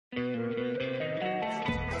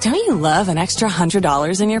Don't you love an extra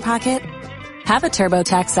 $100 in your pocket? Have a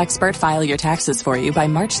TurboTax expert file your taxes for you by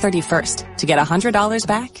March 31st to get $100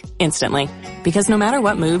 back instantly. Because no matter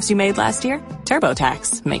what moves you made last year,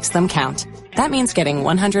 TurboTax makes them count. That means getting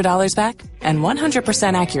 $100 back and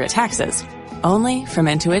 100% accurate taxes only from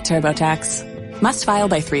Intuit TurboTax. Must file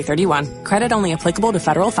by 3/31. Credit only applicable to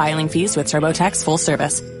federal filing fees with TurboTax full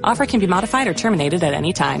service. Offer can be modified or terminated at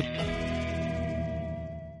any time.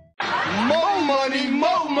 More money,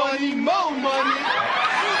 more money, more money.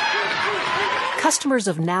 Customers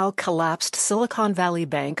of now collapsed Silicon Valley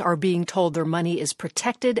Bank are being told their money is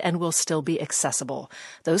protected and will still be accessible.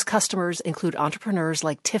 Those customers include entrepreneurs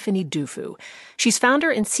like Tiffany Dufu. She's founder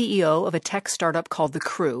and CEO of a tech startup called The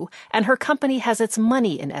Crew, and her company has its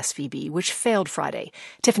money in SVB, which failed Friday.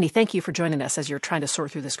 Tiffany, thank you for joining us as you're trying to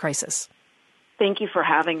sort through this crisis. Thank you for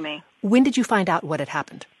having me. When did you find out what had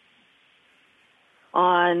happened?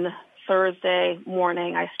 On Thursday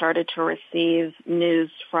morning, I started to receive news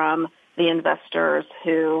from the investors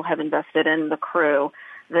who have invested in The Crew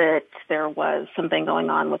that there was something going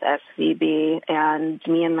on with SVB, and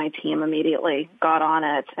me and my team immediately got on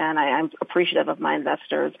it, and I'm appreciative of my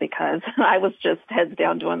investors because I was just heads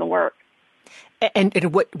down doing the work. And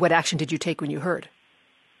what action did you take when you heard?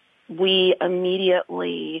 We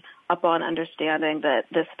immediately, upon understanding that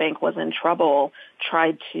this bank was in trouble,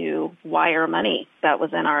 tried to wire money that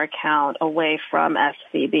was in our account away from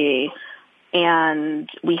SVB. And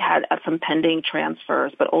we had some pending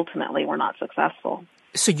transfers, but ultimately were not successful.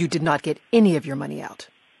 So you did not get any of your money out?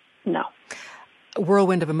 No. A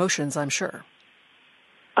whirlwind of emotions, I'm sure.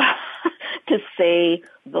 To say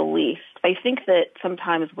the least. I think that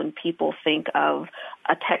sometimes when people think of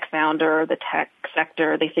a tech founder, the tech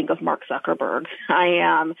sector, they think of Mark Zuckerberg. I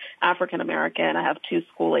am African American. I have 2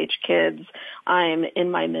 school-age kids. I'm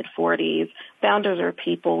in my mid-40s. Founders are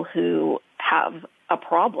people who have a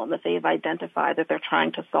problem that they've identified that they're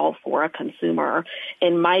trying to solve for a consumer.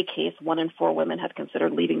 In my case, 1 in 4 women have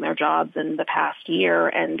considered leaving their jobs in the past year,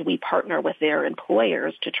 and we partner with their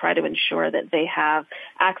employers to try to ensure that they have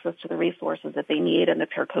access to the resources that they need and the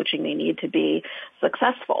peer coaching they need to be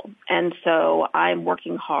successful. And so I'm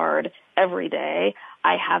working hard every day.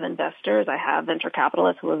 I have investors. I have venture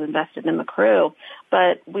capitalists who have invested in The Crew,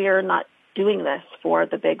 but we're not doing this for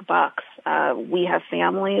the big bucks. We have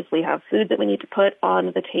families, we have food that we need to put on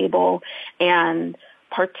the table, and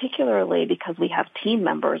particularly because we have team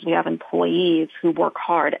members, we have employees who work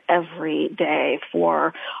hard every day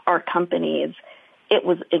for our companies. It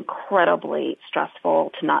was incredibly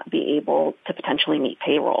stressful to not be able to potentially meet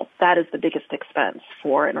payroll. That is the biggest expense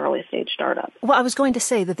for an early stage startup. Well, I was going to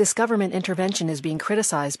say that this government intervention is being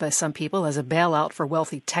criticized by some people as a bailout for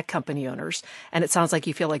wealthy tech company owners. And it sounds like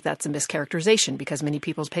you feel like that's a mischaracterization because many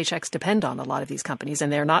people's paychecks depend on a lot of these companies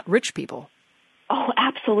and they're not rich people. Oh,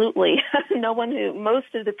 absolutely.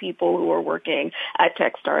 Most of the people who are working at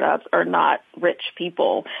tech startups are not rich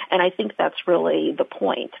people. And I think that's really the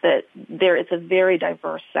point, that there is a very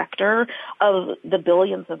diverse sector of the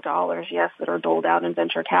billions of dollars, yes, that are doled out in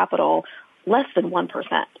venture capital. Less than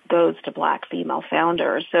 1% goes to Black female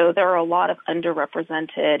founders. So there are a lot of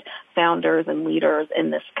underrepresented founders and leaders in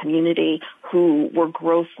this community who were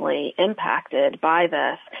grossly impacted by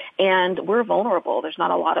this. And we're vulnerable. There's not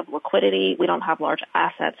a lot of liquidity. We don't have large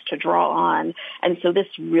assets to draw on. And so this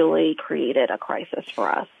really created a crisis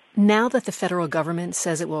for us. Now that the federal government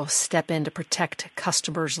says it will step in to protect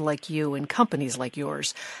customers like you and companies like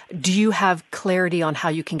yours, do you have clarity on how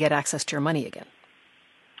you can get access to your money again?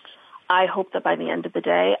 I hope that by the end of the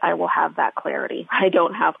day, I will have that clarity. I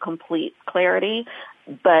don't have complete clarity,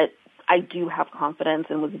 but I do have confidence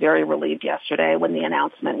and was very relieved yesterday when the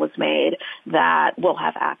announcement was made that we'll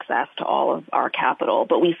have access to all of our capital,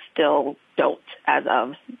 but we still don't as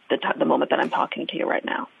of the moment that I'm talking to you right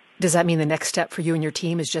now. Does that mean the next step for you and your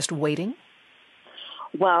team is just waiting?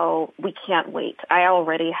 Well, we can't wait. I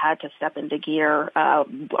already had to step into gear.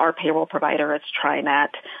 Our payroll provider is TriNet.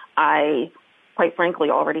 I quite frankly,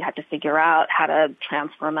 already had to figure out how to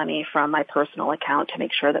transfer money from my personal account to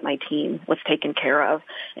make sure that my team was taken care of.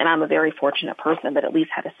 And I'm a very fortunate person that at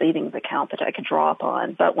least had a savings account that I could draw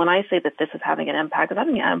upon. But when I say that this is having an impact, it's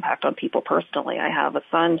having an impact on people personally. I have a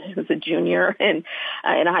son who's a junior in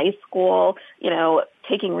high school,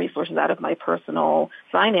 taking resources out of my personal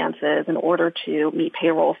finances in order to meet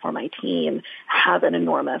payroll for my team has an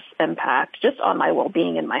enormous impact just on my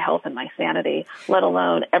well-being and my health and my sanity, let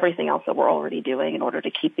alone everything else that we're already doing in order to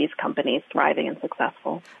keep these companies thriving and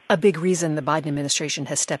successful. A big reason the Biden administration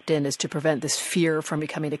has stepped in is to prevent this fear from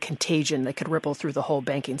becoming a contagion that could ripple through the whole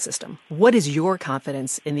banking system. What is your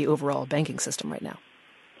confidence in the overall banking system right now?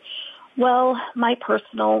 Well, my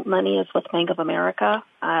personal money is with Bank of America.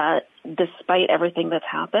 Despite everything that's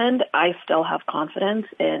happened, I still have confidence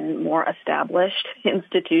in more established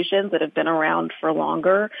institutions that have been around for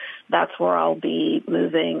longer. That's where I'll be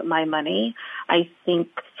moving my money. I think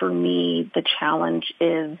for me, the challenge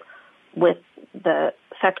is with the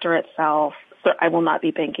sector itself. So I will not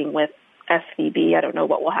be banking with SVB. I don't know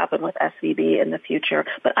what will happen with SVB in the future,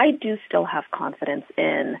 but I do still have confidence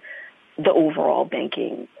in the overall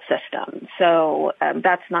banking system. So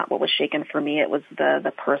that's not what was shaken for me. It was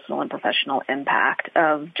the personal and professional impact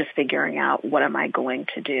of just figuring out what am I going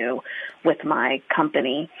to do with my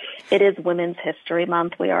company. It is Women's History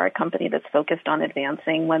Month. We are a company that's focused on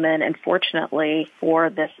advancing women. And fortunately for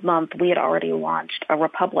this month, we had already launched a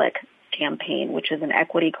Republic campaign, which is an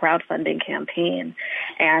equity crowdfunding campaign.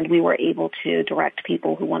 And we were able to direct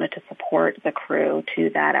people who wanted to support the crew to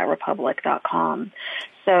that at republic.com.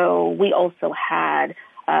 So we also had,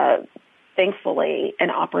 thankfully,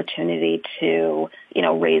 an opportunity to,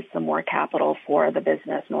 raise some more capital for the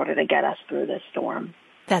business in order to get us through this storm.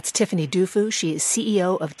 That's Tiffany Dufu. She is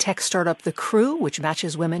CEO of tech startup The Crew, which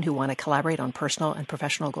matches women who want to collaborate on personal and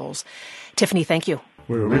professional goals. Tiffany, thank you.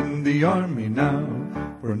 We're in the Army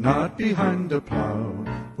now. We're not behind a plow.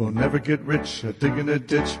 We'll never get rich at digging a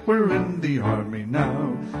ditch. We're in the Army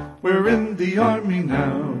now. We're in the Army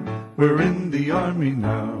now. We're in the Army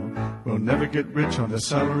now. We'll never get rich on the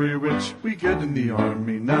salary rich. We get in the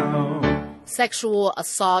Army now. Sexual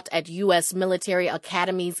assault at U.S. military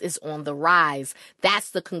academies is on the rise. That's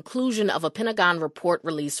the conclusion of a Pentagon report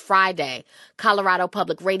released Friday. Colorado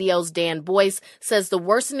Public Radio's Dan Boyce says the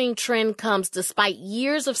worsening trend comes despite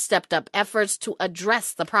years of stepped-up efforts to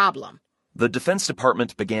address the problem. The Defense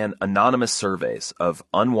Department began anonymous surveys of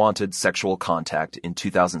unwanted sexual contact in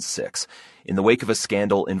 2006 in the wake of a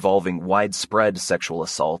scandal involving widespread sexual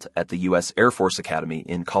assault at the U.S. Air Force Academy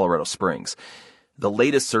in Colorado Springs. The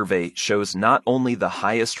latest survey shows not only the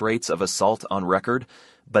highest rates of assault on record,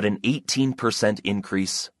 but an 18%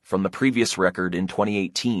 increase from the previous record in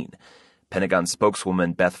 2018. Pentagon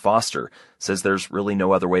spokeswoman Beth Foster says there's really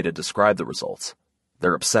no other way to describe the results.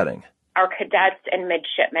 They're upsetting. Our cadets and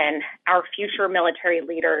midshipmen, our future military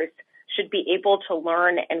leaders, should be able to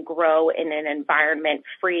learn and grow in an environment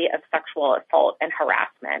free of sexual assault and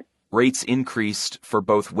harassment. Rates increased for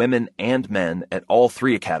both women and men at all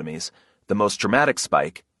three academies. The most dramatic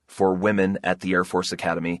spike for women at the Air Force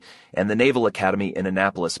Academy and the Naval Academy in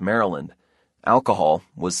Annapolis, Maryland. Alcohol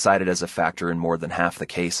was cited as a factor in more than half the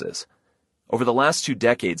cases. Over the last 2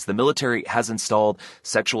 decades, the military has installed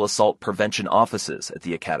sexual assault prevention offices at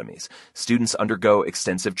the academies. Students undergo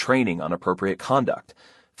extensive training on appropriate conduct.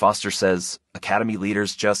 Foster says academy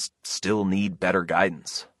leaders just still need better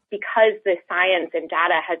guidance. Because the science and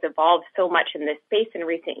data has evolved so much in this space in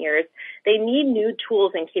recent years, they need new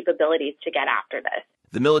tools and capabilities to get after this.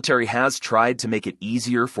 The military has tried to make it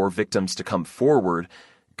easier for victims to come forward.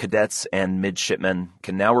 Cadets and midshipmen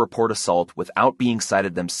can now report assault without being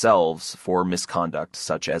cited themselves for misconduct,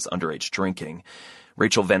 such as underage drinking.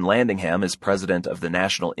 Rachel Van Landingham is president of the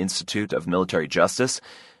National Institute of Military Justice.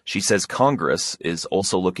 She says Congress is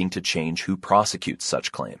also looking to change who prosecutes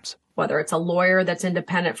such claims. Whether it's a lawyer that's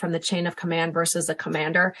independent from the chain of command versus a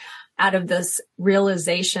commander, out of this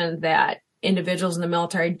realization that individuals in the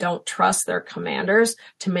military don't trust their commanders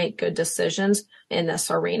to make good decisions in this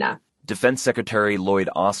arena. Defense Secretary Lloyd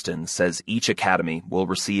Austin says each academy will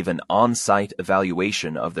receive an on-site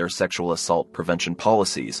evaluation of their sexual assault prevention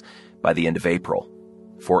policies by the end of April.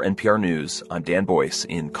 For NPR News, I'm Dan Boyce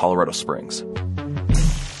in Colorado Springs.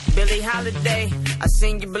 Billie Holiday, I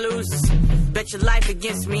sing your blues. Bet your life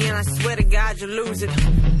against me and I swear to God you'll lose it.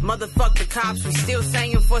 Motherfuck the cops, we still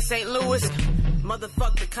singing for St. Louis.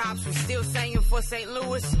 Motherfuck the cops, we still singing for St.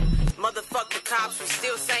 Louis. Motherfuck the cops, we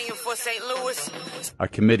still singing for St. Louis. A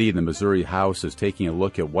committee in the Missouri House is taking a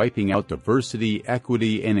look at wiping out diversity,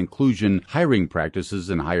 equity, and inclusion hiring practices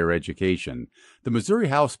in higher education. The Missouri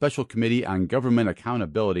House Special Committee on Government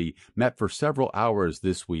Accountability met for several hours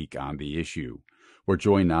this week on the issue. We're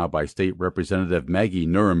joined now by State Representative Maggie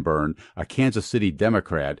Nuremberg, a Kansas City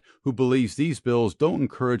Democrat, who believes these bills don't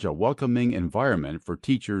encourage a welcoming environment for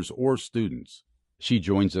teachers or students. She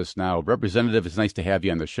joins us now. Representative, it's nice to have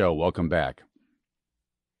you on the show. Welcome back.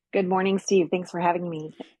 Good morning, Steve. Thanks for having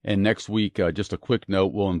me. And next week, just a quick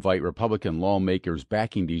note, we'll invite Republican lawmakers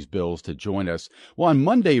backing these bills to join us. Well, on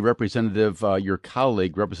Monday, Representative, your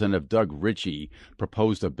colleague, Representative Doug Ritchie,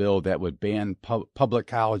 proposed a bill that would ban public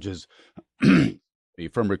colleges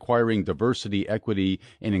from requiring diversity, equity,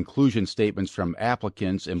 and inclusion statements from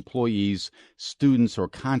applicants, employees, students, or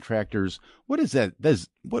contractors. What is that?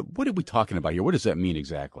 What are we talking about here? What does that mean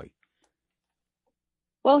exactly?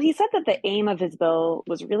 Well, he said that the aim of his bill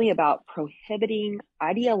was really about prohibiting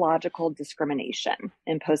ideological discrimination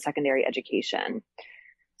in post-secondary education.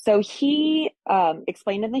 So he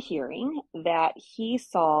explained in the hearing that he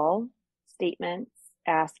saw statements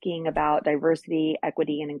asking about diversity,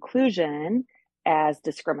 equity, and inclusion as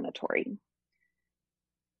discriminatory.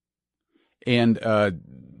 And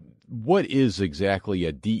what is exactly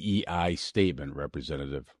a DEI statement,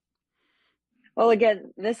 Representative? Well,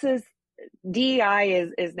 again,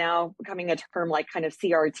 DEI is now becoming a term like kind of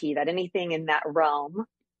CRT, that anything in that realm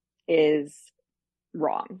is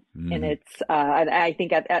wrong. And it's, I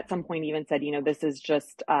think at some point even said, this is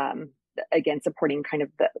just, again, supporting kind of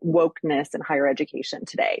the wokeness in higher education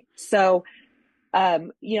today. So,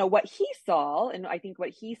 what he saw, and I think what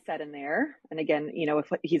he said in there, and again, if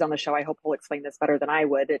he's on the show, I hope he'll explain this better than I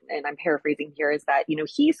would. And I'm paraphrasing here, is that,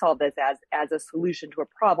 he saw this as a solution to a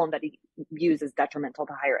problem that he views as detrimental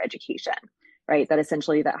to higher education, right? That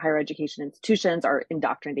essentially that higher education institutions are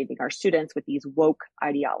indoctrinating our students with these woke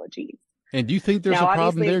ideologies. And do you think there's a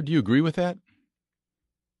problem there? Do you agree with that?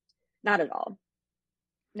 Not at all.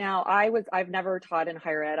 Now, I've never taught in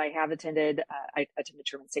higher ed. I attended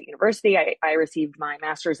Truman State University. I received my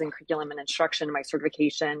master's in curriculum and instruction, my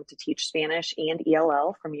certification to teach Spanish and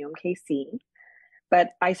ELL from UMKC.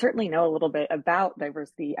 But I certainly know a little bit about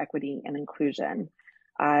diversity, equity, and inclusion,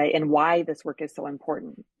 and why this work is so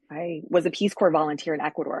important. I was a Peace Corps volunteer in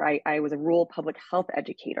Ecuador. I was a rural public health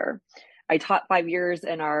educator. I taught 5 years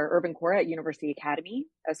in our urban core at University Academy,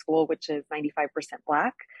 a school which is 95%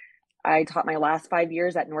 Black. I taught my last 5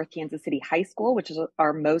 years at North Kansas City High School, which is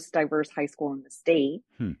our most diverse high school in the state.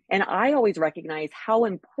 And I always recognize how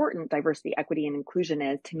important diversity, equity, and inclusion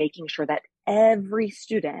is to making sure that every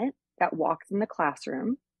student that walks in the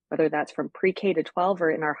classroom, whether that's from pre-K to 12 or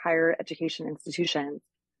in our higher education institutions,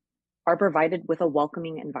 are provided with a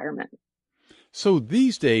welcoming environment. So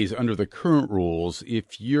these days, under the current rules,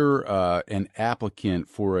 if you're an applicant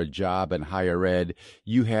for a job in higher ed,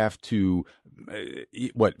 you have to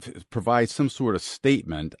provide some sort of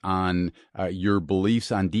statement on your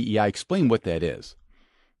beliefs on DEI. Explain what that is.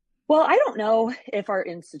 Well, I don't know if our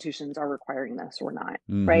institutions are requiring this or not,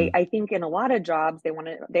 right? I think in a lot of jobs,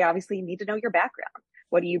 they obviously need to know your background.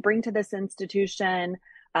 What do you bring to this institution?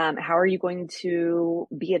 How are you going to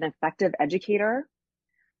be an effective educator?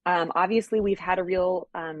 Obviously, we've had a real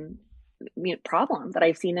problem that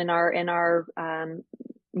I've seen in our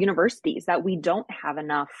universities, that we don't have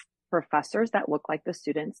enough professors that look like the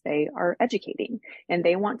students they are educating. And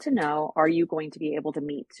they want to know, are you going to be able to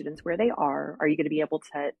meet students where they are? Are you going to be able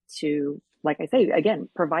to, like I say, again,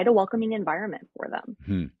 provide a welcoming environment for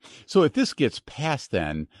them? So if this gets passed,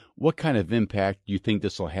 then what kind of impact do you think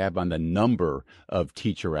this will have on the number of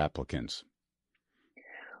teacher applicants?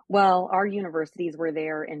 Well, our universities were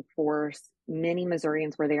there in force. Many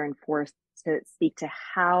Missourians were there in force to speak to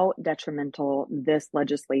how detrimental this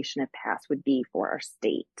legislation, if passed, would be for our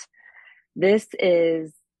state. This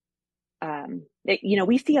is,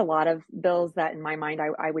 we see a lot of bills that in my mind,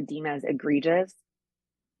 I would deem as egregious.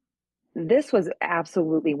 This was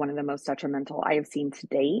absolutely one of the most detrimental I have seen to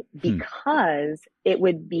date, because it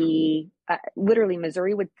would be literally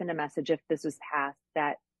Missouri would send a message if this was passed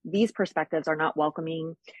that these perspectives are not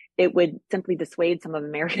welcoming. It would simply dissuade some of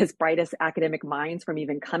America's brightest academic minds from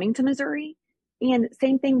even coming to Missouri. And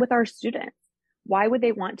same thing with our students. Why would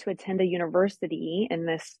they want to attend a university in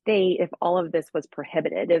this state if all of this was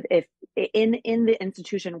prohibited? If in the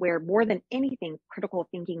institution where more than anything critical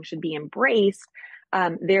thinking should be embraced,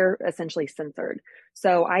 they're essentially censored.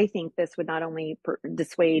 So I think this would not only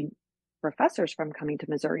dissuade professors from coming to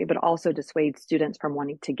Missouri, but also dissuade students from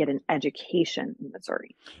wanting to get an education in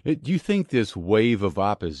Missouri. Do you think this wave of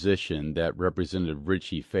opposition that Representative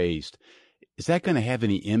Ritchie faced, is that going to have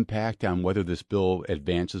any impact on whether this bill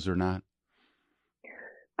advances or not?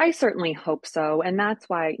 I certainly hope so. And that's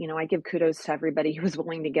why, I give kudos to everybody who was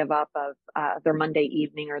willing to give up of their Monday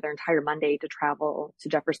evening or their entire Monday to travel to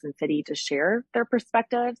Jefferson City to share their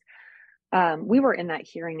perspectives. We were in that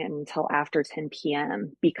hearing until after 10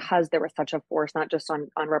 p.m. because there was such a force, not just on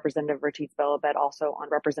Representative Ritchie's bill, but also on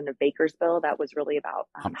Representative Baker's bill that was really about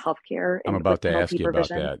healthcare. I'm about to ask you about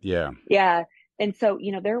that. Yeah. Yeah. And so,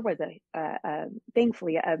 there was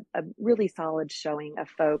thankfully a really solid showing of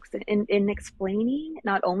folks in explaining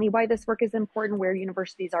not only why this work is important, where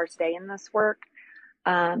universities are today in this work,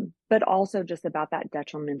 but also just about that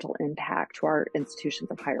detrimental impact to our institutions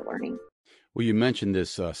of higher learning. Well, you mentioned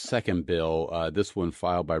this second bill, this one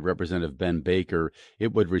filed by Representative Ben Baker.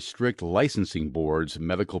 It would restrict licensing boards,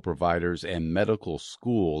 medical providers, and medical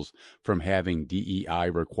schools from having DEI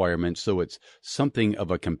requirements. So it's something of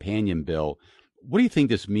a companion bill. What do you think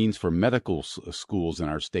this means for medical schools in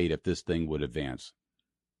our state if this thing would advance?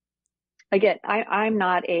 Again, I'm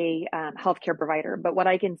not a healthcare provider, but what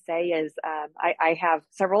I can say is I have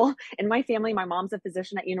several in my family. My mom's a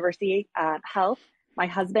physician at University Health. My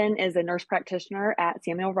husband is a nurse practitioner at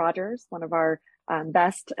Samuel Rogers, one of our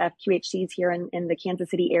best FQHCs here in the Kansas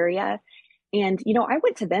City area. And, I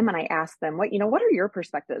went to them and I asked them, what are your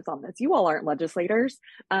perspectives on this? You all aren't legislators,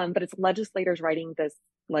 but it's legislators writing this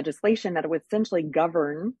legislation that would essentially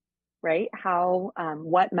govern, right, how,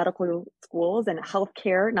 what medical schools and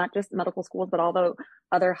healthcare, not just medical schools, but all the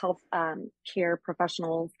other health care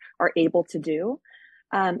professionals are able to do.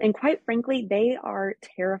 And quite frankly, they are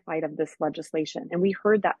terrified of this legislation. And we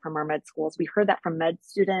heard that from our med schools. We heard that from med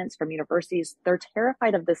students, from universities. They're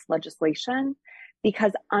terrified of this legislation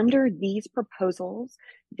because under these proposals,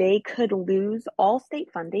 they could lose all state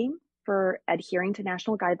funding for adhering to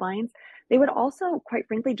national guidelines. They would also, quite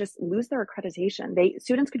frankly, just lose their accreditation.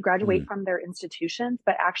 Students could graduate from their institutions,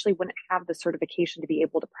 but actually wouldn't have the certification to be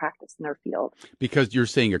able to practice in their field. Because you're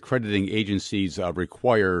saying accrediting agencies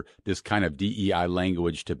require this kind of DEI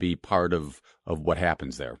language to be part of what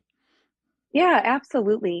happens there. Yeah,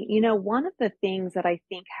 absolutely. One of the things that I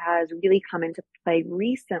think has really come into play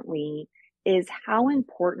recently is how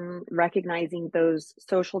important recognizing those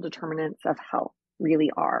social determinants of health really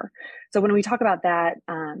are. So when we talk about that,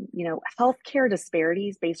 healthcare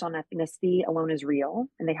disparities based on ethnicity alone is real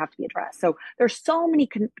and they have to be addressed. So there's so many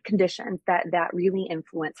conditions that really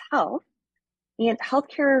influence health, and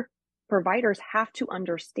healthcare providers have to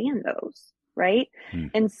understand those, right?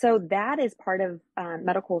 And so that is part of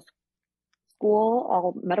medical school,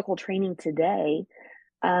 all medical training today.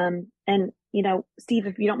 And, Steve,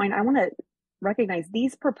 if you don't mind, I want to recognize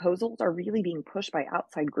these proposals are really being pushed by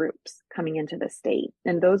outside groups coming into the state.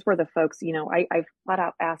 And those were the folks, I flat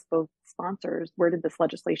out asked both sponsors, where did this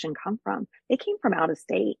legislation come from? It came from out of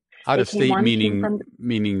state. Out of state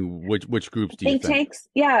meaning which groups do you think? Think tanks.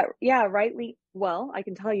 Yeah, rightly. Well, I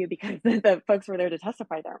can tell you because the folks were there to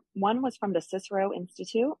testify there. One was from the Cicero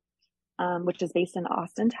Institute, which is based in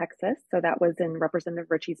Austin, Texas. So that was in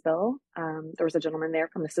Representative Ritchie's bill. There was a gentleman there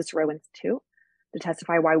from the Cicero Institute to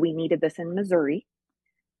testify why we needed this in Missouri.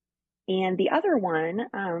 And the other one,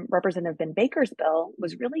 Representative Ben Baker's bill,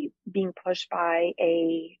 was really being pushed by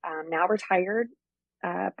a now retired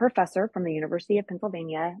professor from the University of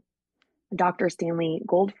Pennsylvania, Dr. Stanley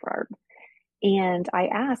Goldfarb. And I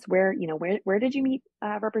asked where did you meet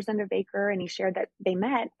Representative Baker? And he shared that they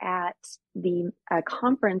met at the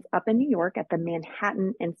conference up in New York at the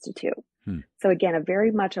Manhattan Institute. So again, a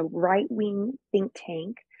very much a right-wing think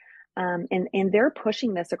tank. And they're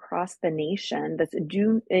pushing this across the nation. This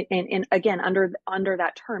and again, under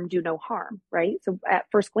that term, do no harm, right? So at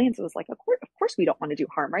first glance, it was like, of course we don't want to do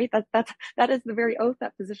harm, right? That is the very oath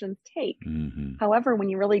that physicians take. However, when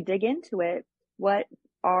you really dig into it, what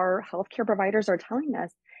our healthcare providers are telling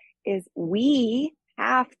us is we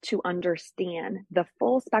have to understand the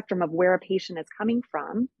full spectrum of where a patient is coming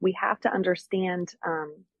from. We have to understand,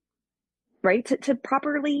 right, to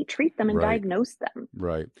properly treat them and diagnose them.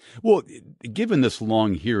 Right. Well, given this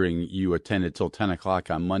long hearing you attended till 10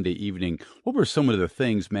 o'clock on Monday evening, what were some of the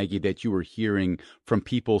things, Maggie, that you were hearing from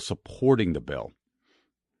people supporting the bill?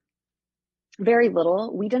 Very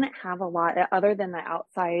little. We didn't have a lot other than the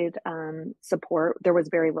outside support. There was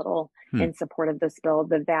very little in support of this bill.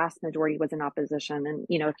 The vast majority was in opposition. And,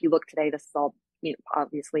 if you look today, this is all,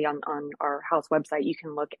 obviously on our House website, you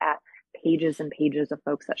can look at pages and pages of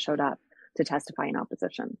folks that showed up to testify in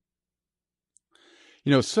opposition.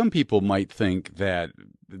 Some people might think that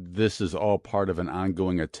this is all part of an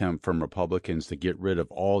ongoing attempt from Republicans to get rid of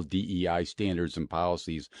all DEI standards and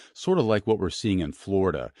policies, sort of like what we're seeing in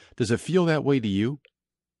Florida. Does it feel that way to you?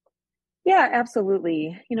 Yeah,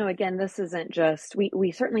 absolutely. Again, this isn't just,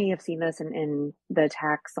 we certainly have seen this in the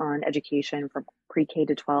attacks on education from pre-K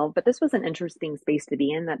to 12, but this was an interesting space to be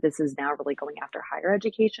in, that this is now really going after higher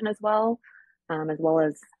education as well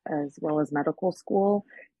as medical school.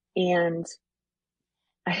 And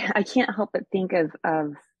I can't help but think of,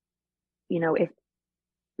 if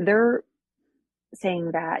they're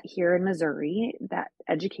saying that here in Missouri, that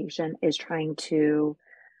education is trying to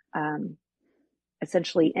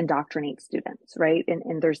essentially indoctrinate students, right?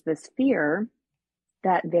 And there's this fear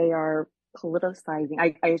that they are politicizing.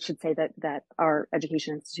 I should say that our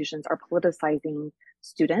education institutions are politicizing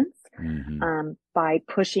students by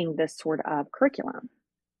pushing this sort of curriculum.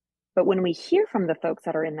 But when we hear from the folks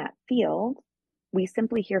that are in that field, we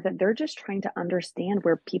simply hear that they're just trying to understand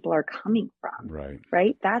where people are coming from,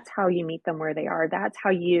 right? That's how you meet them where they are. That's how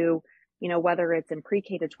you whether it's in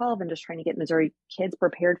pre-K to 12 and just trying to get Missouri kids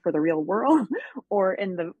prepared for the real world, or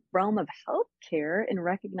in the realm of healthcare and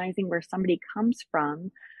recognizing where somebody comes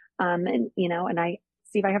from.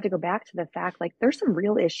 Steve, I have to go back to the fact, like, there's some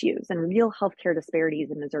real issues and real healthcare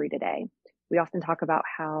disparities in Missouri today. We often talk about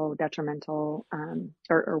how detrimental,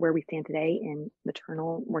 or where we stand today in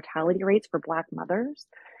maternal mortality rates for Black mothers.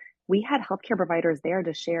 We had healthcare providers there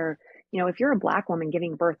to share, if you're a Black woman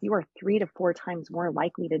giving birth, you are 3 to 4 times more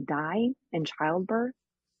likely to die in childbirth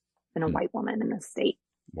than a white woman in the state.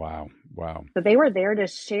 Wow. So they were there to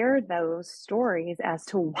share those stories as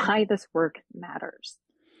to why this work matters.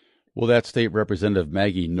 Well, that's State Representative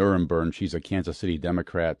Maggie Nuremberg. She's a Kansas City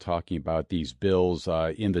Democrat talking about these bills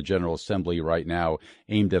in the General Assembly right now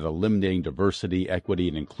aimed at eliminating diversity, equity,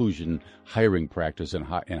 and inclusion hiring practice in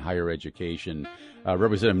higher education.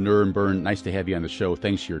 Representative Nuremberg, nice to have you on the show.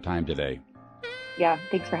 Thanks for your time today. Yeah,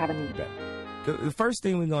 thanks for having me. You bet. The first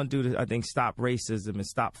thing we're going to do to, I think, stop racism and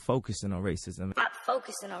stop focusing on racism.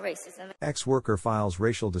 Ex-worker files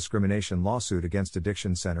racial discrimination lawsuit against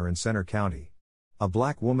Addiction Center in Center County. A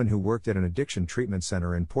Black woman who worked at an addiction treatment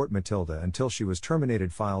center in Port Matilda until she was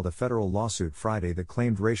terminated filed a federal lawsuit Friday that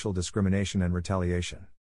claimed racial discrimination and retaliation.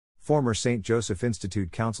 Former St. Joseph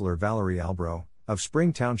Institute counselor Valerie Albro, of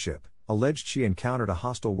Spring Township, alleged she encountered a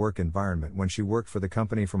hostile work environment when she worked for the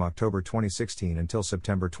company from October 2016 until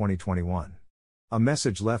September 2021. A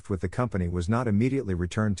message left with the company was not immediately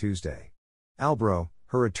returned Tuesday. Albro,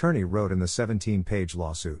 her attorney wrote in the 17-page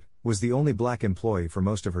lawsuit, was the only Black employee for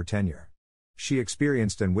most of her tenure. She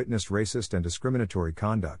experienced and witnessed racist and discriminatory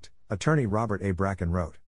conduct, attorney Robert A. Bracken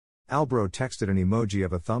wrote. Albro texted an emoji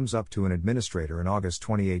of a thumbs up to an administrator in August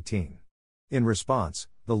 2018. In response,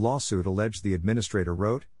 the lawsuit alleged the administrator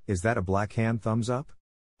wrote, "Is that a Black hand thumbs up?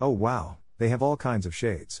 Oh wow, they have all kinds of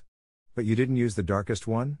shades. But you didn't use the darkest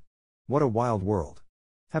one? What a wild world.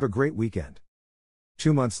 Have a great weekend."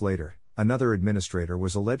 2 months later, another administrator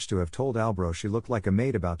was alleged to have told Albro she looked like a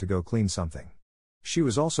maid about to go clean something. She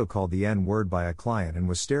was also called the N-word by a client and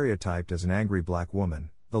was stereotyped as an angry Black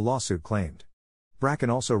woman, the lawsuit claimed.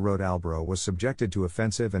 Bracken also wrote Albro was subjected to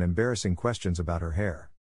offensive and embarrassing questions about her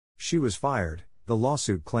hair. She was fired, the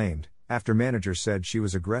lawsuit claimed, after managers said she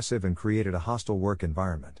was aggressive and created a hostile work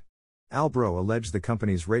environment. Albro alleged the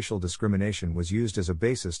company's racial discrimination was used as a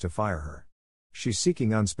basis to fire her. She's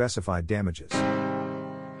seeking unspecified damages.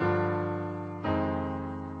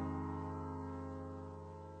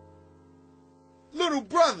 Little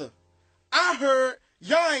brother, I heard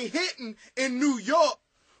y'all ain't hitting in New York.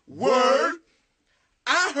 Word.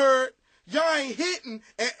 I heard y'all ain't hitting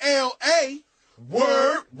in L.A.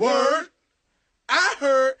 Word. I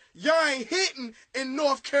heard y'all ain't hitting in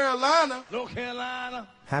North Carolina.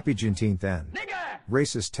 Happy Juneteenth, N.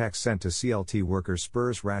 Racist text sent to CLT workers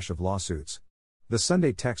spurs rash of lawsuits. The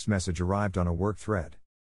Sunday text message arrived on a work thread.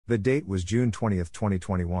 The date was June 20,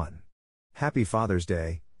 2021. Happy Father's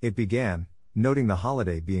Day, it began, noting the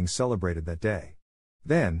holiday being celebrated that day.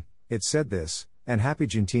 Then, it said this, and Happy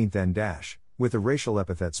Juneteenth N dash, with a racial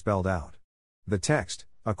epithet spelled out. The text,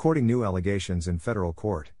 according new allegations in federal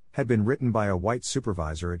court, had been written by a white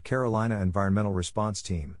supervisor at Carolina Environmental Response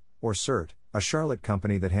Team, or CERT, a Charlotte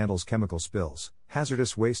company that handles chemical spills,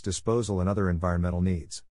 hazardous waste disposal and other environmental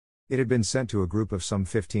needs. It had been sent to a group of some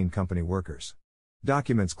 15 company workers.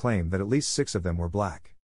 Documents claim that at least 6 of them were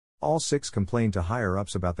Black. All 6 complained to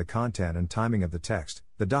higher-ups about the content and timing of the text,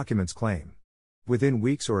 the documents claim. Within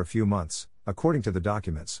weeks or a few months, according to the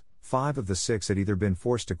documents, 5 of the 6 had either been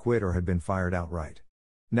forced to quit or had been fired outright.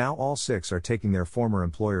 Now all 6 are taking their former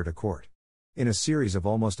employer to court. In a series of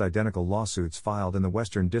almost identical lawsuits filed in the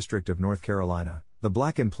Western District of North Carolina, the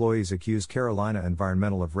Black employees accuse Carolina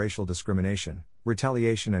Environmental of racial discrimination,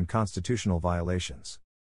 retaliation and constitutional violations.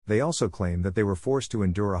 They also claim that they were forced to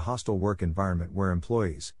endure a hostile work environment where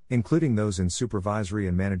employees, including those in supervisory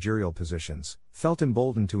and managerial positions, felt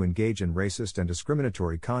emboldened to engage in racist and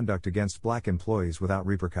discriminatory conduct against Black employees without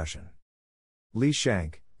repercussion. Lee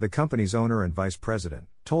Shank, the company's owner and vice president,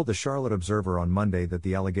 told the Charlotte Observer on Monday that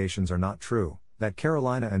the allegations are not true, that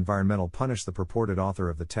Carolina Environmental punished the purported author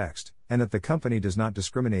of the text, and that the company does not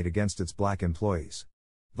discriminate against its Black employees.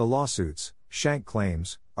 The lawsuits, Shank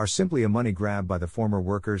claims, are simply a money grab by the former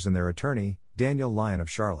workers and their attorney, Daniel Lyon of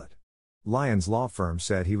Charlotte. Lyon's law firm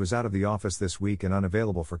said he was out of the office this week and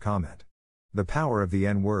unavailable for comment. The power of the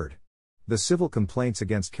N-word. The civil complaints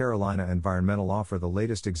against Carolina Environmental offer the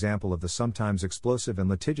latest example of the sometimes explosive and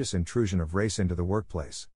litigious intrusion of race into the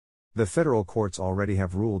workplace. The federal courts already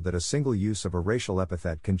have ruled that a single use of a racial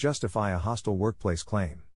epithet can justify a hostile workplace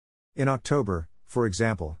claim. In October, for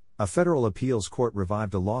example, A federal appeals court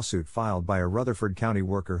revived a lawsuit filed by a Rutherford County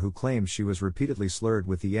worker who claims she was repeatedly slurred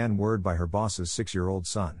with the N-word by her boss's 6-year-old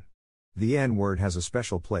son. The N-word has a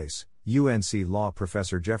special place, UNC law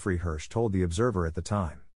professor Jeffrey Hirsch told The Observer at the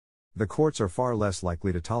time. The courts are far less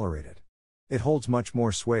likely to tolerate it. It holds much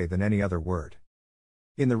more sway than any other word.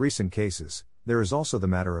 In the recent cases, there is also the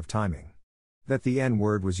matter of timing. That the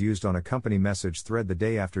N-word was used on a company message thread the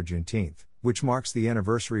day after Juneteenth, which marks the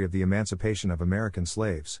anniversary of the emancipation of American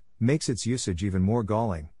slaves, makes its usage even more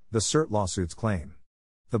galling, the cert lawsuits claim.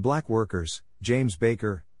 The black workers, James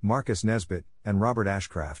Baker, Marcus Nesbitt, and Robert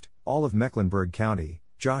Ashcraft, all of Mecklenburg County,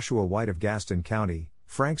 Joshua White of Gaston County,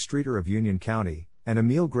 Frank Streeter of Union County, and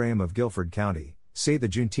Emil Graham of Guilford County, say the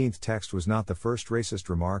Juneteenth text was not the first racist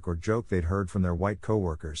remark or joke they'd heard from their white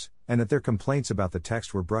coworkers, and that their complaints about the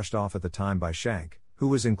text were brushed off at the time by Shank, who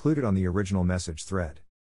was included on the original message thread.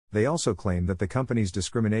 They also claim that the company's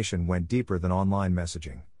discrimination went deeper than online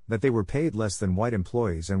messaging, that they were paid less than white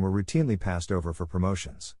employees and were routinely passed over for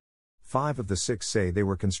promotions. 5 of the 6 say they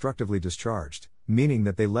were constructively discharged, meaning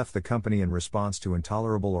that they left the company in response to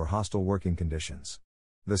intolerable or hostile working conditions.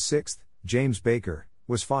 The 6th, James Baker,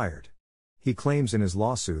 was fired. He claims in his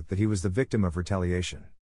lawsuit that he was the victim of retaliation.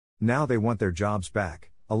 Now they want their jobs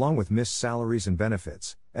back, along with missed salaries and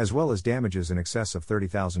benefits, as well as damages in excess of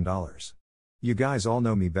 $30,000. You guys all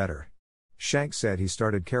know me better. Shank said he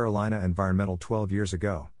started Carolina Environmental 12 years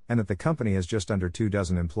ago, and that the company has just under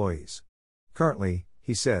 24 employees. Currently,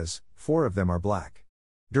 he says, 4 of them are black.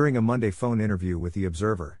 During a Monday phone interview with The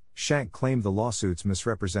Observer, Shank claimed the lawsuits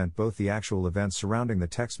misrepresent both the actual events surrounding the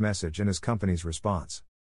text message and his company's response.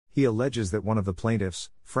 He alleges that one of the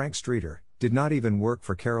plaintiffs, Frank Streeter, did not even work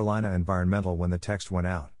for Carolina Environmental when the text went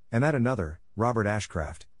out, and that another, Robert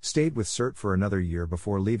Ashcraft, stayed with CERT for another year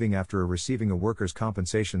before leaving after receiving a workers'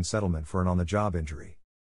 compensation settlement for an on-the-job injury.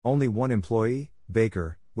 Only one employee,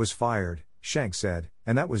 Baker, was fired, Shank said,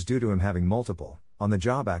 and that was due to him having multiple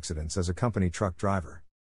on-the-job accidents as a company truck driver.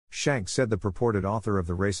 Shank said the purported author of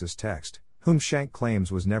the racist text, whom Shank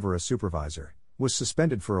claims was never a supervisor, was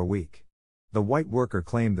suspended for a week. The white worker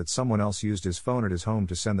claimed that someone else used his phone at his home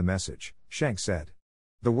to send the message, Shank said.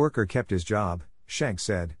 The worker kept his job, Shank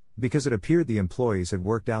said, because it appeared the employees had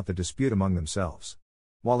worked out the dispute among themselves.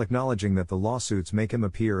 While acknowledging that the lawsuits make him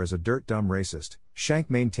appear as a dirt-dumb racist, Shank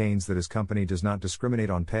maintains that his company does not discriminate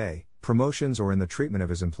on pay, promotions or in the treatment of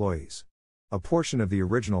his employees. A portion of the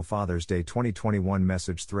original Father's Day 2021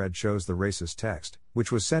 message thread shows the racist text,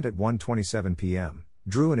 which was sent at 1:27 p.m.,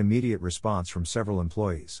 drew an immediate response from several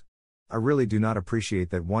employees. I really do not appreciate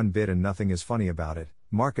that one bit and nothing is funny about it,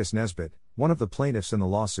 Marcus Nesbitt, one of the plaintiffs in the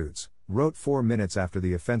lawsuits, wrote 4 minutes after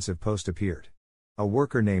the offensive post appeared. A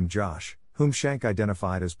worker named Josh, whom Shank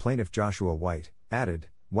identified as plaintiff Joshua White, added,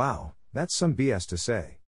 "Wow, that's some BS to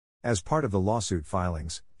say." As part of the lawsuit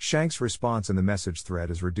filings, Shank's response in the message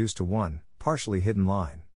thread is reduced to one, partially hidden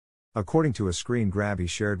line. According to a screen grab he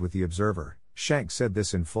shared with The Observer, Shank said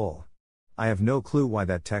this in full. "I have no clue why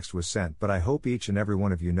that text was sent, but I hope each and every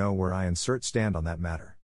one of you know where I stand on that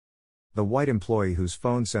matter." The white employee whose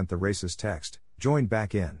phone sent the racist text joined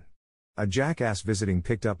back in. "A jackass visiting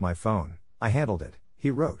picked up my phone, I handled it," he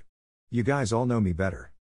wrote. "You guys all know me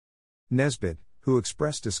better." Nesbitt, who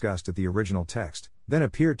expressed disgust at the original text, then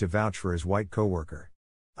appeared to vouch for his white coworker.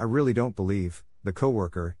 "I really don't believe the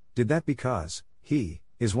coworker did that because he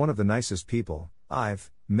is one of the nicest people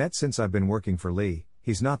I've met since I've been working for Lee.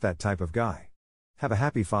 He's not that type of guy. Have a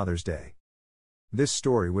happy Father's Day." This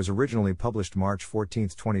story was originally published March 14,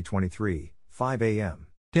 2023, 5 a.m.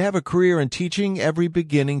 To have a career in teaching, every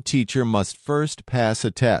beginning teacher must first pass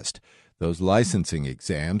a test. Those licensing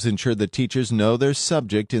exams ensure that teachers know their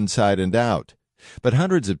subject inside and out. But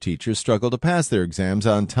hundreds of teachers struggle to pass their exams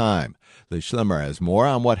on time. Liz Schlimmer has more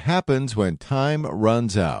on what happens when time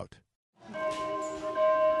runs out.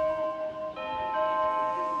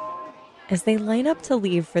 As they line up to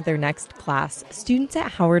leave for their next class, students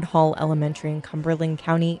at Howard Hall Elementary in Cumberland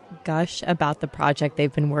County gush about the project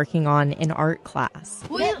they've been working on in art class.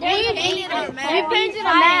 We painted a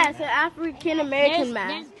mask, an African-American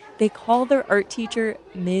mask. They call their art teacher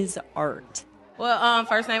Ms. Art. Well,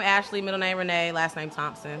 first name Ashley, middle name Renee, last name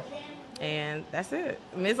Thompson. And that's it,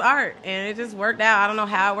 Ms. Art. And it just worked out. I don't know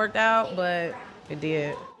how it worked out, but it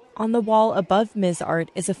did. On the wall above Ms.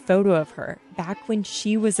 Art is a photo of her back when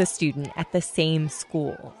she was a student at the same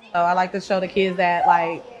school. So I like to show the kids that,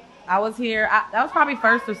 like, I was here. That was probably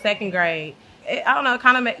first or second grade. I don't know, it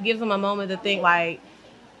kind of gives them a moment to think, like,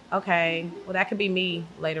 okay, well, that could be me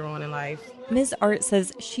later on in life. Ms. Art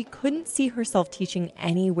says she couldn't see herself teaching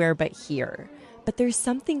anywhere but here, but there's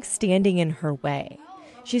something standing in her way.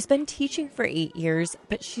 She's been teaching for 8 years,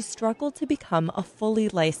 but she struggled to become a fully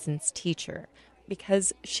licensed teacher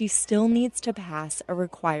because she still needs to pass a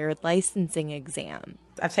required licensing exam.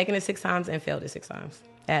 I've taken it 6 times and failed it 6 times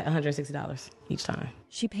at $160 each time.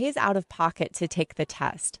 She pays out of pocket to take the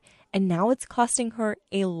test, and now it's costing her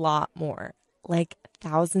a lot more, like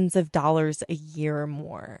thousands of dollars a year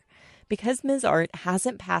more. Because Ms. Art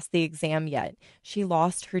hasn't passed the exam yet, she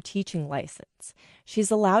lost her teaching license.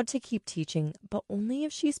 She's allowed to keep teaching, but only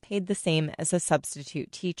if she's paid the same as a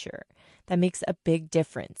substitute teacher. That makes a big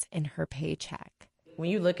difference in her paycheck. When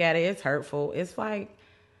you look at it, it's hurtful. It's like,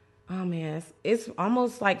 oh man, it's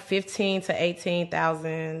almost like $15,000 to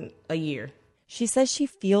 $18,000 a year. She says she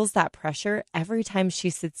feels that pressure every time she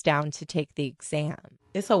sits down to take the exam.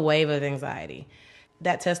 It's a wave of anxiety.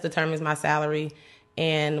 That test determines my salary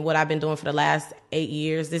and what I've been doing for the last 8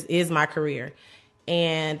 years. This is my career,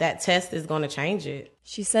 and that test is going to change it.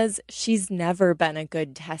 She says she's never been a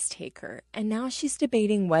good test taker, and now she's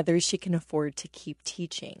debating whether she can afford to keep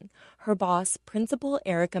teaching. Her boss, Principal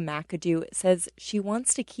Erica McAdoo, says she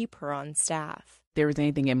wants to keep her on staff. If there was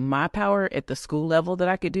anything in my power at the school level that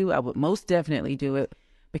I could do, I would most definitely do it,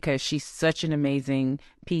 because she's such an amazing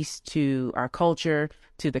piece to our culture,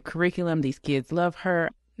 to the curriculum. These kids love her.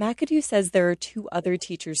 McAdoo says there are 2 other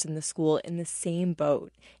teachers in the school in the same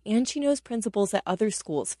boat, and she knows principals at other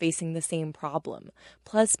schools facing the same problem.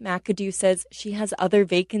 Plus, McAdoo says she has other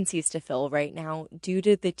vacancies to fill right now due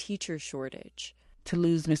to the teacher shortage. To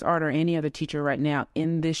lose Miss Art or any other teacher right now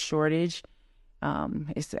in this shortage,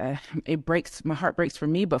 it breaks, my heart breaks for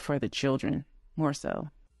me, but for the children more so.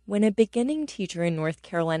 When a beginning teacher in North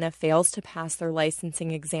Carolina fails to pass their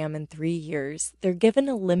licensing exam in 3 years, they're given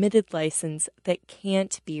a limited license that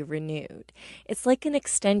can't be renewed. It's like an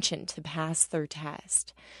extension to pass their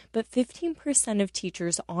test. But 15% of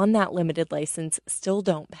teachers on that limited license still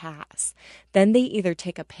don't pass. Then they either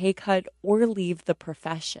take a pay cut or leave the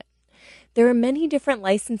profession. There are many different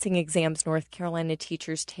licensing exams North Carolina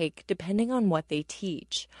teachers take depending on what they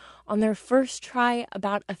teach. On their first try,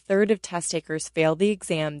 about a third of test takers fail the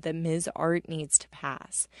exam that Ms. Art needs to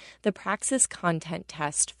pass, the Praxis Content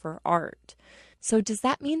Test for art. So does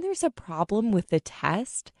that mean there's a problem with the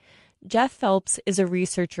test? Jeff Phelps is a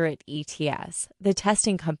researcher at ETS, the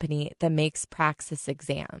testing company that makes Praxis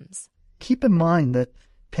exams. Keep in mind that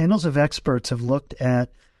panels of experts have looked at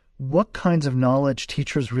what kinds of knowledge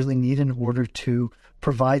teachers really need in order to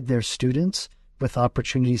provide their students with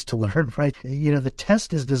opportunities to learn, right? You know, the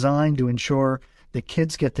test is designed to ensure that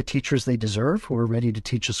kids get the teachers they deserve who are ready to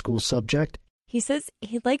teach a school subject. He says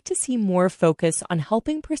he'd like to see more focus on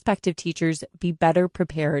helping prospective teachers be better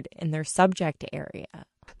prepared in their subject area.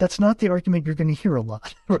 That's not the argument you're going to hear a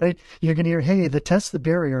lot, right? You're going to hear, hey, the test's the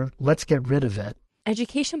barrier, let's get rid of it.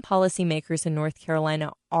 Education policymakers in North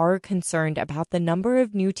Carolina are concerned about the number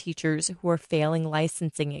of new teachers who are failing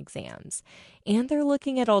licensing exams, and they're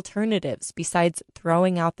looking at alternatives besides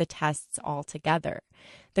throwing out the tests altogether.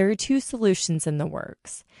 There are 2 solutions in the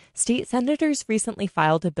works. State senators recently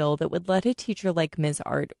filed a bill that would let a teacher like Ms.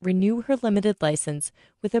 Art renew her limited license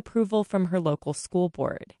with approval from her local school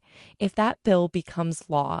board. If that bill becomes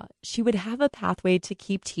law, she would have a pathway to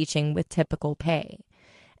keep teaching with typical pay.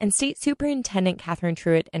 And State Superintendent Catherine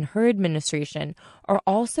Truitt and her administration are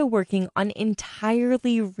also working on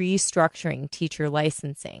entirely restructuring teacher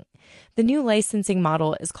licensing. The new licensing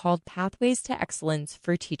model is called Pathways to Excellence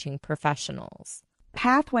for Teaching Professionals.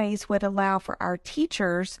 Pathways would allow for our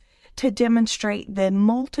teachers to demonstrate the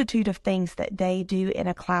multitude of things that they do in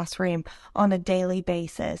a classroom on a daily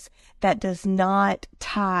basis that does not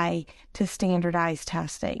tie to standardized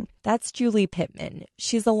testing. That's Julie Pittman.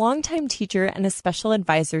 She's a longtime teacher and a special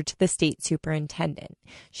advisor to the state superintendent.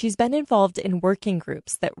 She's been involved in working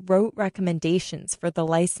groups that wrote recommendations for the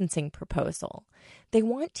licensing proposal. They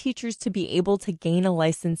want teachers to be able to gain a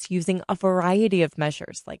license using a variety of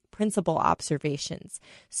measures like principal observations,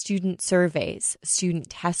 student surveys, student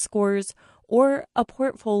test scores, or a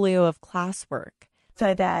portfolio of classwork.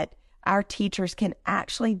 So that our teachers can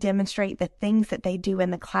actually demonstrate the things that they do in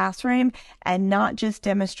the classroom and not just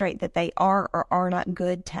demonstrate that they are or are not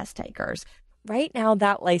good test takers. Right now,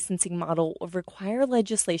 that licensing model would require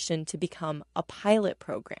legislation to become a pilot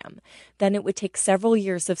program. Then it would take several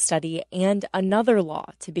years of study and another law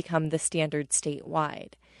to become the standard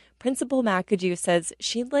statewide. Principal McAdoo says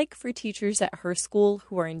she'd like for teachers at her school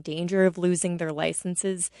who are in danger of losing their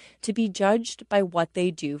licenses to be judged by what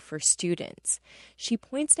they do for students. She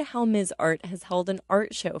points to how Ms. Art has held an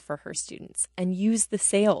art show for her students and used the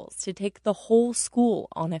sales to take the whole school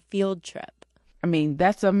on a field trip. I mean,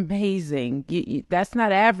 that's amazing. That's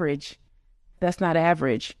not average. That's not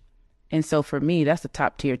average. And so for me, that's a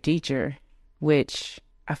top tier teacher, which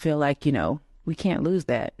I feel like, we can't lose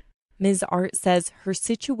that. Ms. Art says her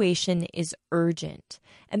situation is urgent,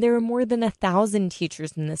 and there are more than 1,000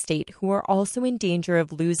 teachers in the state who are also in danger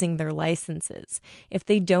of losing their licenses if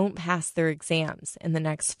they don't pass their exams in the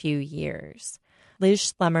next few years. Liz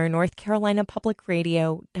Schlemmer, North Carolina Public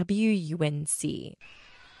Radio, WUNC.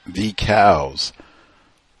 The Cows.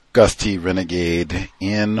 Gus T. Renegade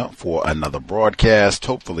in for another broadcast,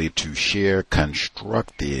 hopefully to share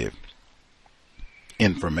constructive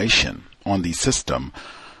information on the system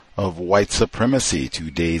of white supremacy.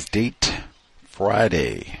 Today's date,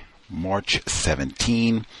 Friday, March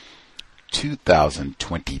 17,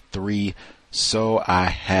 2023. So I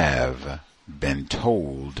have been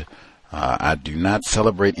told. I do not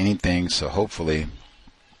celebrate anything, so hopefully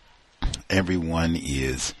everyone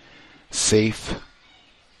is safe,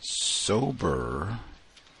 sober,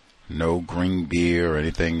 no green beer or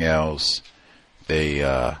anything else. They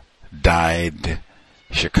dyed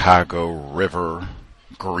Chicago River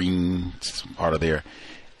green. It's part of their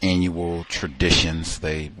annual traditions.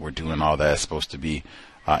 They were doing all that. It's supposed to be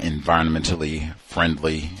environmentally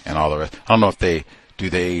friendly and all the rest. I don't know if they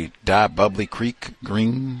dye Bubbly Creek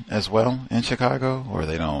green as well in Chicago, or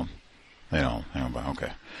they don't.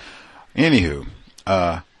 Okay. Anywho,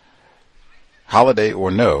 holiday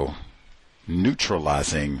or no,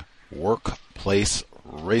 neutralizing workplace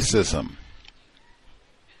racism.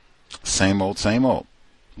 Same old, same old.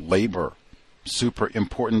 Labor, super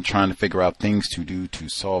important, trying to figure out things to do to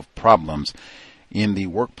solve problems in the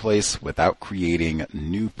workplace without creating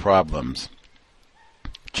new problems.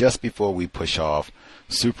 Just before we push off,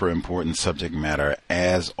 super important subject matter,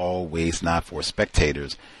 as always, not for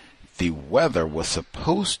spectators. The weather was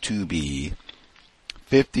supposed to be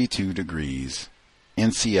 52 degrees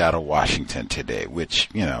in Seattle, Washington today, which,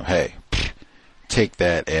 hey, take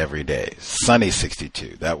that every day. Sunny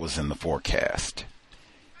 62, that was in the forecast.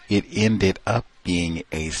 It ended up being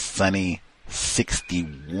a sunny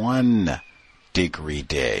 61 degree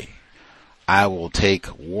day. I will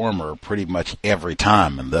take warmer pretty much every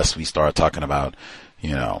time unless we start talking about,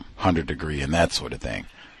 100 degree and that sort of thing.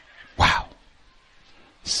 Wow.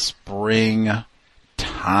 Spring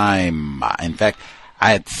time. In fact,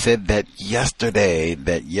 I had said that yesterday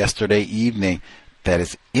evening, that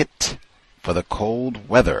is it for the cold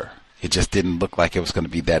weather. It just didn't look like it was going to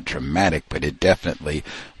be that dramatic, but it definitely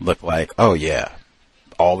looked like, oh yeah,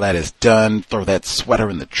 all that is done. Throw that sweater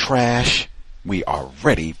in the trash. We are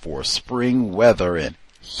ready for spring weather. And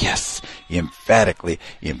yes, emphatically.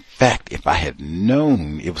 In fact, if I had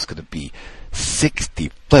known it was going to be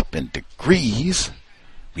 60 flipping degrees,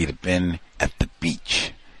 we'd have been at the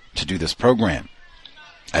beach to do this program.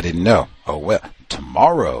 I didn't know. Oh well,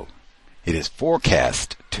 tomorrow it is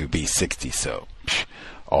forecast to be 60, so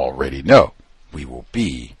already know we will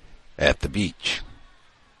be at the beach.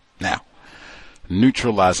 Now,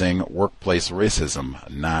 neutralizing workplace racism,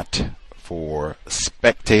 not for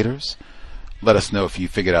spectators. Let us know if you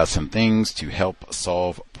figured out some things to help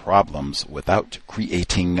solve problems without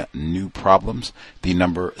creating new problems. The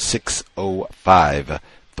number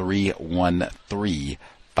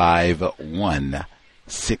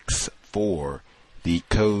 605-313-5164. The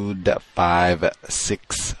code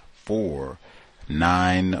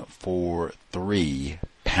 564-943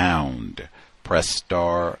 pound. Press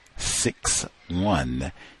star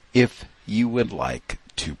 61 if you would like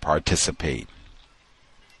to participate.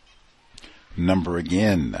 Number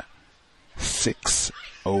again,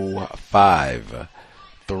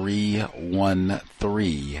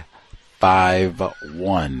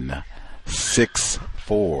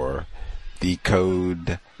 605-313-5164. The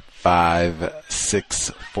code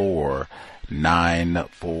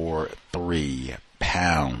 564-943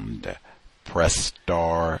 pound. Press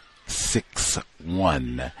star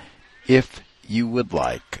 61 if you would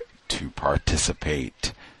like to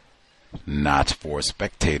participate. Not for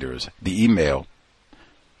spectators. The email,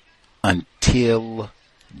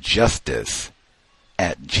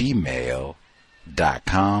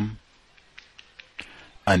 untiljustice@gmail.com.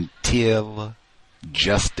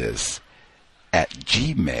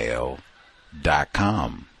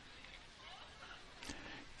 untiljustice@gmail.com.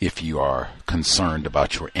 If you are concerned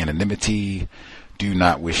about your anonymity, do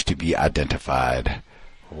not wish to be identified,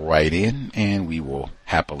 write in and we will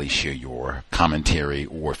happily share your commentary,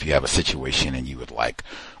 or if you have a situation and you would like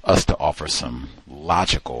us to offer some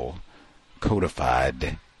logical,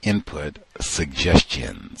 codified input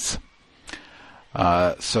suggestions.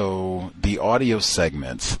 So the audio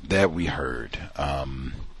segments that we heard,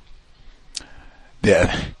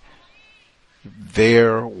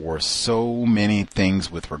 there were so many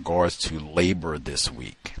things with regards to labor this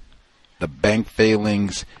week. The bank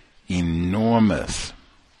failings, enormous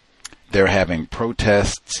They're having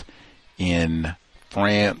protests in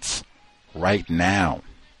France right now.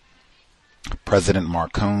 President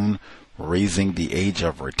Macron raising the age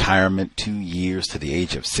of retirement 2 years to the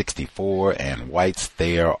age of 64, and whites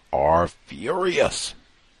there are furious.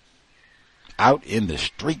 Out in the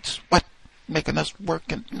streets, what? Making us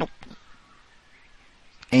work? And nope.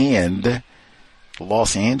 And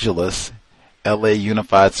Los Angeles, LA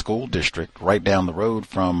Unified School District, right down the road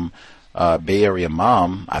from Bay Area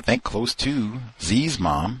mom, I think close to Z's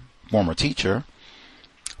mom, former teacher,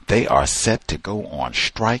 they are set to go on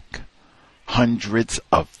strike. Hundreds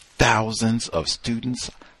of thousands of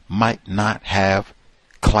students might not have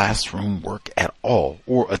classroom work at all,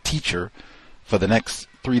 or a teacher for the next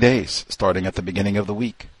 3 days, starting at the beginning of the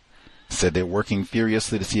week. Said they're working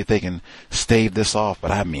furiously to see if they can stave this off.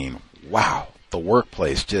 But I mean, wow, the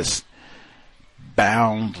workplace just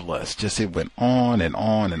boundless. Just it went on and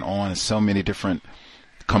on and on, so many different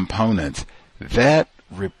components. That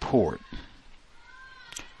report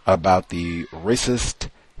about the racist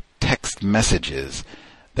text messages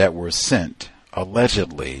that were sent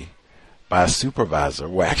allegedly by a supervisor.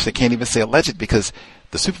 Well, actually, I can't even say alleged because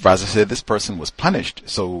the supervisor said this person was punished.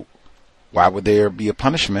 So why would there be a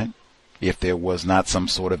punishment if there was not some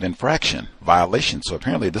sort of infraction, violation? So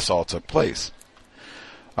apparently this all took place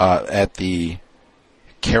at the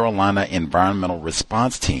Carolina Environmental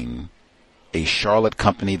Response Team, a Charlotte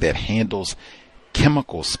company that handles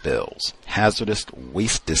chemical spills, hazardous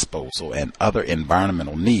waste disposal, and other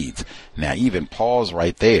environmental needs. Now, even pause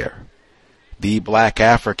right there. The black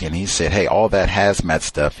African, he said, hey, all that hazmat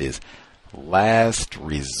stuff is last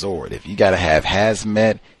resort. If you got to have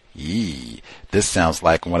hazmat, this sounds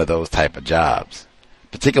like one of those type of jobs.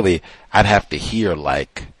 Particularly, I'd have to hear,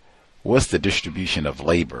 like, what's the distribution of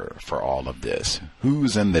labor for all of this?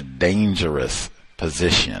 Who's in the dangerous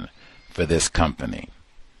position for this company?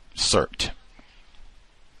 CERT.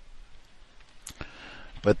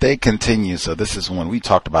 But they continue. So this is when we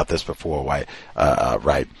talked about this before. Right?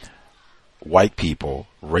 White people,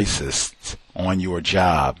 racists on your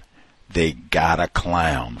job, they gotta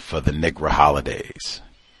clown for the Negro holidays.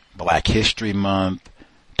 Black History Month,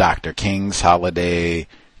 Dr. King's holiday,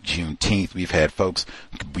 Juneteenth. We've had folks.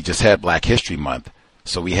 We just had Black History Month,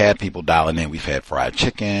 so we had people dialing in. We've had fried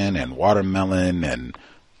chicken and watermelon and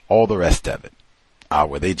all the rest of it.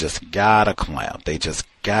 Where they just gotta clown. They just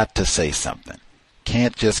got to say something.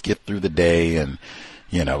 Can't just get through the day and,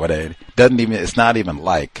 but it doesn't even, it's not even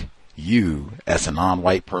like you as a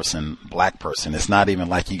non-white person, black person, it's not even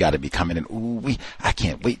like you got to be coming in, I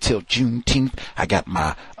can't wait till Juneteenth. I got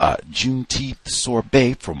my Juneteenth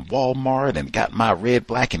sorbet from Walmart and got my red,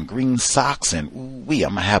 black, and green socks, and I'm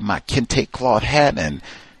going to have my kente cloth hat, and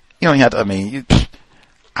you don't have to,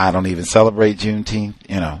 I don't even celebrate Juneteenth,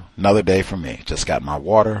 another day for me. Just got my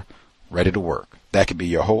water, ready to work. That could be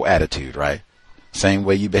your whole attitude, right? Same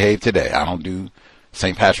way you behave today. I don't do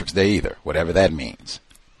St. Patrick's Day either, whatever that means.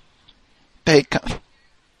 Happy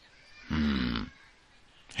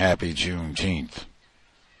Juneteenth,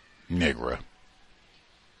 Negro.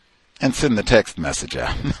 And send the text message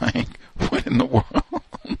out. Like, what in the world?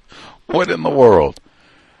 What in the world?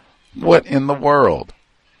 What in the world?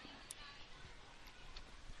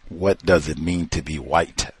 What does it mean to be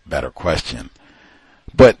white? Better question.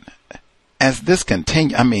 But as this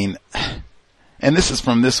continues, and this is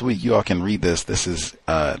from this week. You all can read this. This is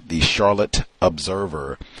the Charlotte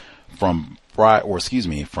Observer from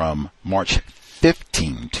March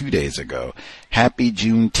 15, 2 days ago. Happy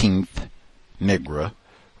Juneteenth, Negro.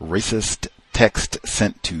 Racist text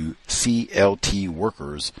sent to CLT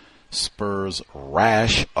workers spurs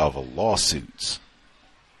rash of lawsuits.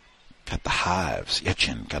 Got the hives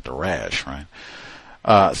itching. Got the rash, right?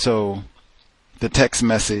 So the text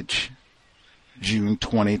message, June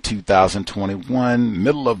 20, 2021,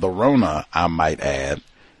 middle of the Rona, I might add.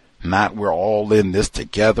 Not we're all in this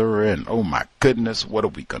together, and oh my goodness, what are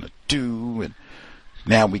we going to do? And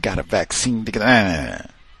now we got a vaccine to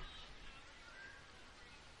get.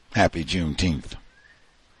 Happy Juneteenth,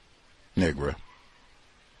 Negro.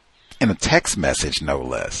 In a text message, no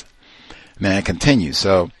less. Now it continues.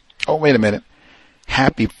 So, wait a minute.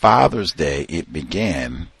 Happy Father's Day, it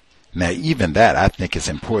began. Now, even that, I think, is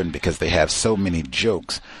important because they have so many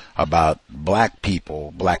jokes about black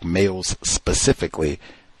people, black males specifically.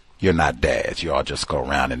 You're not dads. You all just go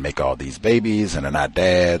around and make all these babies and are not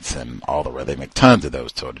dads and all the rest. They make tons of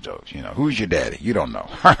those sort of jokes. Who's your daddy? You don't know.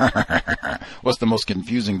 What's the most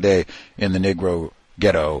confusing day in the Negro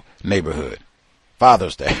ghetto neighborhood?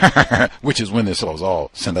 Father's Day, which is when this was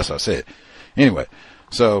all sent. That's what I said. Anyway,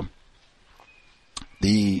 so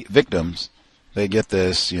the victims, they get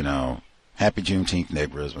this, Happy Juneteenth,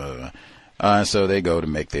 neighbors. So they go to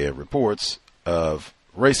make their reports of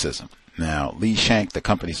racism. Now, Lee Shank, the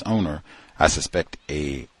company's owner, I suspect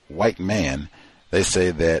a white man, they say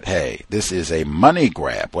that, hey, this is a money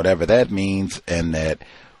grab, whatever that means, and that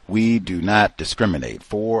we do not discriminate.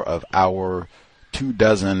 4 of our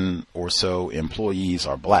 24 or so employees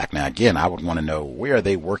are black. Now, again, I would want to know, where are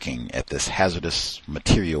they working at this hazardous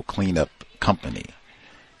material cleanup company?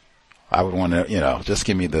 I would want to, just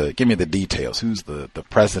give me the details. Who's the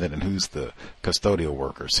president and who's the custodial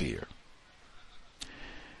workers here?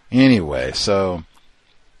 Anyway, so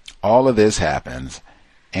all of this happens,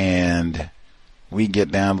 and we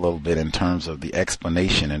get down a little bit in terms of the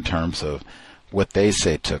explanation, in terms of what they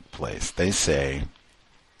say took place. They say,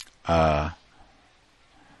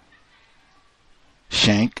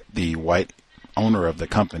 Shank, the white owner of the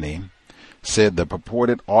company, said the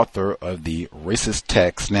purported author of the racist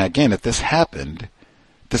text. Now, again, if this happened,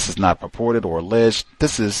 this is not purported or alleged.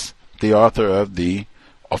 This is the author of the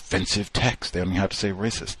offensive text. They don't even have to say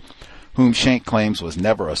racist. Whom Shank claims was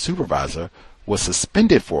never a supervisor, was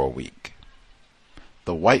suspended for a week.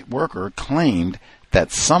 The white worker claimed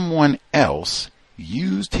that someone else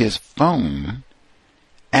used his phone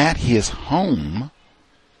at his home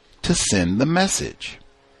to send the message.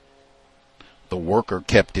 The worker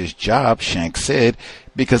kept his job, Shank said,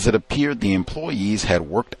 because it appeared the employees had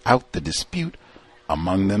worked out the dispute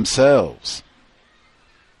among themselves.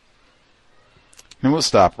 And we'll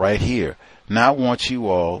stop right here. Now I want you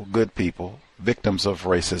all, good people, victims of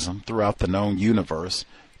racism throughout the known universe,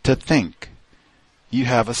 to think. You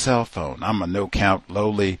have a cell phone. I'm a no-count,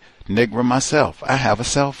 lowly Negro myself. I have a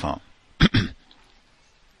cell phone.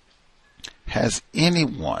 Has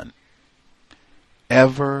anyone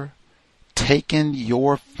ever taken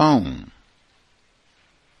your phone,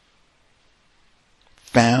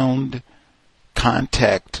 found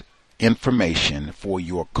contact information for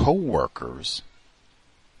your coworkers,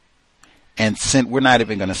 and sent, we're not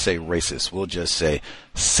even going to say racist, we'll just say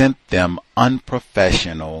sent them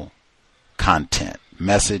unprofessional content,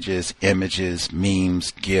 messages, images, memes,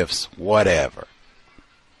 gifs, whatever?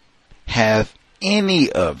 Have any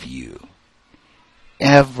of you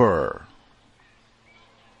ever,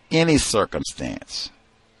 any circumstance,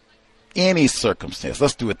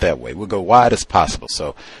 let's do it that way. We'll go wide as possible.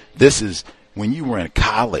 So this is when you were in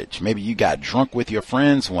college. Maybe you got drunk with your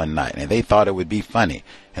friends one night and they thought it would be funny,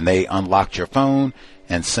 and they unlocked your phone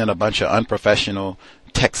and sent a bunch of unprofessional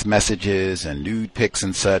text messages and nude pics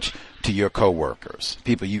and such to your coworkers,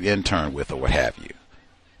 people you intern with or what have you.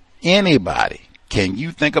 Anybody, can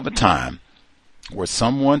you think of a time where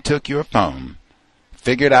someone took your phone,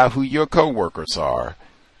 figured out who your coworkers are,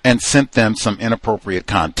 and sent them some inappropriate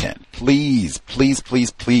content? Please, please, please,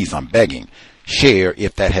 please, I'm begging, share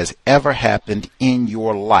if that has ever happened in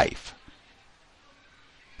your life.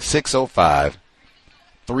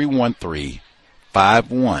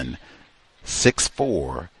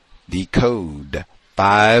 605-313-5164, the code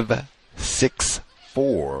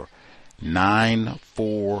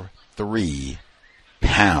 564943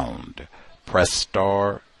 pound. Press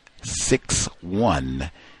star 61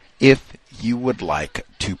 if you would like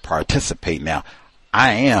to participate. Now,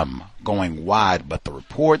 I am going wide, but the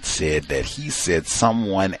report said that he said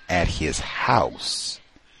someone at his house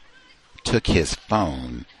took his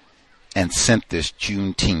phone and sent this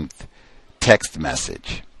Juneteenth text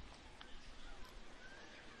message.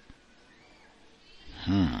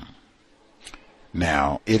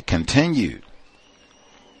 Now, it continued.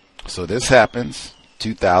 So this happens,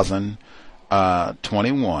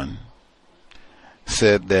 2021,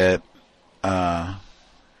 said that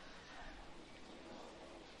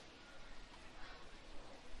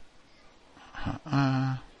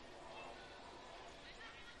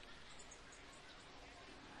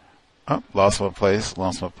lost my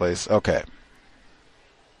place. Okay.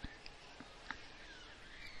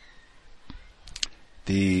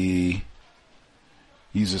 The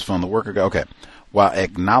user's phone, the worker, okay. While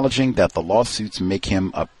acknowledging that the lawsuits make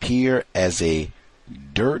him appear as a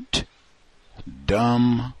dirt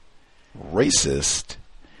dumb racist,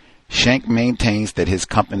 Shank maintains that his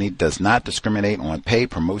company does not discriminate on pay,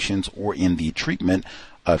 promotions, or in the treatment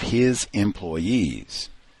of his employees.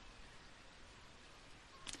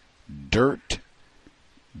 Dirt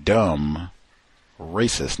dumb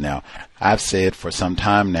racist. Now, I've said for some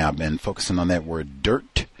time now, I've been focusing on that word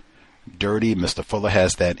dirt, dirty. Mr. Fuller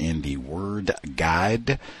has that in the word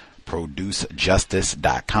guide,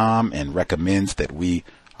 producejustice.com, and recommends that we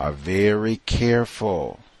are very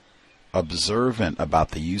careful, observant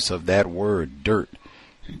about the use of that word, dirt,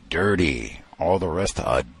 dirty, all the rest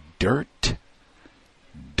of dirt,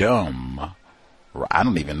 dumb I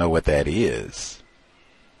don't even know what that is.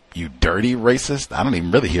 You dirty racist? I don't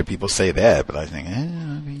even really hear people say that, but I think,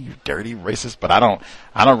 you dirty racist. But I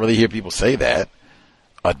don't really hear people say that.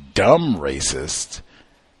 A dumb racist,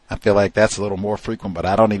 I feel like that's a little more frequent, but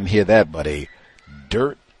I don't even hear that. But a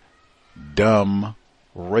dirt dumb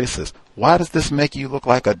racist. Why does this make you look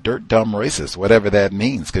like a dirt dumb racist? Whatever that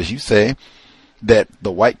means, because you say that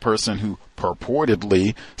the white person who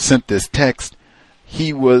purportedly sent this text,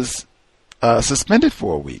 he was suspended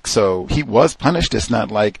for a week. So he was punished. It's not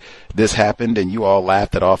like this happened and you all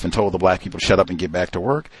laughed it off and told the black people to shut up and get back to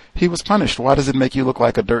work. He was punished. Why does it make you look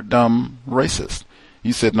like a dirt dumb racist?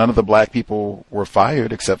 You said none of the black people were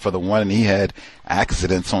fired except for the one, and he had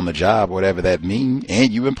accidents on the job, whatever that means,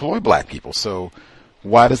 and you employ black people. So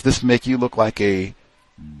why does this make you look like a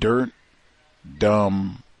dirt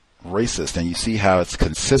dumb racist? And you see how it's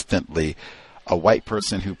consistently a white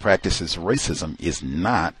person who practices racism is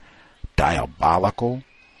not diabolical,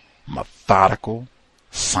 methodical,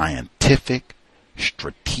 scientific,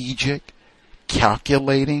 strategic,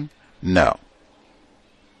 calculating. No.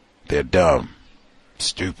 They're dumb,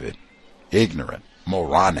 stupid, ignorant,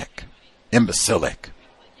 moronic, imbecilic.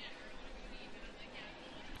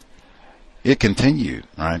 It continued,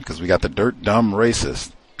 right? Because we got the dirt dumb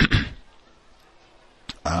racist.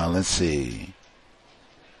 Let's see.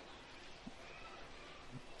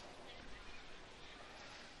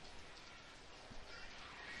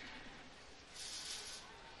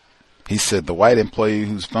 He said the white employee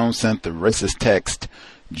whose phone sent the racist text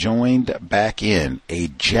joined back in. A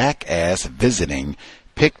jackass visiting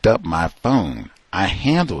picked up my phone. I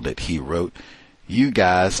handled it, he wrote. You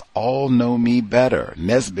guys all know me better.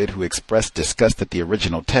 Nesbitt, who expressed disgust at the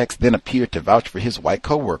original text, then appeared to vouch for his white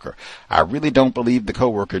coworker. I really don't believe the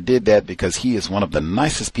coworker did that because he is one of the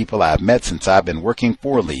nicest people I've met since I've been working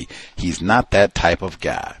for Lee. He's not that type of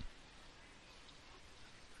guy.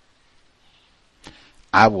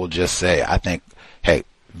 I will just say, I think, hey,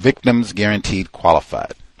 victims guaranteed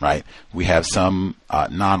qualified, right? We have some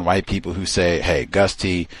non-white people who say, hey, Gus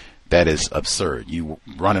T., that is absurd. You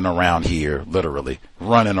running around here, literally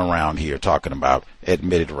running around here talking about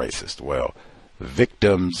admitted racist. Well,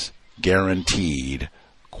 victims guaranteed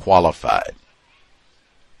qualified.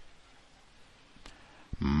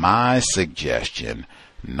 My suggestion,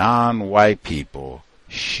 non-white people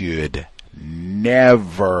should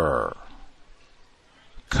never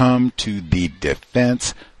come to the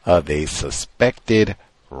defense of a suspected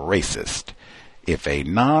racist. If a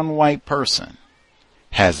non-white person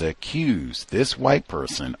has accused this white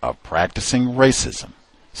person of practicing racism,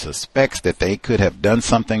 suspects that they could have done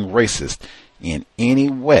something racist in any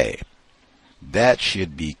way, that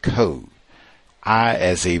should be code. I,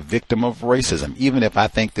 as a victim of racism, even if I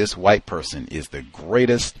think this white person is the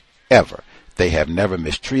greatest ever, they have never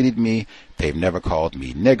mistreated me, they've never called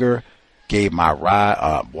me nigger, gave my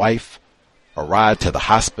wife a ride to the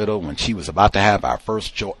hospital when she was about to have our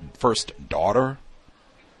first daughter.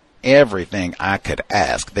 Everything I could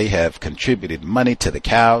ask. They have contributed money to the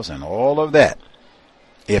cows and all of that.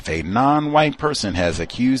 If a non-white person has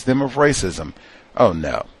accused them of racism, oh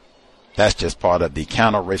no, that's just part of the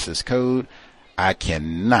counter-racist code. I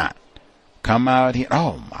cannot come out here.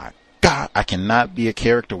 Oh my God, I cannot be a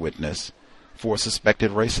character witness for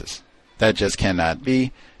suspected racists. That just cannot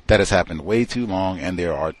be. That has happened way too long, and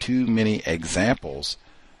there are too many examples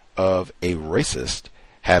of a racist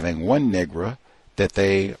having one nigger that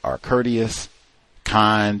they are courteous,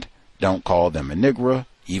 kind, don't call them a nigger,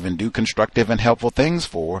 even do constructive and helpful things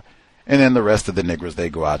for, and then the rest of the niggers they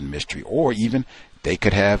go out and mistreat. Or even they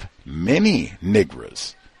could have many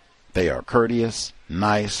niggers. They are courteous,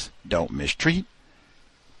 nice, don't mistreat,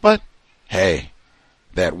 but hey,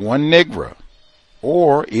 that one nigger,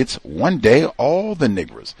 or it's one day all the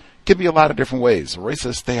niggers. Could be a lot of different ways.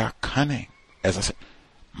 Racists, they are cunning, as I said,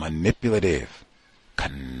 manipulative,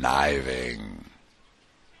 conniving,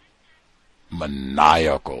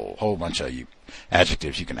 maniacal, whole bunch of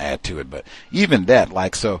adjectives you can add to it. But even that,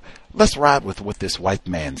 like, so let's ride with what this white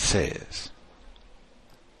man says.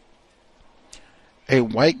 A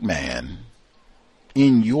white man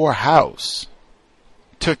in your house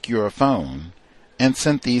took your phone and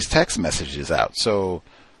sent these text messages out. So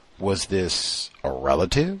was this a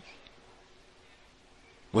relative?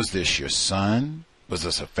 Was this your son? Was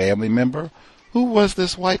this a family member? Who was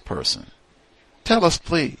this white person? Tell us,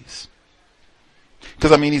 please.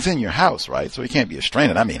 Because, I mean, he's in your house, right? So he can't be a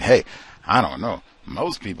stranger. I mean, hey, I don't know.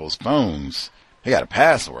 Most people's phones, they got a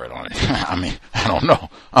password on it. I mean, I don't know.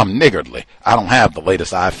 I'm niggardly. I don't have the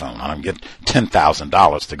latest iPhone. I don't get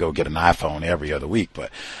 $10,000 to go get an iPhone every other week.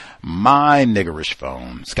 But my niggerish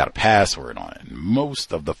phone's got a password on it.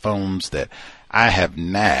 Most of the phones that I have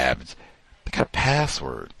nabbed. They got a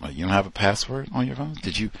password. Well, you don't have a password on your phone?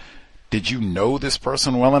 Did you know this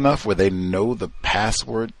person well enough where they know the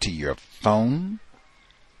password to your phone?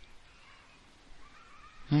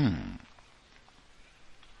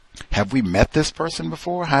 Have we met this person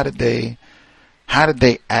before? How did they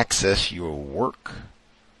access your work,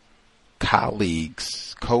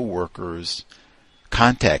 colleagues, co-workers,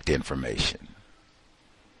 contact information?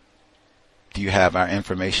 Do you have our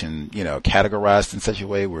information, categorized in such a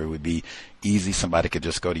way where it would be easy? Somebody could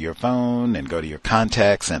just go to your phone and go to your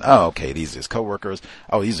contacts and, oh, okay, these are his coworkers.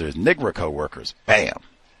 Oh, these are his NIGRA coworkers. Bam.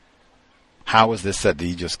 How is this set? Do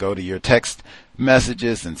you just go to your text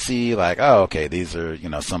messages and see like, oh, okay, these are,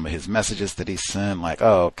 some of his messages that he sent. Like,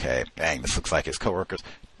 oh, okay, bang, this looks like his coworkers.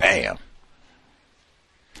 Bam.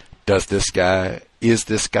 Is this guy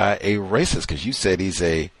a racist? Because you said he's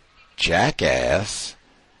a jackass.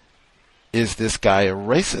 Is this guy a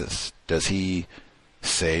racist? Does he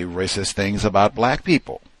say racist things about black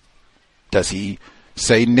people? Does he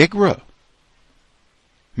say nigger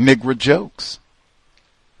jokes?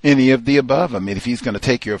 Any of the above? I mean, if he's going to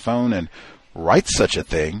take your phone and write such a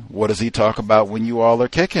thing, what does he talk about when you all are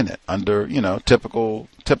kicking it under, typical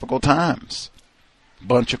times?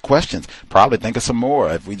 Bunch of questions. Probably think of some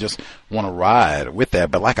more if we just want to ride with that.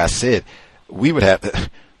 But like I said, we would have to.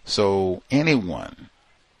 So anyone,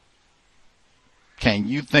 can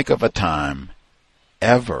you think of a time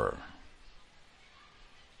ever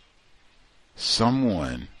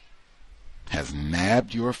someone has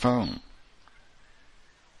nabbed your phone,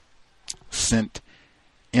 sent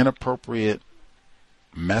inappropriate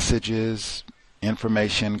messages,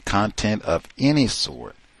 information, content of any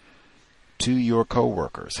sort to your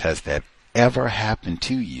coworkers? Has that ever happened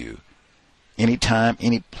to you? Anytime,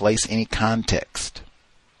 any place, any context?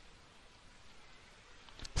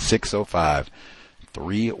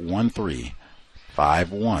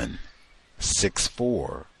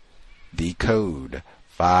 605-313-5164. The code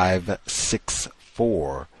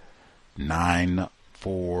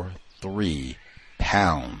 564943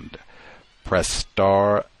 pound. Press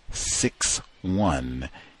star 61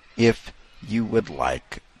 if you would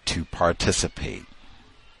like to participate.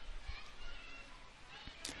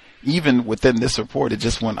 Even within this report, it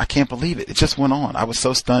just went, I can't believe it. It just went on. I was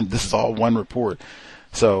so stunned. This is all one report.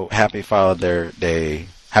 So happy Father's Day,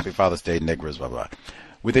 niggers, blah, blah.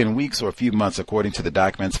 Within weeks or a few months, according to the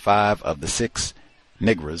documents, 5 of the 6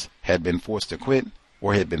 niggers had been forced to quit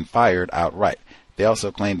or had been fired outright. They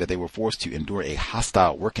also claimed that they were forced to endure a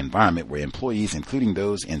hostile work environment where employees, including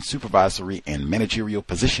those in supervisory and managerial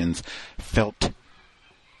positions, felt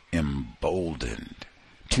emboldened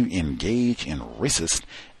to engage in racist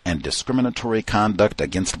and discriminatory conduct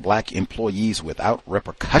against black employees without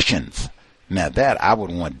repercussions. Now that I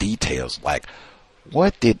would want details, like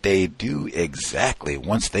what did they do exactly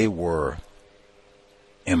once they were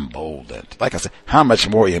emboldened? Like I said, how much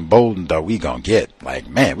more emboldened are we going to get? Like,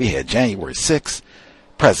 man, we had January 6th,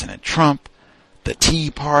 President Trump, the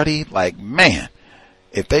Tea Party. Like, man,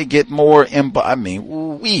 if they get more,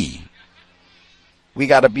 we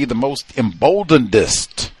got to be the most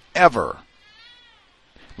emboldenedest ever.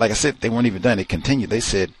 Like I said, they weren't even done. It continued. They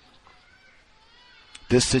said,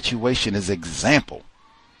 this situation is example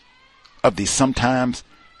of the sometimes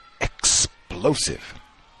explosive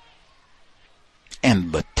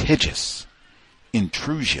and litigious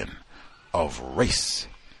intrusion of race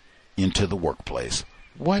into the workplace.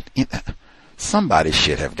 Somebody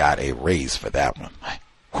should have got a raise for that one.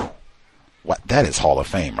 What? That is Hall of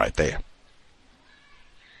Fame right there.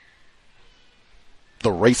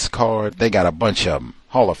 The race card, they got a bunch of them.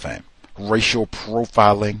 Hall of Fame. Racial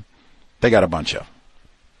profiling, they got a bunch of them.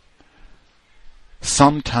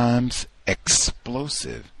 Sometimes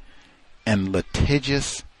explosive and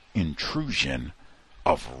litigious intrusion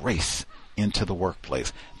of race into the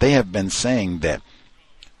workplace. They have been saying that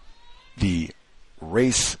the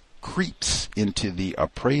race creeps into the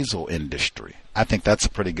appraisal industry. I think that's a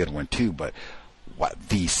pretty good one too, but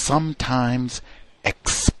the sometimes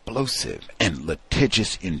explosive and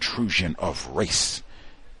litigious intrusion of race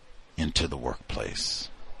into the workplace.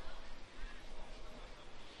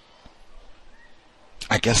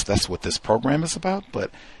 I guess that's what this program is about, but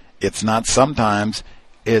it's not sometimes,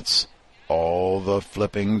 it's all the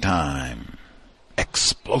flipping time.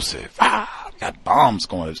 Explosive. Got bombs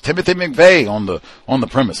going. There's Timothy McVeigh on the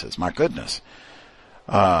premises. My goodness.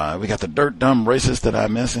 We got the dirt dumb racist. Did I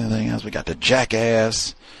miss anything else? We got the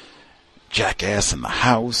jackass in the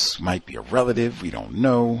house. Might be a relative. We don't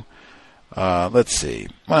know. Let's see.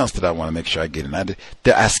 What else did I want to make sure I get in?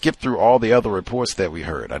 I skipped through all the other reports that we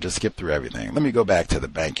heard. I just skipped through everything. Let me go back to the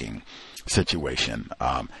banking. situation.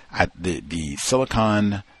 The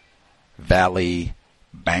Silicon Valley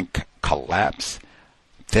Bank collapse,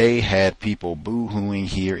 they had people boo-hooing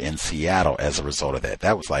here in Seattle as a result of that.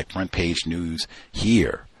 That was like front page news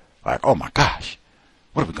here. Like, oh my gosh,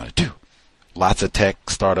 what are we going to do? Lots of tech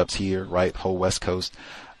startups here, right? Whole West Coast.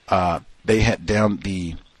 They had down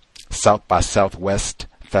the South by Southwest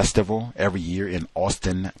Festival every year in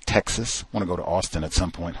Austin, Texas. Want to go to Austin at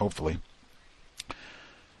some point, hopefully.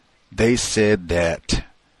 They said that,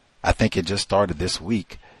 I think it just started this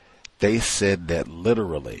week, they said that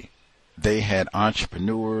literally they had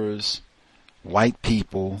entrepreneurs, white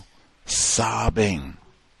people, sobbing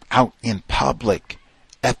out in public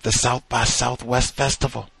at the South by Southwest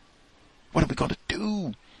Festival. What are we going to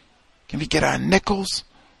do? Can we get our nickels?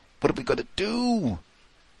 What are we going to do?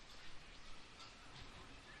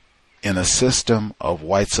 In a system of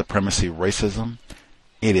white supremacy racism,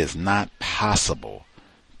 it is not possible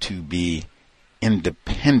to be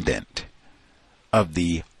independent of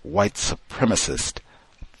the white supremacist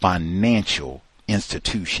financial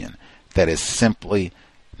institution. That is simply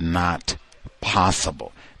not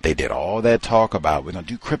possible. They did all that talk about, we're going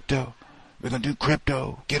to do crypto. We're going to do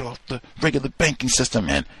crypto. Get off the regular banking system.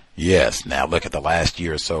 And yes, now look at the last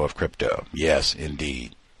year or so of crypto. Yes,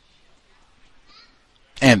 indeed.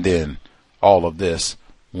 And then all of this,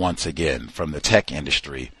 once again, from the tech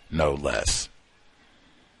industry, no less.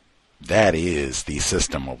 That is the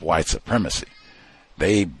system of white supremacy.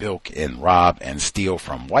 They bilk and rob and steal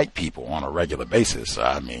from white people on a regular basis.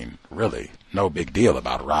 I mean, really, no big deal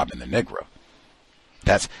about robbing the Negro.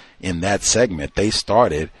 That's in that segment. They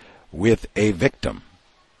started with a victim,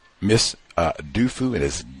 Miss Dufu. It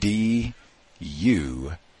is D-U-F-U.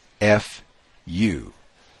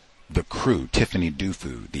 The Crew, Tiffany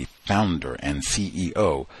Dufu, the founder and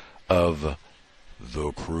CEO of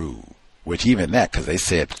The Crew. Which even that, because they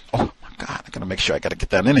said, oh my God, I got to make sure I got to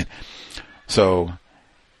get that in it. So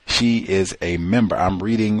she is a member. I'm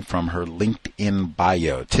reading from her LinkedIn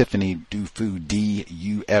bio. Tiffany Dufu,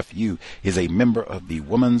 D-U-F-U, is a member of the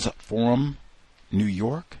Women's Forum, New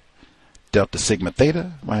York, Delta Sigma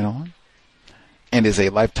Theta, right on, and is a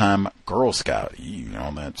lifetime Girl Scout. You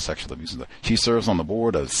know, that sexual abuse. She serves on the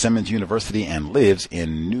board of Simmons University and lives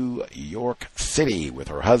in New York City with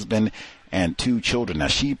her husband and 2 children. Now,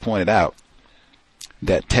 she pointed out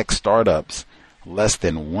that tech startups, less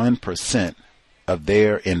than 1% of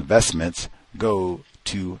their investments go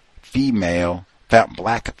to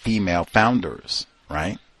black female founders,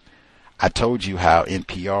 right? I told you how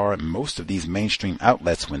NPR and most of these mainstream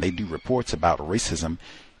outlets, when they do reports about racism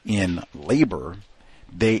in labor,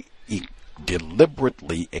 they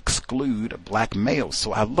deliberately exclude black males.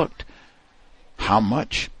 So I looked, how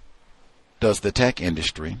much does the tech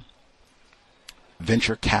industry,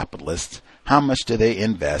 venture capitalists, how much do they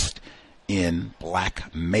invest in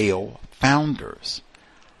black male founders?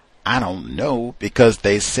 I don't know, because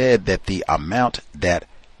they said that the amount that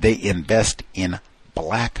they invest in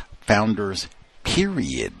black founders,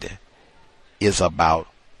 period, is about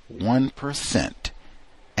 1%,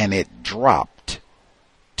 and it dropped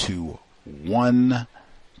to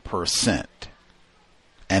 1%.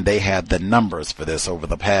 And they had the numbers for this over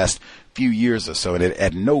the past few years or so, and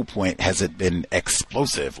at no point has it been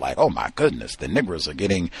explosive, like, oh my goodness, the Negroes are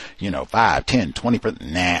getting, 5, 10, 20%.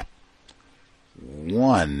 Nah.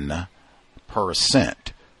 1%.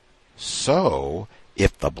 So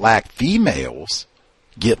if the black females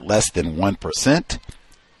get less than 1%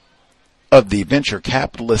 of the venture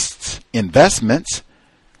capitalists' investments,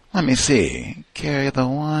 let me see, carry the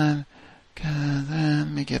one, let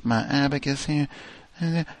me get my abacus here.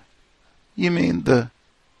 You mean the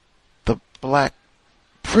black,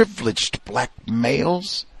 privileged black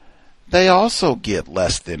males? They also get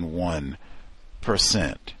less than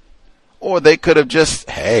 1%. Or they could have just,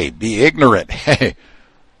 be ignorant. Hey,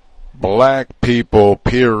 black people,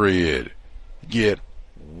 period, get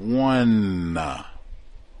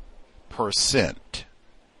 1%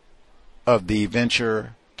 of the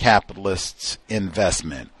venture capitalists'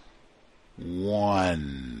 investment.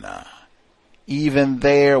 1. Even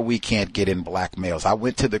there, we can't get in black males. I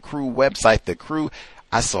went to the Crew website. The Crew,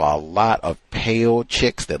 I saw a lot of pale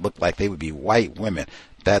chicks that looked like they would be white women.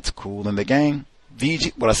 That's cool in the game.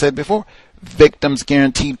 VG, what I said before, victims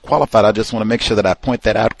guaranteed qualified. I just want to make sure that I point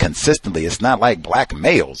that out consistently. It's not like black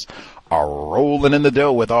males are rolling in the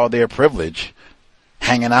dough with all their privilege,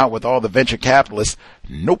 hanging out with all the venture capitalists.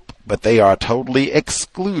 Nope, but they are totally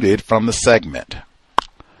excluded from the segment.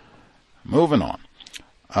 Moving on.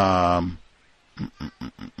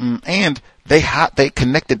 And they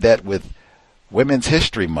connected that with Women's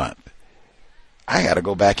History Month. I got to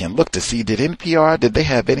go back and look to see, did they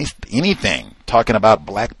have anything talking about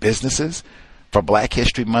black businesses for Black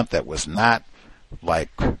History Month that was not like,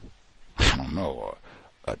 I don't know,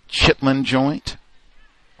 a chitlin joint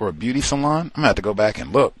or a beauty salon? I'm going to have to go back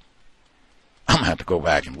and look.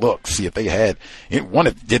 See if they had,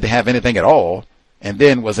 did they have anything at all? And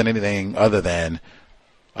then was it anything other than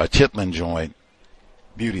a chitlin joint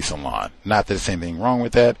beauty salon? Not that there's anything wrong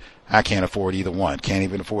with that. I can't afford either one. Can't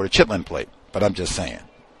even afford a chitlin plate. But I'm just saying.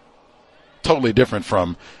 Totally different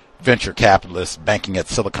from venture capitalists banking at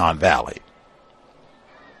Silicon Valley.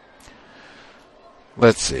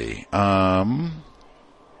 Let's see. I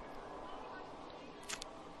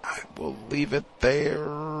will leave it there.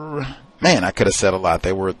 Man, I could have said a lot.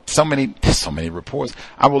 There were so many reports.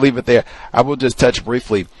 I will leave it there. I will just touch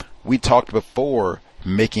briefly. We talked before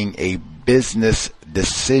making a business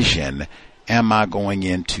decision. Am I going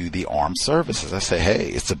into the armed services? I say, hey,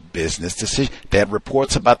 it's a business decision. They had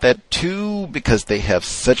reports about that too, because they have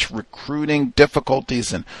such recruiting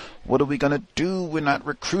difficulties. And what are we going to do? We're not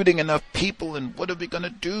recruiting enough people. And what are we going to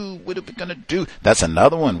do? That's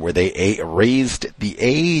another one where they raised the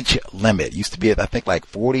age limit. It used to be at, I think, like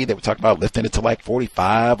 40. They were talking about lifting it to like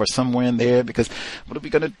 45 or somewhere in there, because what are we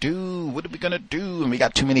going to do? And we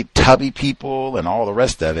got too many tubby people and all the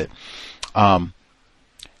rest of it.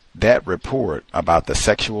 That report about the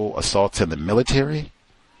sexual assaults in the military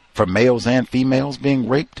for males and females being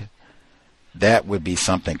raped, that would be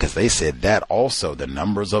something, because they said that also the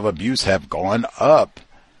numbers of abuse have gone up.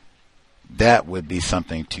 That would be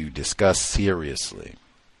something to discuss seriously.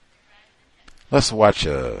 Let's watch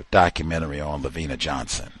a documentary on Lavina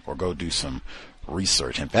Johnson or go do some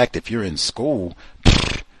research. In fact, if you're in school,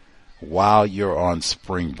 while you're on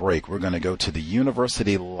spring break, we're going to go to the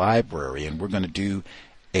university library and we're going to do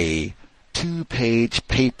a 2-page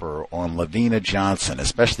paper on Lavina Johnson,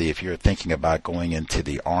 especially if you're thinking about going into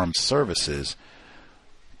the armed services.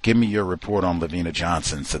 Give me your report on Lavina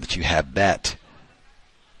Johnson so that you have that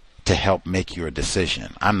to help make your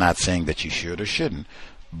decision. I'm not saying that you should or shouldn't,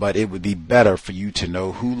 but it would be better for you to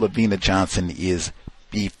know who Lavina Johnson is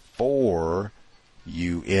before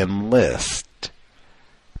you enlist.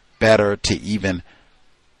 Better to even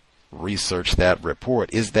research that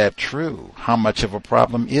report. Is that true? How much of a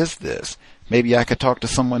problem is this? Maybe I could talk to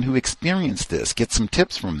someone who experienced this, get some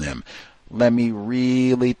tips from them. Let me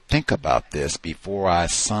really think about this before I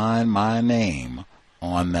sign my name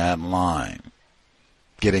on that line.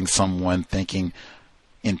 Getting someone thinking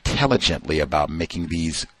intelligently about making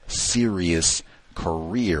these serious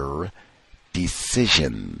career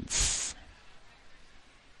decisions.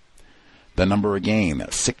 The number again,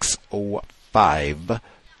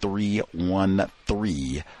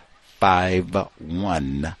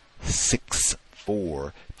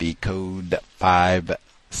 605-313-5164. The code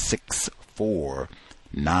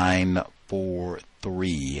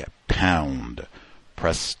 564-943 pound.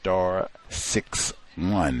 Press star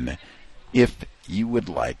 61 if you would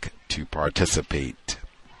like to participate.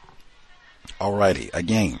 Alrighty,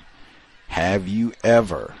 again, have you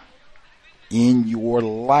ever in your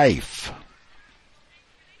life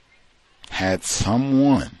had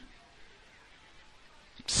someone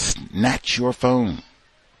snatch your phone,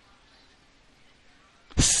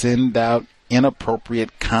 send out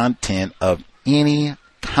inappropriate content of any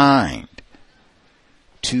kind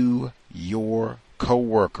to your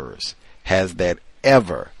coworkers? Has that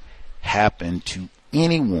ever happened to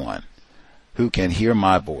anyone who can hear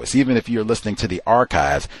my voice? Even if you're listening to the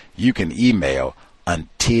archives, you can email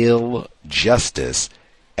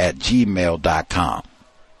untiljustice@gmail.com.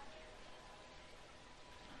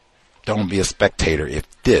 Don't be a spectator if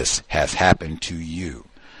this has happened to you.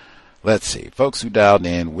 Let's see. Folks who dialed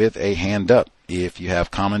in with a hand up, if you have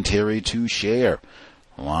commentary to share,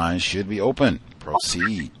 lines should be open.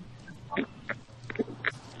 Proceed.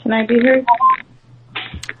 Can I be heard?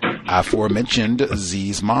 Aforementioned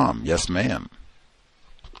Z's mom. Yes, ma'am.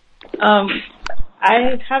 I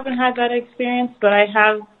haven't had that experience, but I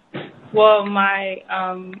have, my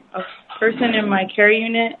a person in my care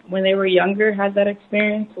unit, when they were younger, had that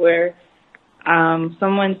experience where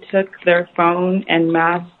someone took their phone and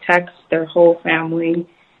mass text their whole family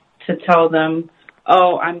to tell them,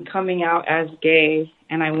 oh, I'm coming out as gay,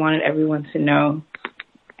 and I wanted everyone to know.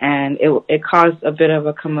 And it caused a bit of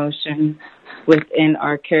a commotion within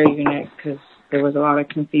our care unit because there was a lot of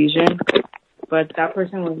confusion. But that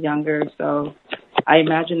person was younger, so I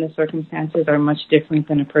imagine the circumstances are much different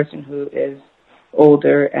than a person who is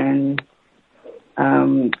older and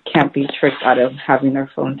can't be tricked out of having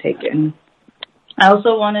their phone taken. I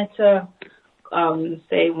also wanted to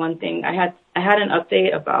say one thing. I had an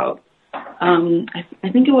update about I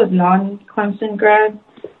think it was non-Clemson grad.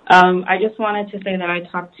 I just wanted to say that I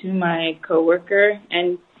talked to my coworker,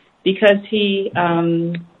 and because he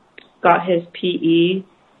got his PE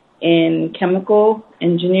in chemical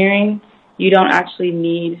engineering, you don't actually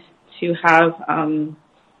need to have an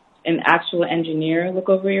actual engineer look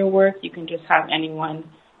over your work. You can just have anyone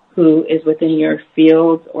who is within your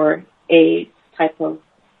field or a type of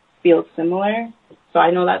field similar. So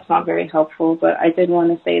I know that's not very helpful, but I did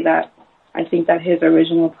want to say that I think that his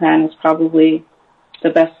original plan is probably the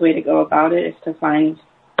best way to go about it, is to find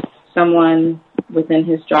someone within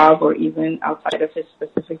his job or even outside of his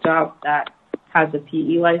specific job that has a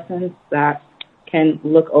PE license that can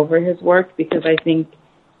look over his work, because I think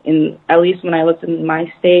at least when I looked in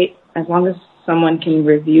my state, as long as someone can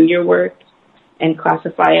review your work and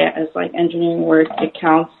classify it as like engineering work, it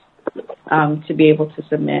counts to be able to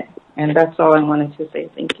submit. And that's all I wanted to say.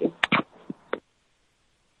 Thank you.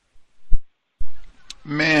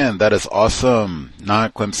 Man, that is awesome.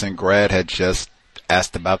 Non-Clemson grad had just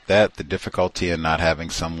asked about that, the difficulty in not having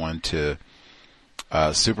someone to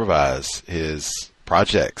supervise his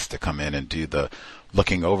projects, to come in and do the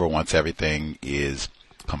looking over once everything is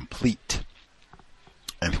complete,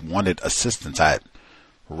 and wanted assistance. I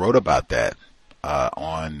wrote about that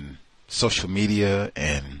on social media,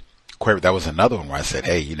 and that was another one where I said,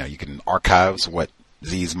 hey, you can archive what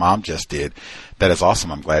Z's mom just did. That is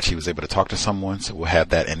awesome. I'm glad she was able to talk to someone, so we'll have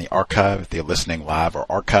that in the archive if they're listening live or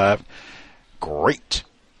archived. Great.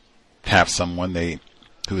 Have someone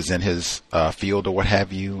who is in his field or what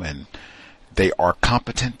have you, and they are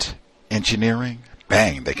competent engineering.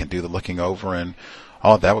 Bang, they can do the looking over, and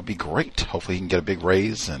that would be great. Hopefully he can get a big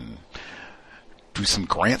raise and do some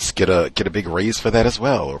grants, get a big raise for that as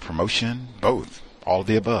well, or promotion, both, all of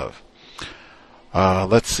the above.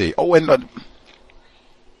 Let's see. And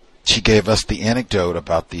she gave us the anecdote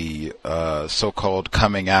about the so-called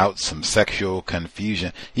coming out, some sexual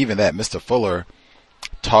confusion. Even that, Mr. Fuller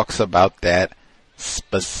talks about that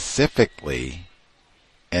specifically,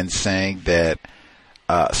 and saying that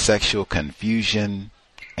sexual confusion,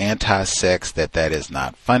 anti-sex, that is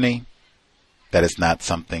not funny. That is not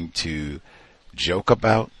something to joke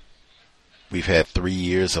about. We've had 3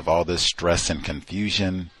 years of all this stress and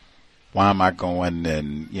confusion. Why am I going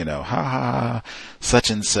and, such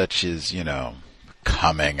and such is,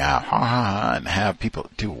 coming out, and have people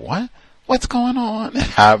do what? What's going on? And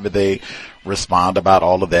how do they respond about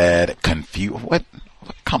all of that? What?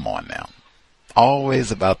 Come on now.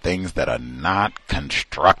 Always about things that are not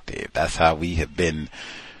constructive. That's how we have been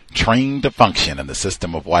trained to function in the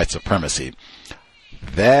system of white supremacy.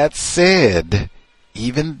 That said,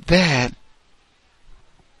 even that,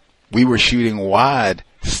 we were shooting wide,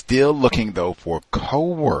 still looking though for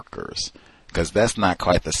co-workers, because that's not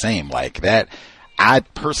quite the same. Like that, I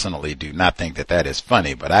personally do not think that is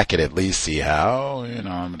funny, but I could at least see how, I'm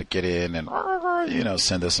going to get in and,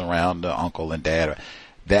 send this around to uncle and dad.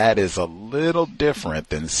 That is a little different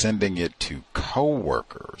than sending it to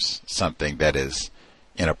co-workers, something that is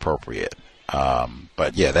inappropriate.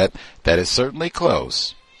 But yeah, that is certainly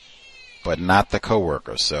close, but not the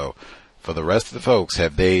co-workers. So for the rest of the folks,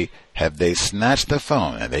 have they snatched the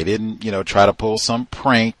phone and they didn't, try to pull some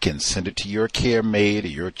prank and send it to your care maid or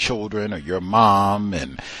your children or your mom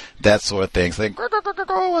and that sort of thing? So they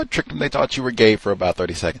tricked them. They thought you were gay for about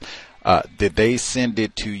 30 seconds. Did they send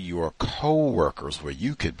it to your co-workers where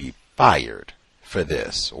you could be fired for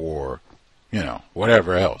this, or,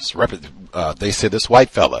 whatever else? They said this white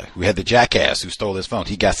fella who had the jackass who stole his phone,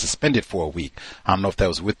 he got suspended for a week. I don't know if that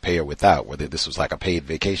was with pay or without, whether this was like a paid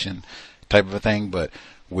vacation type of a thing, but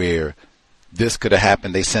where this could have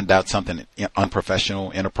happened, they send out something unprofessional,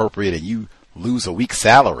 inappropriate, and you lose a week's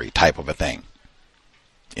salary type of a thing.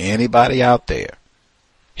 Anybody out there,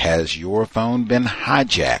 has your phone been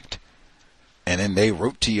hijacked and then they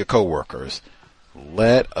wrote to your coworkers?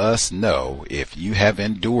 Let us know if you have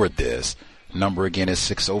endured this. Number again is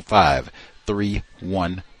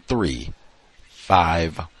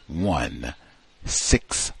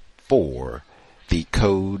 605-313-5164. The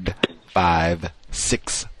code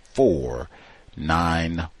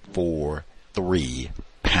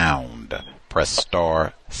 564-943#. Press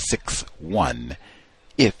star 61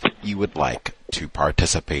 if you would like to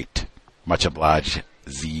participate. Much obliged,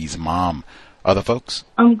 Z's mom. Other folks?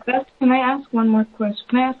 Beth, can I ask one more question?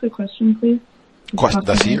 Can I ask a question, please?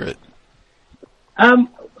 Let's hear it.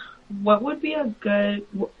 What would be a good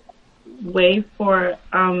way for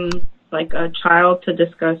like a child to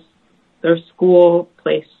discuss their school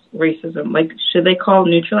place racism? Like, should they call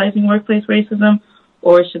neutralizing workplace racism,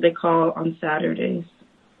 or should they call on Saturdays?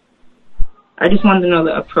 I just wanted to know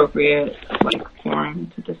the appropriate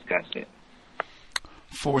forum to discuss it.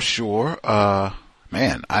 For sure.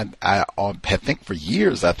 Man, I think for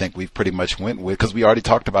years, I think we've pretty much went with, because we already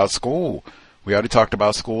talked about school. We already talked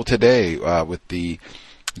about school today, with the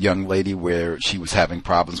young lady where she was having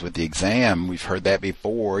problems with the exam. We've heard that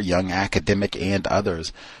before, young academic and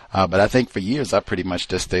others. But I think for years, I pretty much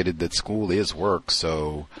just stated that school is work.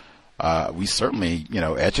 So, we certainly,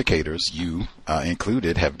 educators, you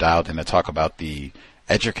included, have dialed in to talk about the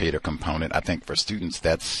educator component. I think for students,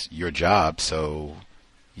 that's your job. So,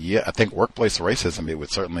 yeah, I think workplace racism, it would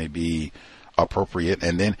certainly be appropriate.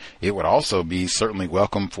 And then it would also be certainly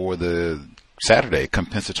welcome for the Saturday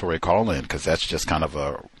compensatory call-in, because that's just kind of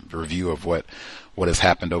a review of what has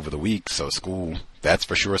happened over the week. So school, that's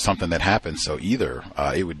for sure something that happens. So either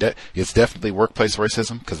it's definitely workplace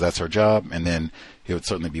racism, because that's her job, and then it would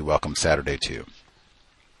certainly be welcome Saturday too.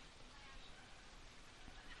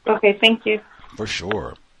 Okay, thank you. For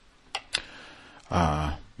sure.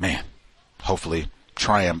 Man, hopefully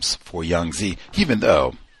triumphs for young Z, even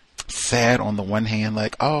though sad on the one hand,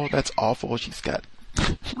 like, oh, that's awful, she's got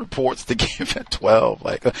reports to give at 12.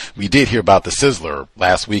 Like, we did hear about the Sizzler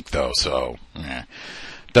last week though, so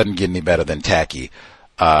doesn't get any better than tacky.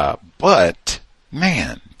 But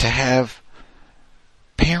man, to have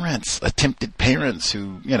attempted parents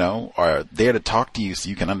who, are there to talk to you so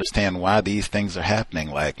you can understand why these things are happening.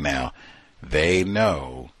 Like, now they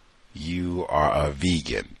know you are a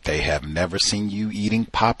vegan. They have never seen you eating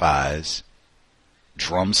Popeyes,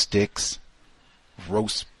 drumsticks,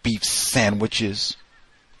 roast beef sandwiches,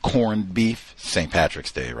 corned beef, St.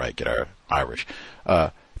 Patrick's Day, right? Get our Irish.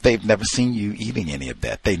 They've never seen you eating any of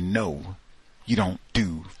that. They know you don't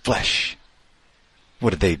do flesh.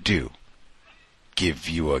 What do? Give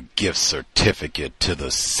you a gift certificate to the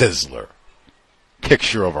Sizzler.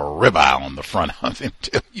 Picture of a ribeye on the front of it.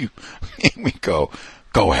 Tell you, we go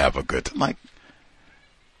have a good time. Like,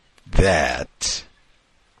 that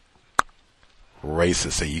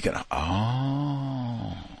racist. So you can,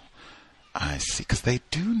 I see, because they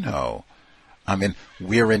do know. I mean,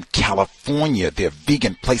 we're in California. There are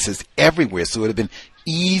vegan places everywhere, so it would have been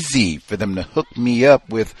easy for them to hook me up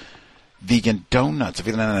with vegan donuts.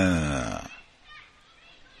 No.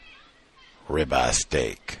 Ribeye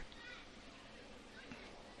steak.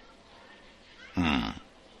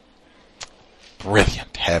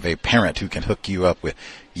 Brilliant. Have a parent who can hook you up with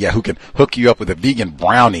the vegan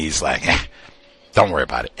brownies. Like, don't worry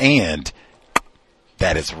about it. And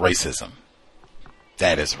that is racism.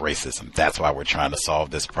 That's why we're trying to solve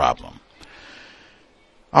this problem.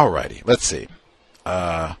 Alrighty, let's see.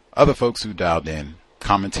 Other folks who dialed in,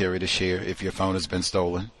 commentary to share. If your phone has been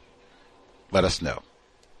stolen, let us know.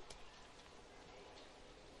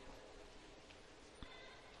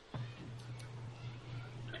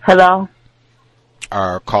 Hello?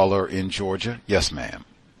 Our caller in Georgia. Yes, ma'am.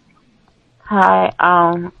 Hi,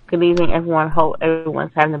 good evening, everyone. Hope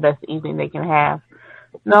everyone's having the best evening they can have.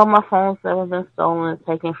 No, my phone's never been stolen,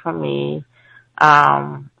 taken from me. But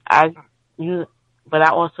I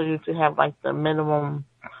also usually have like the minimum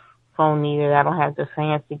phone needed. I don't have the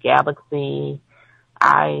fancy Galaxy,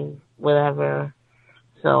 whatever.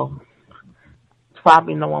 So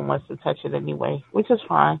probably no one wants to touch it anyway, which is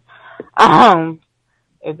fine.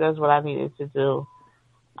 It does what I needed to do.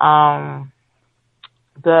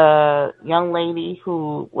 The young lady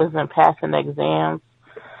who wasn't passing the exams,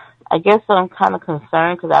 I guess I'm kind of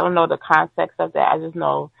concerned because I don't know the context of that. I just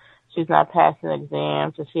know she's not passing the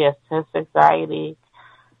exams and she has test anxiety.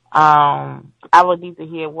 I would need to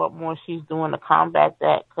hear what more she's doing to combat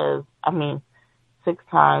that because, 6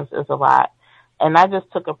 times is a lot. And I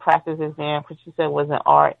just took a practice exam because she said it wasn't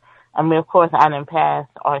art. Of course, I didn't pass.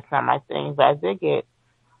 Art's not my thing, but I did get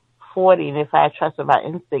 40, and if I had trusted my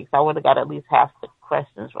instincts, I would have got at least half the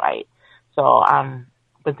questions right. So,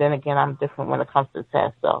 but then again, I'm different when it comes to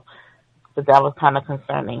tests, so, but that was kind of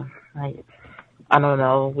concerning. Like, I don't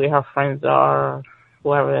know where her friends are,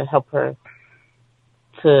 whoever to help her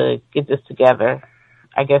to get this together.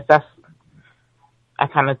 I guess I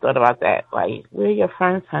kind of thought about that. Like, where are your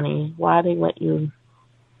friends, honey? Why they let you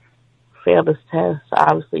fail this test?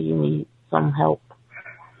 Obviously, you need some help.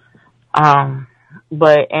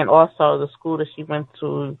 And also the school that she went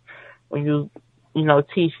to, when you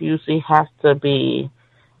teach, you usually have to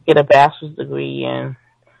get a bachelor's degree. And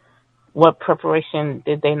what preparation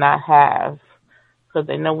did they not have? Because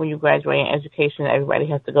they know when you graduate in education, everybody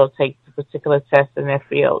has to go take the particular test in their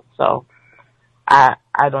field. So I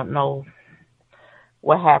don't know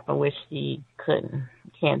what happened where she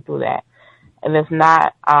can't do that. And if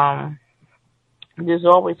not, there's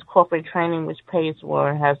always corporate training which pays more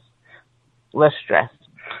and has less stress.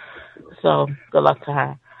 So good luck to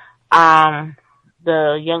her.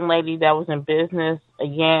 the young lady that was in business,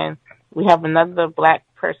 again, we have another black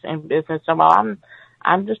person in business. So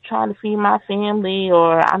I'm just trying to feed my family,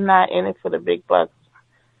 or I'm not in it for the big bucks.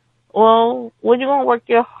 Well, when you gonna work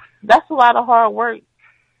that's a lot of hard work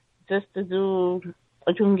just to do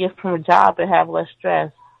what you can get from a job and have less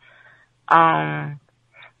stress. I'm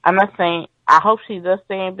not saying, I hope she does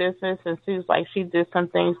stay in business and seems like she did some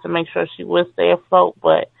things to make sure she would stay afloat,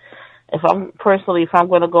 but if I'm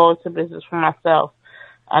going to go into business for myself,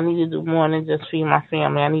 I need to do more than just feed my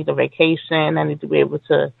family. I need a vacation. I need to be able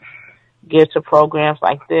to get to programs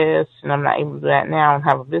like this, and I'm not able to do that now and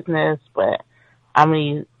have a business, but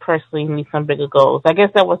I personally need some bigger goals. I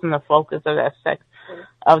guess that wasn't the focus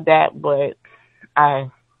of that, but I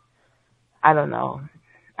don't know.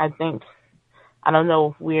 I don't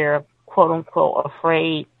know if we're quote unquote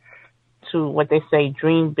afraid to what they say,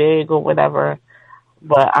 dream big or whatever,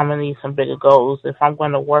 but I'm going to need some bigger goals if I'm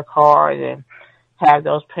going to work hard and have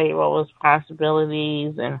those payroll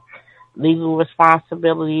responsibilities and legal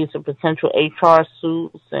responsibilities and potential HR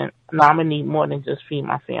suits, and no, I'm going to need more than just feed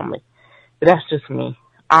my family. But that's just me.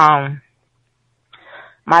 My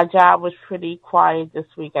job was pretty quiet this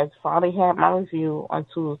week. I finally had my review on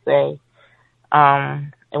Tuesday.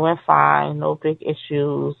 It went fine, no big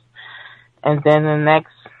issues. And then the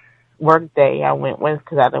next work day I went with,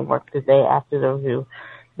 because I didn't work the day after the review.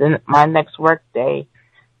 Then my next work day,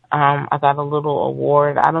 I got a little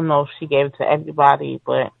award. I don't know if she gave it to everybody,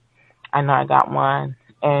 but I know I got one.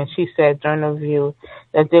 And she said during the review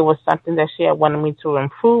that there was something that she had wanted me to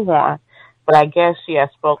improve on, but I guess she had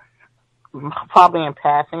spoke probably in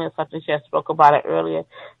passing or something. She had spoke about it earlier.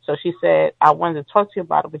 So she said, I wanted to talk to you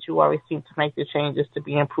about it, but you already seem to make the changes to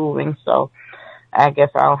be improving. So I guess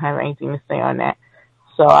I don't have anything to say on that.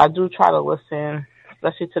 So I do try to listen,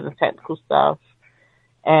 especially to the technical stuff.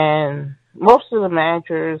 And most of the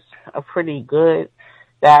managers are pretty good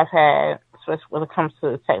that I've had, especially when it comes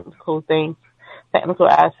to the technical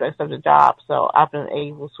aspects of the job. So I've been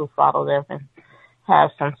able to follow them and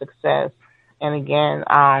have some success. And again,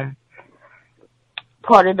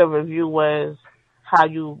 part of the review was how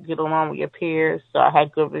you get along with your peers. So I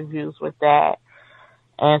had good reviews with that.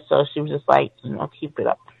 And so she was just like, keep it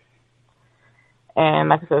up. And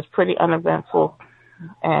like I said, it's pretty uneventful.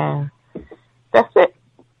 And that's it.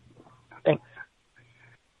 Thanks.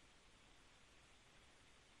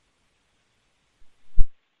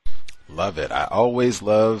 Love it. I always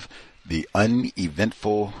love the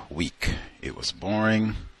uneventful week. It was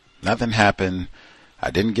boring. Nothing happened.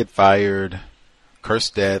 I didn't get fired.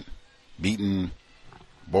 Cursed at, beaten,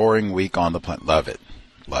 boring week on the planet. Love it.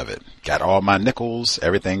 Love it. Got all my nickels.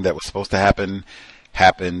 Everything that was supposed to happen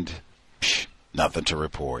happened. Psh, nothing to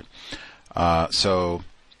report. So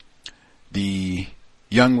the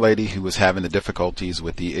young lady who was having the difficulties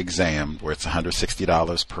with the exam, where it's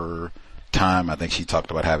 $160 per time, I think she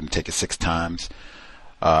talked about having to take it 6 times.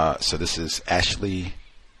 So this is Ashley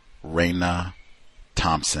Raina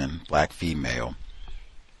Thompson, black female.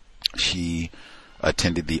 She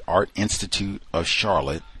attended the Art Institute of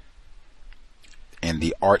Charlotte and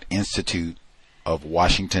the Art Institute of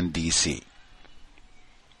Washington, D.C.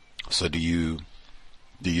 So do you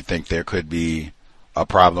think there could be a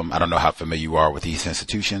problem? I don't know how familiar you are with these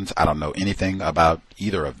institutions. I don't know anything about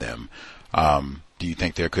either of them. Do you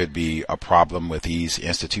think there could be a problem with these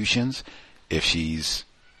institutions if she's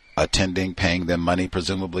attending, paying them money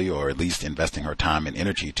presumably, or at least investing her time and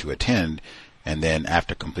energy to attend, and then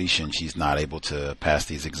after completion she's not able to pass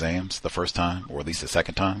these exams the first time, or at least the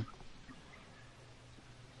second time?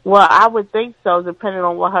 Well, I would think so, depending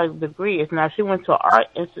on what her degree is. Now, if she went to an art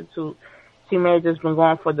institute, she may have just been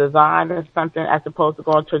going for design or something, as opposed to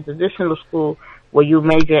going to a traditional school where you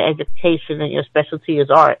major in education and your specialty is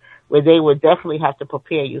art, where they would definitely have to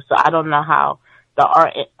prepare you. So I don't know how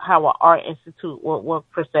an art institute would work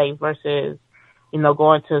per se versus,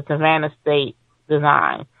 going to Savannah State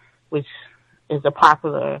Design, which is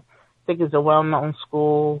I think is a well-known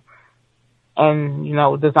school. And,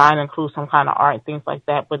 design includes some kind of art and things like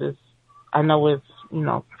that. But a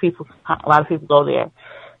lot of people go there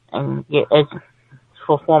and get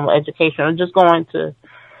for formal education, or just going to,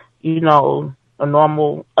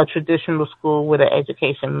 a traditional school with an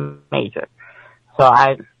education major. So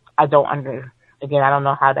I don't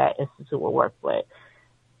know how that institute will work, but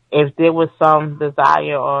if there was some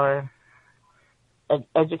desire or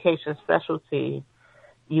education specialty,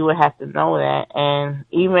 you would have to know that. And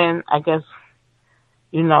even, I guess,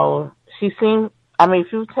 if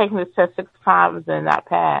you've taken the test 6 times and not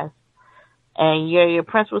passed, and your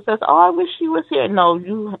principal says, "Oh, I wish she was here." No,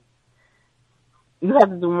 you have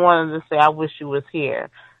to do more than to say, "I wish she was here."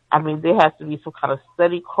 There has to be some kind of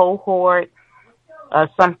study cohort or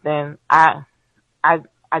something. I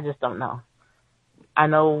just don't know. I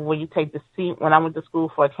know when you take when I went to school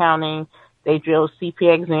for accounting, they drill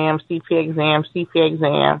CPA exam.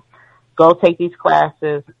 Go take these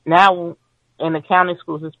classes. Now in accounting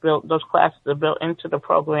schools, those classes are built into the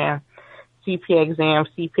program. CPA exam.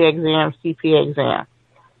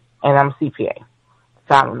 And I'm a CPA.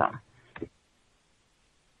 So I don't know.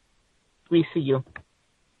 We see you.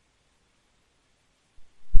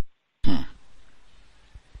 Alrighty.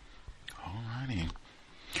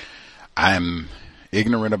 I'm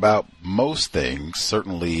ignorant about most things,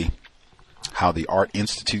 certainly how the art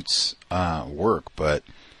institutes work, but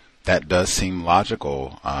that does seem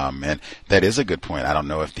logical, and that is a good point. I don't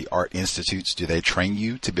know if the art institutes, do they train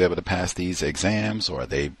you to be able to pass these exams, or are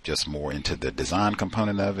they just more into the design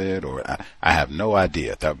component of it, or I have no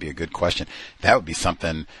idea. That would be a good question. That would be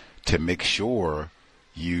something to make sure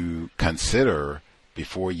you consider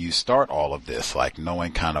before you start all of this, like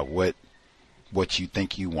knowing kind of what you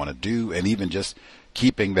think you want to do, and even just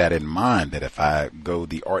keeping that in mind, that if I go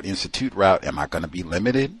the art institute route, am I going to be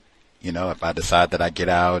limited? You know, if I decide that I get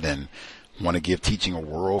out and want to give teaching a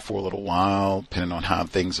whirl for a little while, depending on how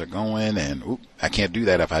things are going, and I can't do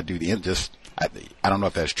that if I do I don't know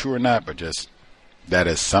if that's true or not, but just that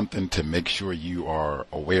is something to make sure you are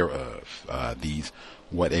aware of.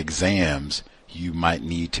 What exams you might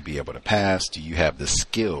need to be able to pass. Do you have the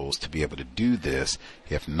skills to be able to do this?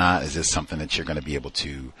 If not, is this something that you're going to be able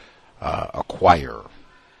to acquire?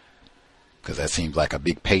 Because that seems like a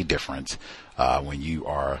big pay difference when you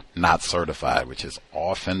are not certified, which is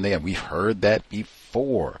often there. We've heard that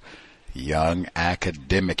before. Young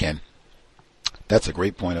academic, and that's a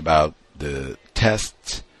great point about the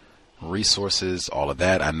tests, resources, all of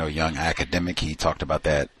that. I know young academic, he talked about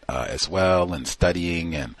that as well, and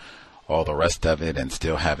studying and all the rest of it, and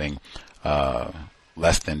still having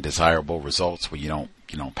less than desirable results where you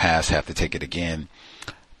don't pass, have to take it again.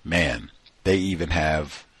 Man, they even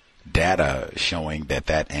have data showing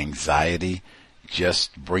that anxiety,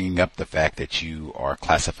 just bringing up the fact that you are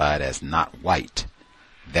classified as not white,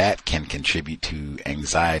 that can contribute to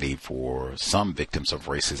anxiety for some victims of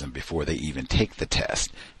racism before they even take the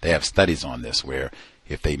test. They have studies on this where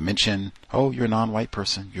if they mention, oh, you're a non-white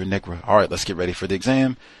person, you're Negro, all right, let's get ready for the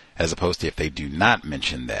exam, as opposed to if they do not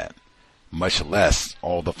mention that, much less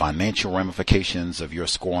all the financial ramifications of your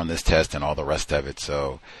score on this test and all the rest of it.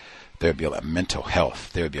 So there'd be a lot of mental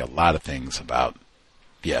health. There'd be a lot of things about,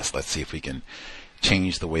 yes, let's see if we can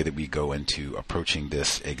change the way that we go into approaching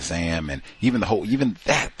this exam, and even the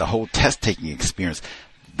whole test taking experience.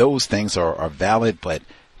 Those things are valid, but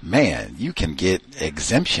man, you can get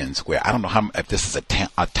exemptions where I don't know if this is a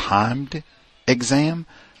timed exam,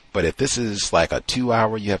 but if this is like a 2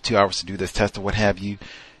 hour, you have 2 hours to do this test or what have you,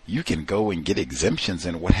 you can go and get exemptions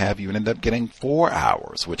and what have you and end up getting 4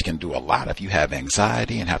 hours, which can do a lot if you have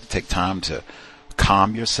anxiety and have to take time to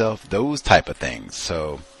calm yourself, those type of things.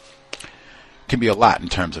 So can be a lot in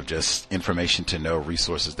terms of just information to know,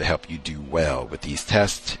 resources to help you do well with these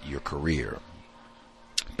tests, your career.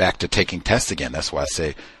 Back to taking tests again. That's why I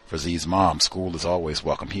say for Z's mom, school is always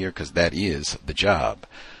welcome here, because that is the job.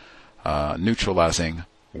 Neutralizing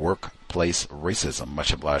workplace racism.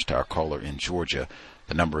 Much obliged to our caller in Georgia.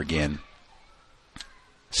 The number again,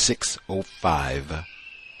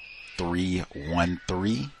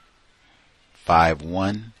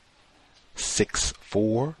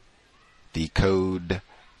 605-313-5164. The code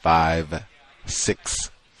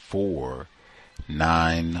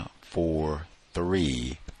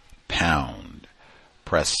 564943 pound.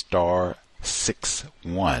 Press star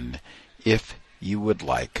 61 if you would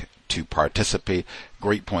like to participate.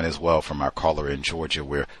 Great point as well from our caller in Georgia,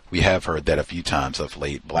 where we have heard that a few times of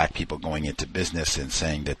late, black people going into business and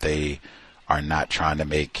saying that they are not trying to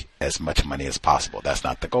make as much money as possible. That's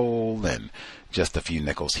not the goal, and just a few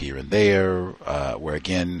nickels here and there, where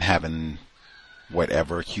again, having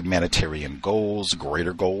whatever humanitarian goals,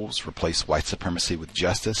 greater goals, replace white supremacy with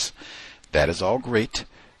justice. That is all great,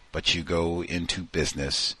 but you go into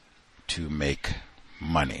business to make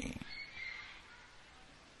money.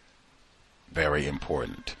 Very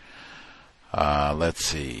important. Let's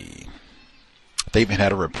see. They even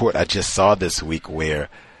had a report I just saw this week where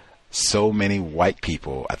so many white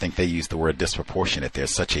people, I think they used the word disproportionate.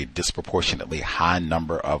 There's such a disproportionately high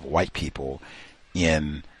number of white people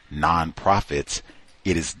in nonprofits.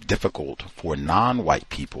 It is difficult for non-white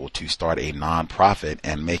people to start a nonprofit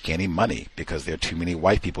and make any money because there are too many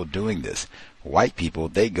white people doing this. White people,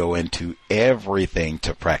 they go into everything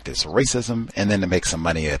to practice racism and then to make some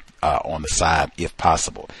money on the side if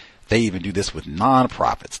possible. They even do this with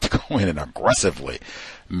nonprofits to go in and aggressively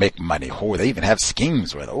make money. Hoard. They even have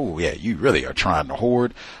schemes where, oh yeah, you really are trying to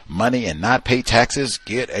hoard money and not pay taxes.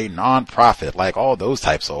 Get a nonprofit, like all those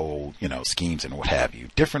types of old, schemes and what have you.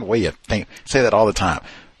 Different way of think. Say that all the time.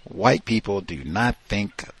 White people do not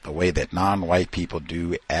think the way that non-white people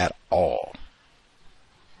do at all.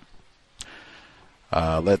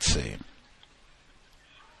 Let's see.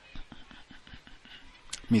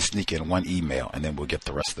 Let me sneak in one email and then we'll get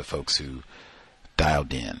the rest of the folks who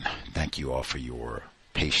dialed in. Thank you all for your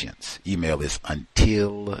patience. Email is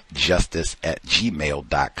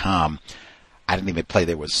untiljustice@gmail.com. I didn't even play.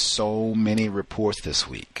 There were so many reports this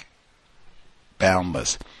week.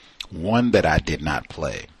 Boundless. One that I did not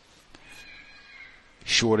play.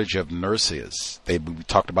 Shortage of nurses. We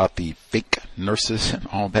talked about the fake nurses and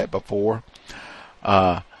all that before.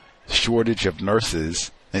 Shortage of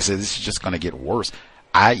nurses. They said this is just going to get worse.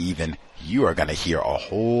 You are going to hear a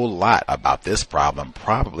whole lot about this problem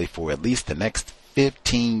probably for at least the next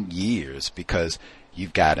 15 years, because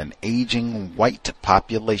you've got an aging white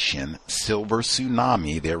population, silver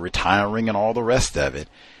tsunami, they're retiring and all the rest of it,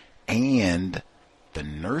 and the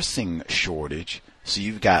nursing shortage. So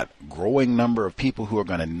you've got growing number of people who are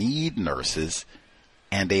going to need nurses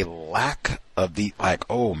and a lack of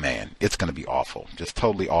oh man, it's going to be awful. Just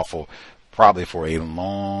totally awful, probably for a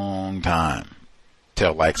long time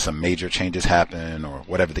till some major changes happen or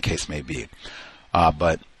whatever the case may be.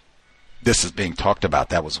 But this is being talked about.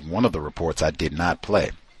 That was one of the reports I did not play.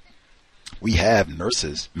 We have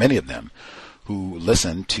nurses, many of them, who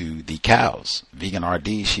listen to the cows. Vegan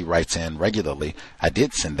RD, she writes in regularly. I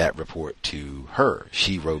did send that report to her.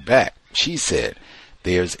 She wrote back. She said,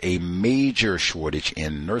 there's a major shortage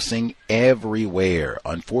in nursing everywhere.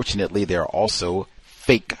 Unfortunately, there are also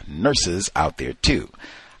fake nurses out there too.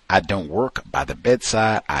 I don't work by the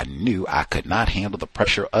bedside. I knew I could not handle the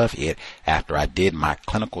pressure of it after I did my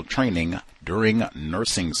clinical training during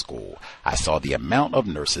nursing school. I saw the amount of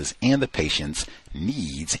nurses and the patient's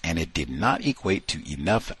needs, and it did not equate to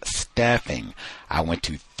enough staffing. I went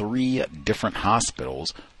to 3 different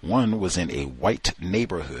hospitals. One was in a white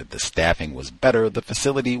neighborhood. The staffing was better. The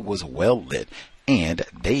facility was well lit, and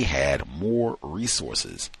they had more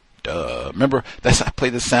resources. Duh. Remember, I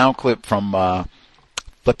played the sound clip from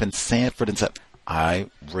flipping Sanford and Son. I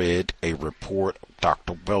read a report,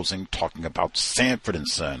 Dr. Welsing, talking about Sanford and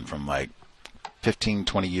Son from 15,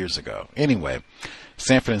 20 years ago. Anyway,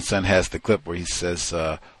 Sanford and Son has the clip where he says,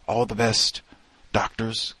 all the best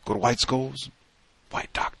doctors go to white schools.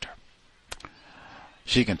 White doctor.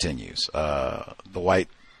 She continues, the white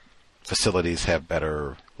facilities have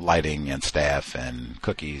better lighting and staff and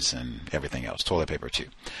cookies and everything else, toilet paper too.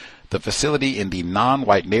 The facility in the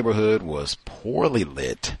non-white neighborhood was poorly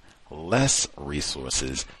lit, less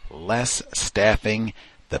resources, less staffing.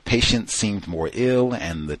 The patient seemed more ill,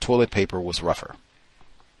 and the toilet paper was rougher.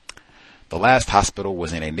 The last hospital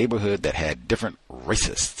was in a neighborhood that had different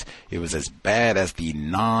racists. It was as bad as the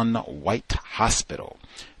non-white hospital.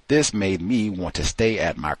 This made me want to stay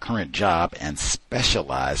at my current job and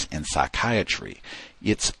specialize in psychiatry.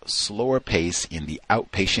 It's slower pace in the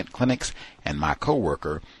outpatient clinics, and my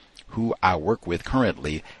coworker, who I work with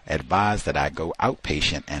currently, advised that I go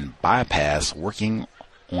outpatient and bypass working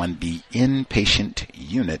on the inpatient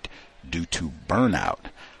unit due to burnout.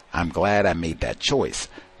 I'm glad I made that choice.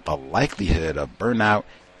 The likelihood of burnout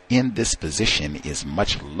in this position is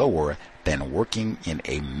much lower than working in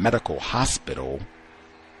a medical hospital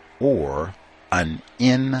or an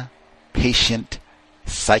inpatient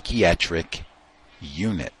psychiatric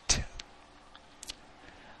unit.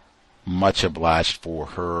 Much obliged for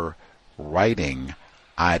her writing.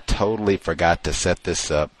 I totally forgot to set this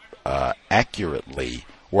up accurately,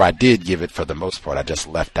 or I did give it for the most part. I just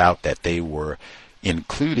left out that they were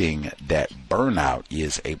including that burnout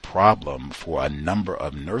is a problem for a number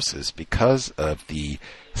of nurses because of the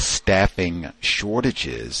staffing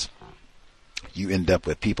shortages. You end up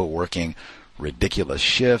with people working ridiculous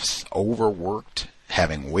shifts, overworked,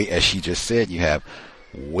 having as she just said, you have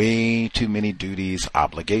way too many duties,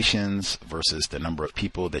 obligations versus the number of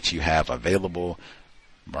people that you have available.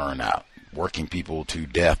 Burnout, working people to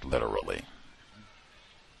death, literally.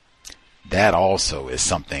 That also is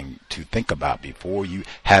something to think about before you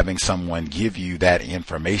having someone give you that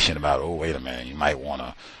information about, oh, wait a minute, you might want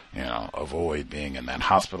to, avoid being in that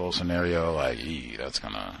hospital scenario. That's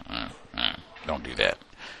gonna, don't do that.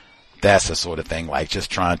 That's the sort of thing, just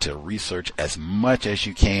trying to research as much as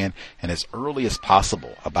you can and as early as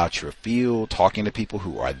possible about your field, talking to people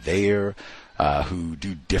who are there, who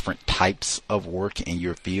do different types of work in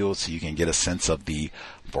your field so you can get a sense of the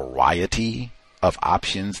variety of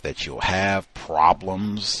options that you'll have,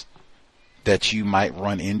 problems that you might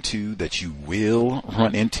run into, that you will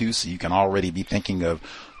run into, so you can already be thinking of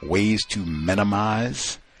ways to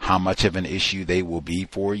minimize how much of an issue they will be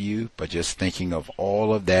for you, but just thinking of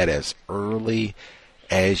all of that as early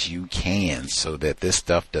as you can so that this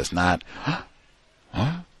stuff does not, huh?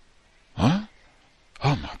 Oh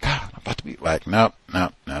my God, I'm about to be like, nope.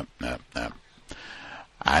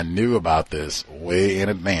 I knew about this way in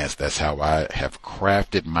advance. That's how I have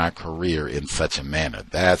crafted my career in such a manner.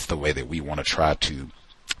 That's the way that we want to try to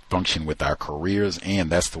function with our careers,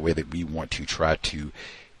 and that's the way that we want to try to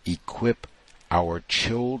equip our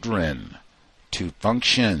children to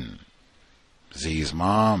function. Z's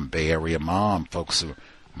mom, Bay Area mom, folks are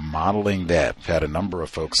modeling that. We've had a number of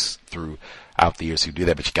folks throughout the years who do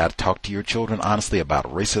that, but you got to talk to your children honestly about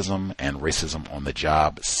racism and racism on the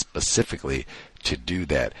job specifically to do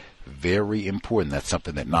that. Very important. That's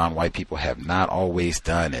something that non-white people have not always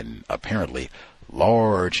done, and apparently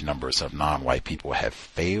large numbers of non-white people have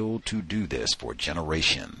failed to do this for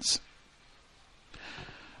generations.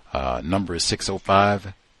 Number is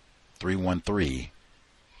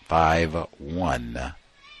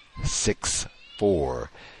 605-313-5164.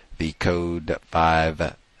 The code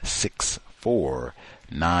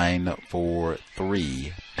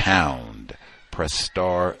 564943 pound. Press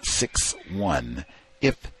star 61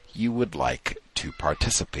 if you would like to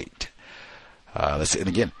participate. Let's see, and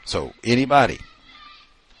again, so anybody,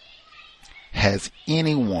 has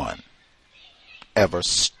anyone ever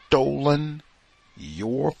stolen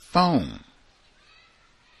your phone,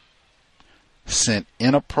 sent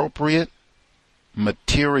inappropriate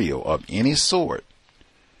material of any sort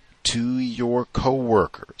to your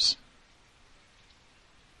coworkers?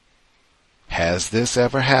 Has this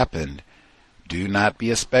ever happened? Do not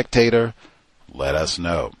be a spectator. Let us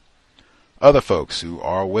know. Other folks who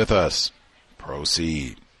are with us,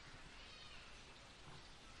 proceed.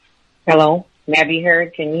 Hello, may I be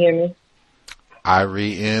heard? Can you hear me?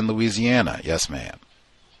 Irie in Louisiana. Yes, ma'am.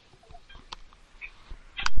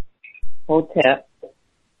 Hotel.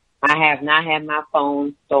 I have not had my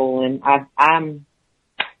phone stolen. I'm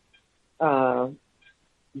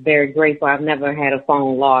very grateful. I've never had a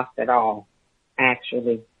phone lost at all,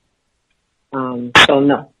 actually. So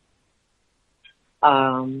no.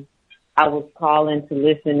 I was calling to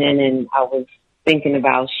listen in, and I was thinking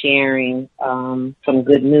about sharing some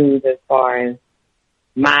good news as far as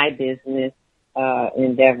my business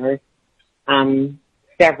endeavors. I'm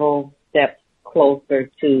several steps closer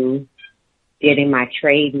to getting my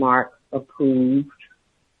trademark approved.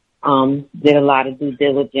 Did a lot of due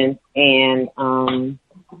diligence and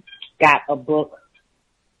got a book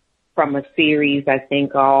from a series I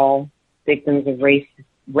think all victims of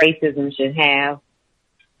racism should have.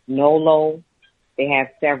 NOLO. They have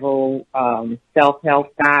several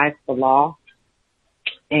self-help guides for law.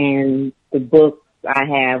 And the books I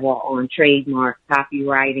have are on trademark,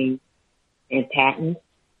 copywriting, and patents.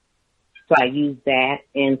 So I use that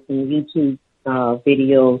and some YouTube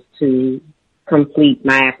videos to complete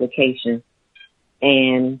my application.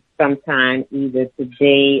 And sometime either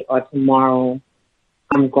today or tomorrow,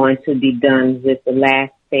 I'm going to be done with the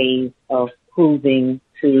last phase of proving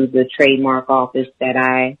to the trademark office that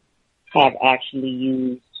I have actually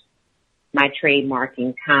used my trademark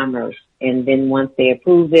in commerce. And then once they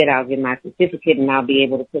approve it, I'll get my certificate and I'll be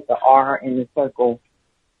able to put the R in the circle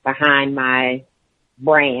behind my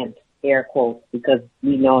brand, air quotes, because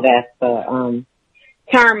we know that's the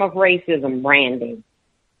term of racism, branding.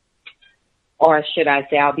 Or should I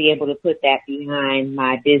say, I'll be able to put that behind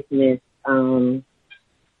my business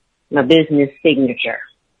signature.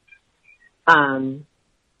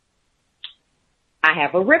 I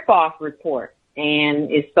have a rip-off report,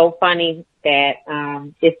 and it's so funny that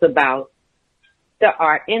it's about the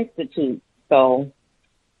Art Institute. So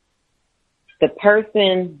the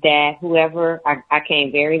person that I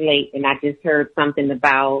came very late, and I just heard something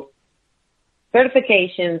about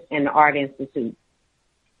certifications and the Art Institute.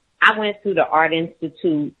 I went to the Art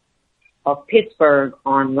Institute of Pittsburgh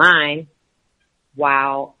online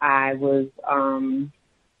while I was,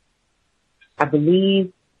 I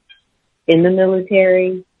believe, in the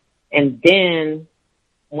military. And then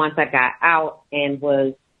once I got out and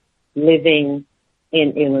was living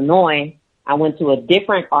in Illinois, I went to a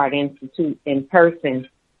different art institute in person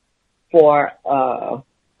for SEO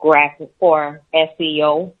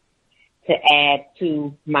to add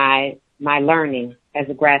to my learning as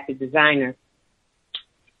a graphic designer.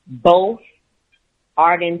 Both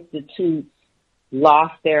art institutes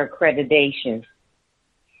lost their accreditation,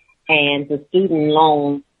 and the student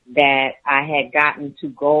loan that I had gotten to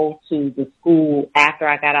go to the school after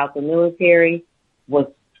I got out the military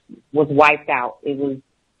was wiped out. It was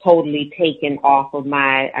totally taken off of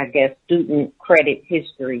my, I guess, student credit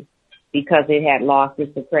history because it had lost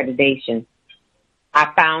its accreditation.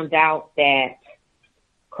 I found out that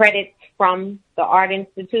credits from the Art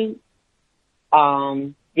Institute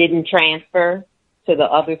didn't transfer to the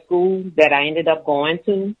other school that I ended up going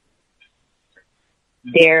to.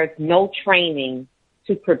 There's no training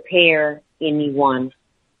to prepare anyone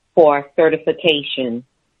for certification.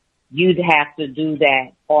 You'd have to do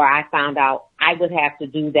that, or I found out I would have to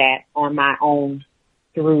do that on my own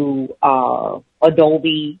through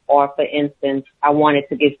Adobe, or for instance, I wanted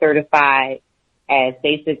to get certified as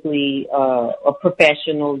basically a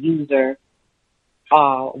professional user,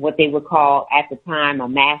 what they would call at the time a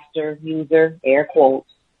master user, air quotes,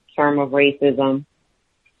 term of racism,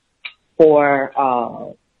 for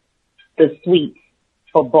the suite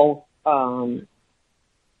for both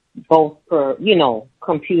for,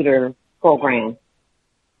 computer programs.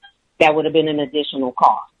 That would have been an additional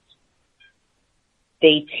cost.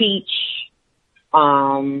 They teach,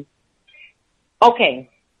 so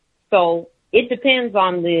it depends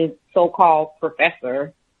on the so-called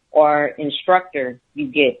professor or instructor you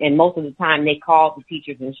get. And most of the time they call the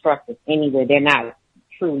teachers instructors anyway. They're not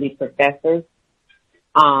truly professors.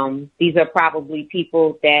 These are probably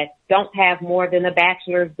people that don't have more than a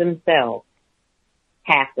bachelor's themselves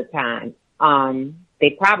half the time. They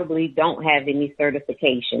probably don't have any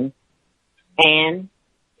certification. And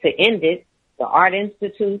to end it, the Art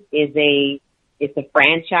Institute it's a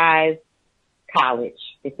franchise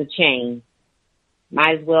college. It's a chain.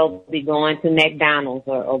 Might as well be going to McDonald's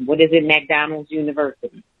or what is it, McDonald's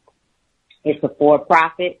University. It's a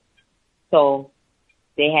for-profit, so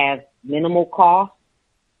they have minimal cost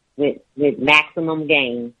with maximum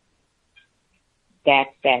gain.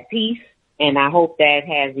 That's that piece, and I hope that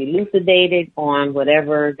has elucidated on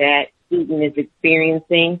whatever that student is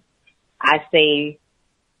experiencing. I say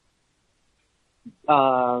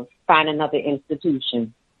find another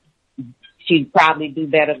institution. She'd probably do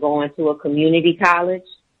better going to a community college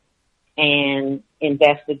and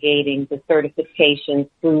investigating the certifications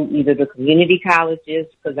through either the community colleges,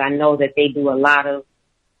 because I know that they do a lot of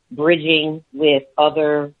bridging with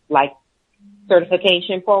other like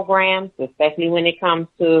certification programs, especially when it comes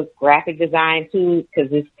to graphic design too,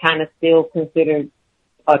 because it's kind of still considered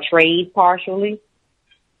a trade partially.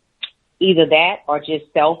 Either that or just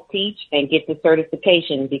self-teach and get the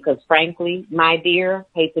certification, because frankly, my dear,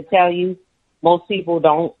 hate to tell you, most people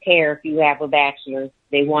don't care if you have a bachelor's.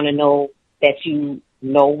 They want to know that you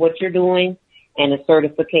know what you're doing, and a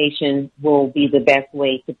certification will be the best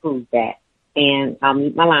way to prove that. And I'll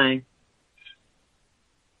mute my line.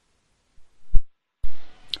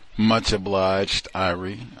 Much obliged,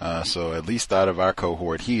 Irie. So at least out of our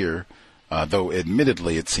cohort here, though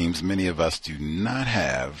admittedly it seems many of us do not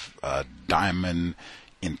have diamond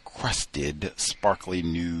encrusted, sparkly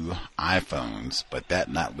new iPhones, but that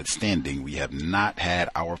notwithstanding, we have not had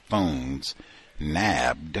our phones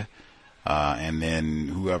nabbed, and then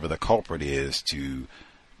whoever the culprit is to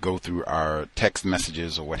go through our text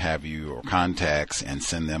messages or what have you, or contacts, and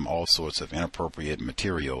send them all sorts of inappropriate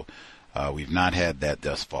material. We've not had that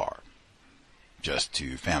thus far, just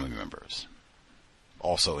to family members.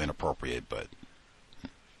 Also inappropriate, but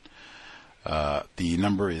the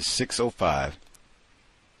number is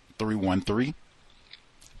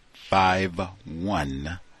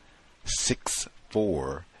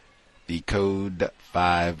 605-313-5164. The code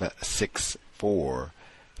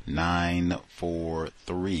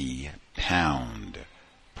 564-943#.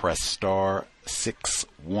 Press star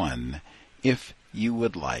 61 if you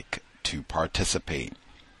would like to participate.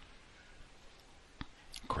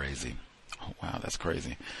 Crazy. Oh, wow, that's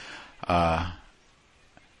crazy.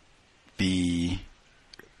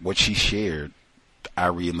 What she shared,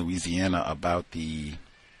 Irie in Louisiana, about the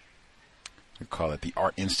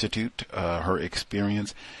Art Institute, her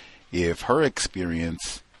experience. If her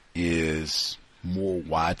experience is more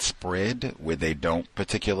widespread, where they don't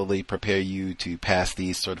particularly prepare you to pass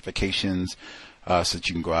these certifications, so that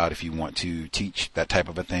you can go out if you want to teach that type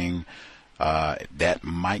of a thing, that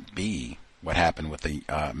might be what happened with the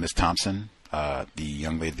Miss Thompson, the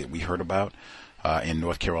young lady that we heard about in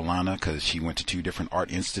North Carolina, because she went to 2 different art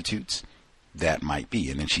institutes. That might be,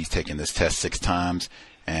 and then she's taken this test 6 times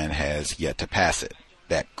and has yet to pass it.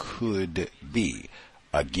 That could be.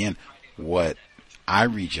 Again, what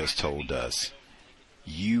Irie just told us,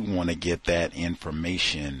 you want to get that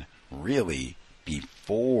information really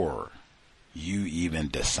before you even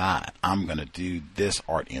decide, I'm going to do this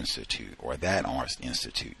art institute or that art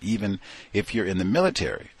institute. Even if you're in the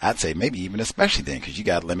military, I'd say maybe even especially then, because you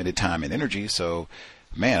got limited time and energy. So,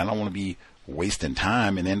 man, I don't want to be wasting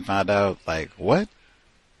time and then find out, like, what?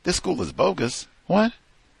 This school is bogus. What?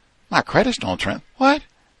 My credits don't trend. What?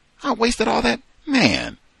 I wasted all that?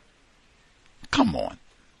 Man. Come on.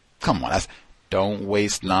 Don't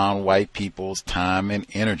waste non-white people's time and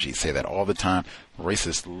energy. Say that all the time.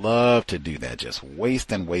 Racists love to do that. Just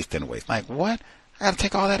waste and waste and waste. Like, what? I gotta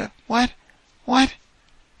take all that up. What?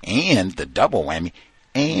 And the double whammy.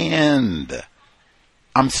 And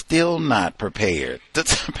I'm still not prepared to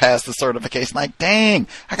pass the certification. Like, dang,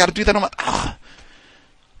 I gotta do that on my...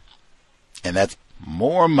 And that's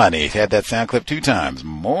more money. If you had that sound clip 2 times,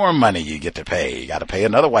 more money you get to pay. You got to pay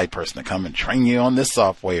another white person to come and train you on this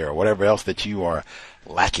software or whatever else that you are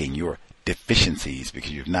lacking, your deficiencies,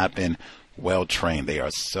 because you've not been well trained. They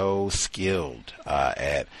are so skilled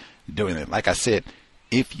at doing it. Like I said,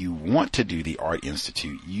 if you want to do the Art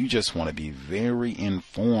Institute, you just want to be very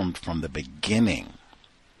informed from the beginning.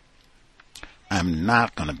 I'm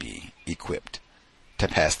not going to be equipped to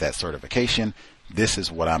pass that certification. This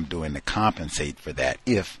is what I'm doing to compensate for that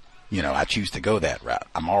if, I choose to go that route.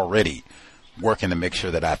 I'm already working to make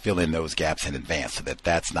sure that I fill in those gaps in advance so that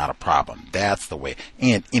that's not a problem. That's the way.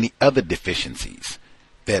 And any other deficiencies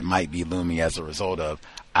that might be looming as a result of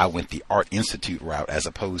I went the Art Institute route as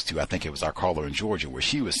opposed to, I think it was our caller in Georgia where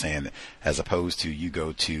she was saying that as opposed to you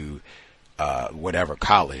go to whatever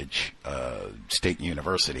college, state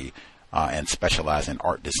university, and specialize in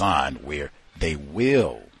art design where they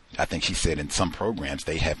will, I think she said in some programs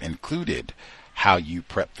they have included how you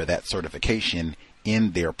prep for that certification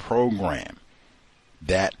in their program.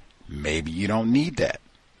 That maybe you don't need that.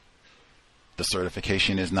 The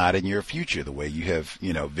certification is not in your future the way you have,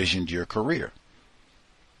 visioned your career.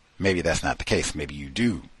 Maybe that's not the case. Maybe you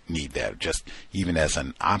do need that just even as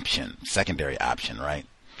an option, secondary option, right?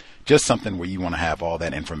 Just something where you want to have all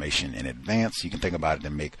that information in advance. You can think about it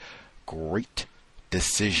and make great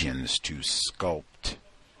decisions to sculpt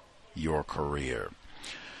your career.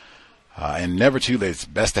 And never too late. It's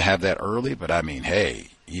best to have that early, but I mean, hey,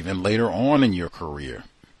 even later on in your career,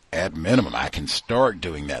 at minimum, I can start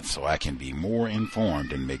doing that so I can be more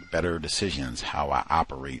informed and make better decisions how I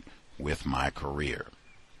operate with my career.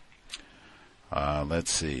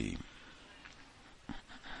 Let's see.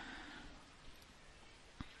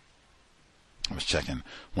 I was checking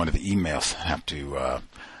one of the emails. I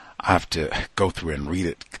have to go through and read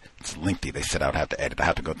it. It's lengthy. They said I would have to edit. I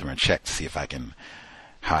have to go through and check to see if how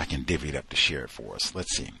I can divvy it up to share it for us.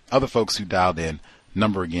 Let's see. Other folks who dialed in,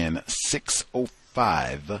 number again,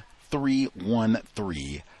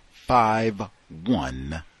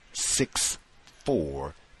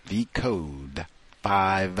 605-313-5164. The code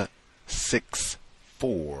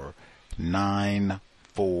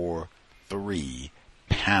 564943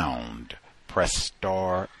 pound. Press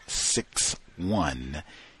star 61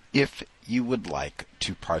 if you would like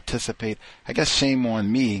to participate. I guess shame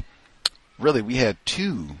on me. Really, we had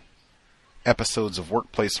 2 episodes of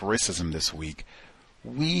Workplace Racism this week.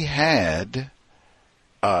 We had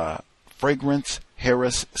Fragrance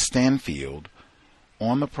Harris Stanfield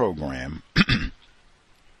on the program.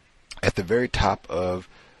 At the very top of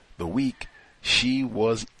the week, she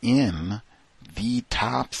was in the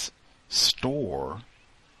Tops store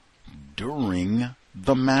during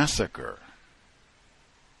the massacre.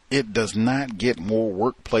 It does not get more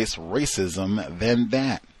workplace racism than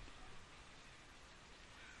that.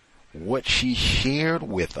 What she shared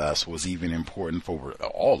with us was even important for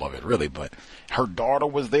all of it, really, but her daughter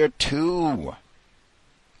was there too.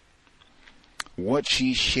 What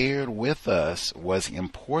she shared with us was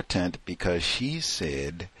important because she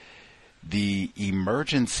said the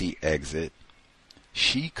emergency exit,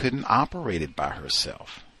 she couldn't operate it by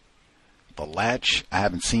herself. The latch, I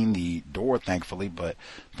haven't seen the door, thankfully, but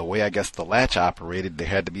the way I guess the latch operated, there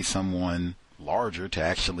had to be someone larger to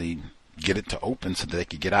actually get it to open so that they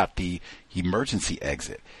could get out the emergency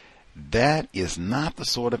exit. That is not the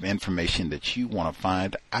sort of information that you want to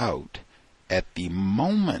find out at the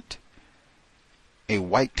moment a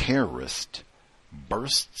white terrorist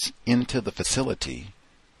bursts into the facility,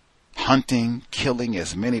 hunting, killing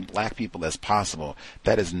as many black people as possible.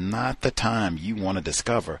 That is not the time you want to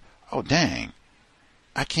discover, oh, dang,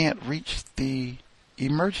 I can't reach the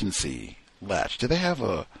emergency latch. Do they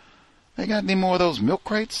got any more of those milk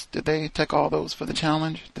crates? Did they take all those for the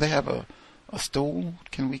challenge? Do they have a stool?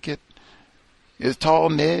 Can we get, is Tall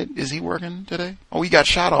Ned, is he working today? Oh, he got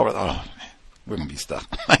shot already. Oh, man, we're going to be stuck.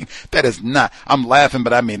 That is not, I'm laughing,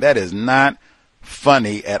 but I mean, that is not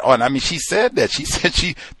funny at all. And I mean, she said that. She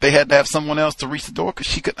said they had to have someone else to reach the door because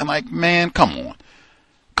she couldn't. I'm like, man, come on.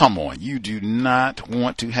 Come on, you do not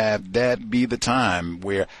want to have that be the time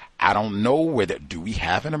where I don't know whether, do we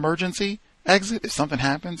have an emergency exit? If something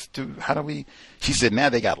happens, how do we, she said now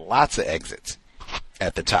they got lots of exits.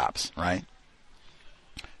 at the tops, right?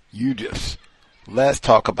 Let's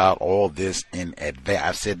talk about all this in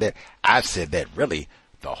advance. I've said that really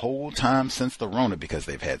the whole time since the Rona, because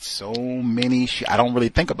they've had so many. I don't really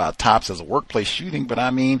think about tops as a workplace shooting, but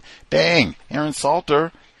I mean, dang, Aaron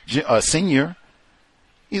Salter, senior,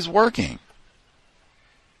 is working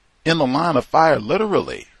in the line of fire,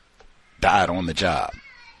 literally died on the job.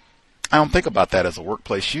 I don't think about that as a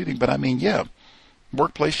workplace shooting, but I mean, yeah,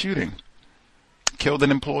 workplace shooting. Killed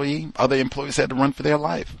an employee. Other employees had to run for their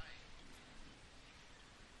life.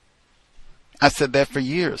 I said that for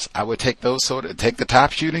years. I would take take the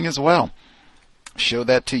top shooting as well. Show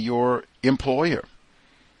that to your employer.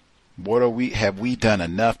 Have we done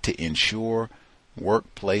enough to ensure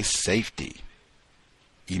workplace safety?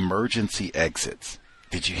 Emergency exits.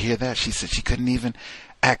 Did you hear that? She said she couldn't even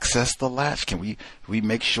access the latch. Can we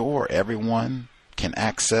make sure everyone can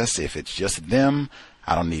access? If it's just them,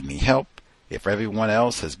 I don't need any help. If everyone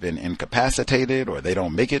else has been incapacitated or they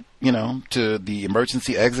don't make it, to the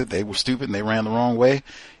emergency exit, they were stupid and they ran the wrong way.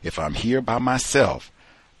 If I'm here by myself,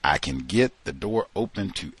 I can get the door open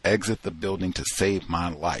to exit the building to save my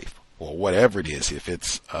life, or whatever it is. If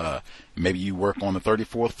it's, maybe you work on the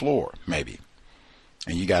 34th floor, maybe,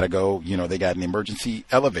 and you got to go, they got an emergency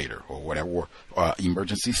elevator or whatever, or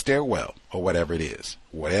emergency stairwell or whatever it is.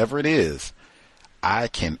 Whatever it is, I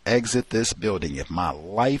can exit this building. If my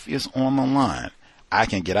life is on the line, I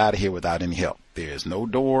can get out of here without any help. There's no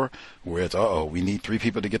door where it's, we need 3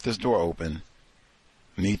 people to get this door open.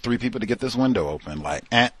 We need 3 people to get this window open.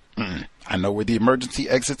 I know where the emergency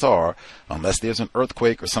exits are, unless there's an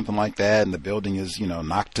earthquake or something like that and the building is,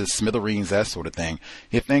 knocked to smithereens, that sort of thing.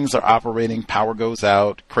 If things are operating, power goes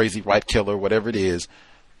out, crazy white killer, whatever it is,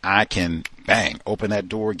 I can, bang, open that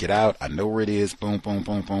door, get out. I know where it is. Boom, boom,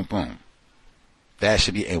 boom, boom, boom. That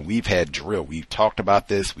should be, and we've had drill. We've talked about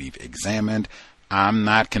this. We've examined. I'm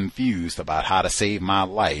not confused about how to save my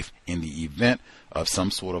life in the event of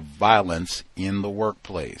some sort of violence in the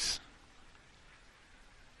workplace.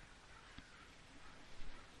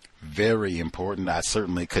 Very important. I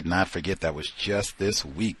certainly could not forget that was just this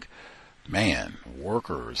week. Man,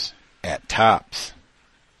 workers at tops.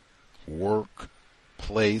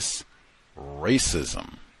 Workplace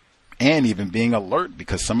racism. And even being alert,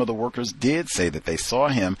 because some of the workers did say that they saw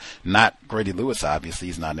him, not Grady Lewis, obviously,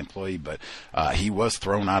 he's not an employee, but he was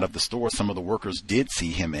thrown out of the store. Some of the workers did see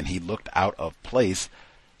him and he looked out of place.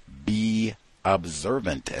 Be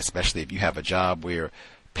observant, especially if you have a job where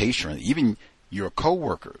patrons, even your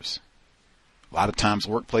coworkers, a lot of times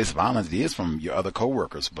workplace violence is from your other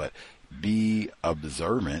coworkers, but be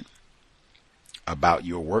observant about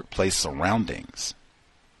your workplace surroundings.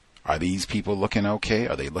 Are these people looking okay?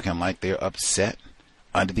 Are they looking like they're upset,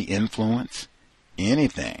 under the influence?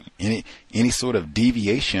 Anything, any sort of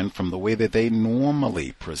deviation from the way that they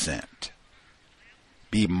normally present.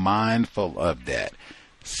 Be mindful of that.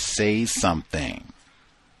 Say something.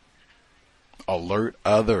 Alert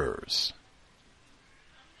others.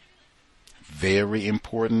 Very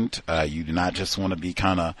important. You do not just want to be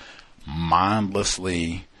kind of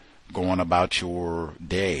mindlessly going about your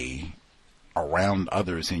day around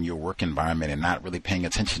others in your work environment and not really paying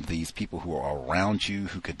attention to these people who are around you,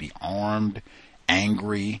 who could be armed,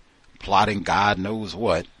 angry, plotting God knows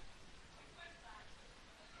what.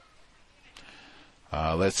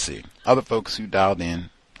 Let's see. Other folks who dialed in,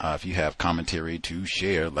 if you have commentary to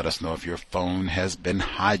share, let us know if your phone has been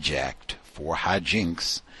hijacked for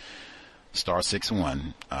hijinks.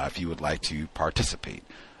 *61 if you would like to participate.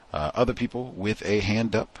 Other people with a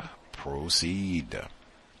hand up, proceed.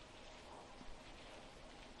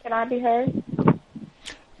 Can I be heard?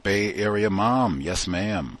 Bay Area Mom, yes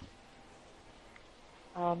ma'am.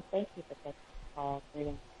 Thank you for taking the call.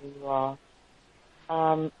 Greetings to you all.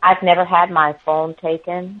 I've never had my phone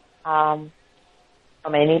taken from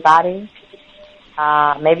anybody.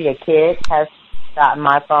 Maybe a kid has gotten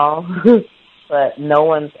my phone, but no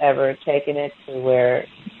one's ever taken it to where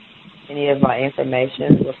any of my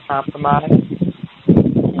information was compromised.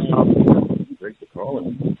 Break the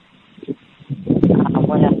call.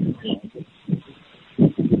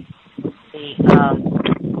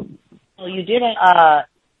 So you didn't,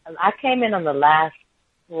 I came in on the last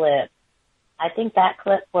clip. I think that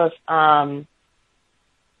clip was,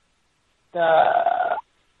 the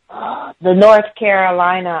North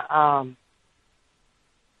Carolina,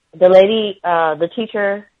 the lady, the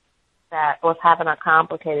teacher that was having a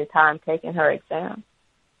complicated time taking her exam.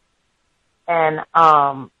 And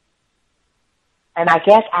I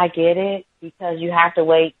guess I get it, because you have to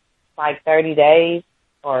wait like 30 days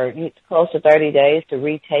or close to 30 days to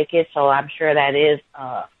retake it. So I'm sure that is,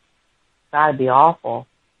 gotta be awful.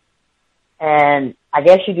 And I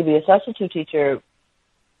guess you could be a substitute teacher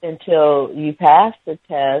until you pass the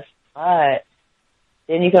test, but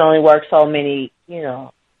then you can only work so many,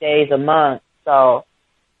 days a month. So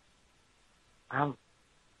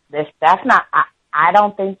that's not. I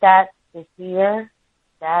don't think that is here.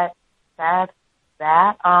 That.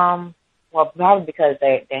 Well, probably because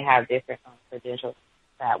they have different credentials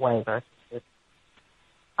that way versus this.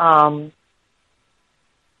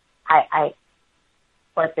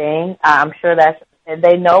 Poor thing. I'm sure and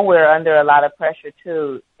they know we're under a lot of pressure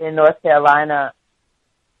too in North Carolina.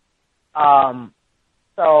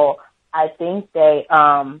 So I think they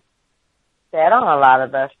set on a lot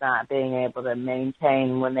of us not being able to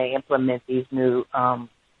maintain when they implement these new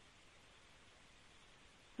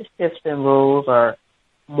shifts and rules or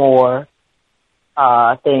more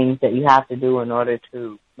things that you have to do in order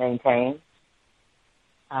to maintain.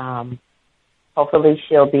 Hopefully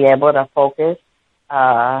she'll be able to focus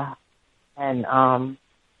and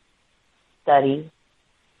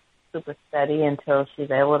super study until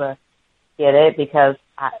she's able to get it, because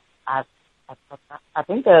I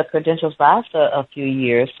think the credentials last a few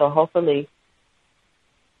years, so hopefully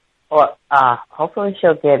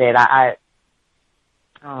she'll get it.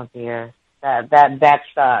 Oh dear, that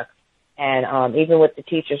sucks. And even with the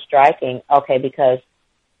teachers striking, okay, because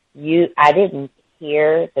I didn't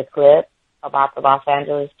hear the clip about the Los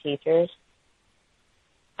Angeles teachers,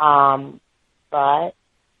 but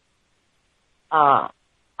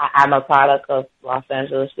I'm a product of Los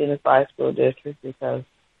Angeles Unified School District because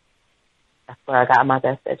that's where I got my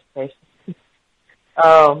best education.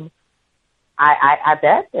 I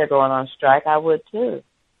bet they're going on strike. I would too.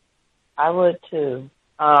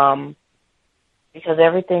 Because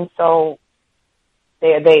everything's so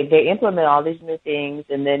they implement all these new things,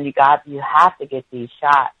 and then you have to get these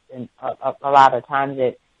shots, and a lot of times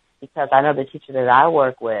because I know the teacher that I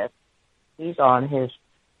work with, he's on his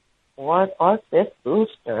fourth or fifth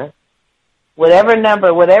booster, whatever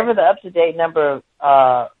the up to date number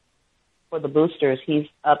for the boosters, he's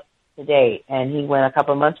up to date, and he went a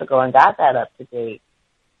couple of months ago and got that up to date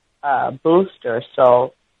booster.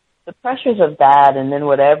 So the pressures of that, and then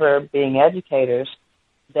whatever being educators,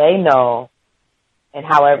 they know, and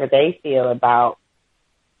however they feel about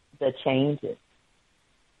the changes.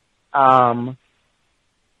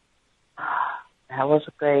 That was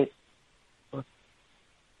a great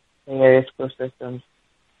area school systems.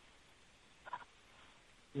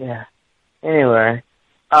 Yeah. Anyway,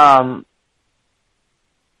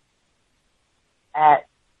 at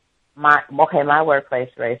my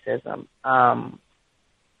workplace racism,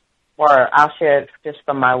 or I'll share it just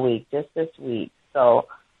from my week, just this week. So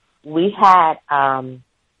we had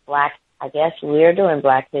I guess we're doing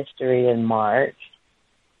Black History in March.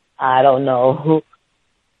 I don't know who.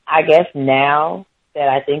 I guess now that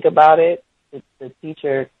I think about it, it's the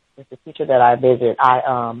teacher that I visit.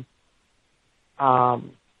 I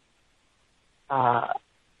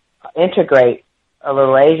integrate a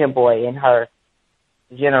little Asian boy in her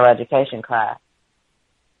general education class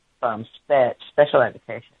from special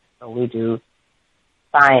education. So we do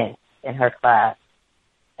science in her class,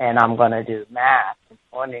 and I'm going to do math and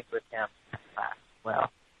phonics with him in class as well.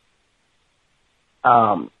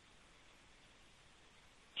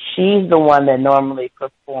 She's the one that normally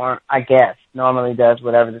does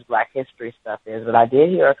whatever this Black History stuff is. But I did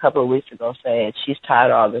hear a couple of weeks ago saying she's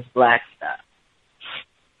tired of all this Black stuff.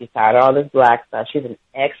 She's tired of all this Black stuff. She's an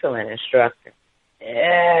excellent instructor.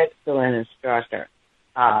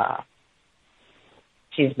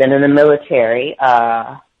 She's been in the military.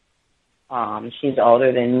 She's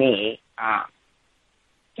older than me.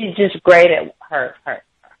 She's just great at her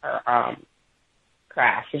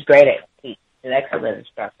craft. She's great at teaching. She's an excellent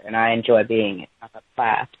instructor, and I enjoy being in her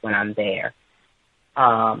class when I'm there.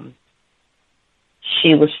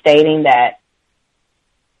 She was stating that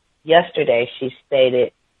yesterday. She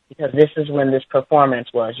stated, because this is when this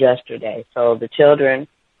performance was yesterday. So the children,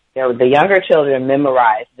 the younger children,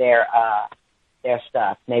 memorized their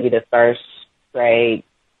stuff. Maybe the first grade,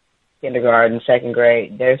 kindergarten, second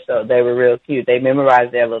grade. They were real cute. They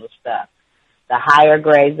memorized their little stuff. The higher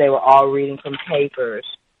grades, they were all reading from papers.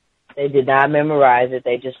 They did not memorize it.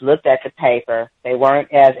 They just looked at the paper. They weren't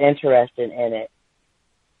as interested in it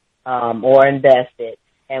or invested.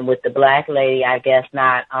 And with the Black lady, I guess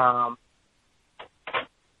not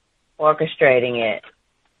orchestrating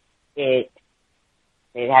it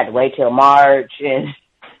had to wait till March and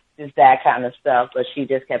just that kind of stuff. But she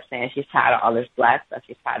just kept saying she's tired of all this Black stuff.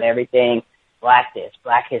 She's tired of everything. Black this,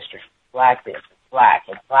 Black history, Black this, Black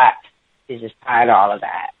and Black. She's just tired of all of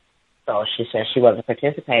that. So she said she wasn't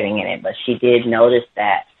participating in it, but she did notice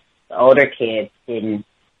that the older kids didn't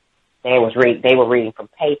they were reading from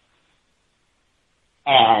paper,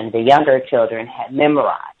 and the younger children had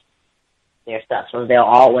memorized their stuff, so they'll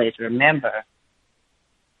always remember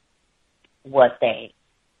what they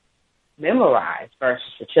memorized versus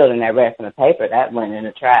the children that read from the paper that went in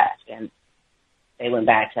the trash, and they went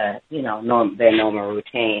back to their normal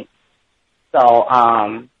routine. So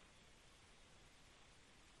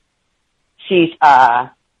she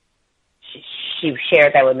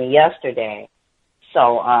shared that with me yesterday.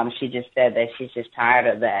 So she just said that she's just tired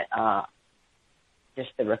of that, just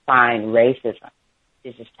the refined racism.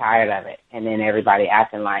 She's just tired of it, and then everybody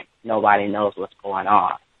acting like nobody knows what's going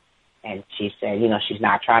on. And she said, she's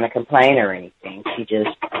not trying to complain or anything. She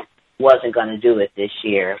just wasn't going to do it this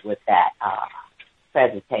year with that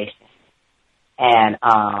presentation. And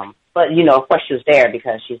but of course she was there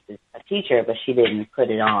because she's a teacher, but she didn't put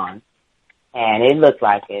it on. And it looked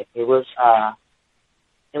like it. It was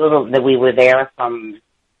that we were there from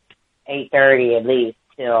 8:30 at least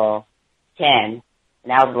till 10, and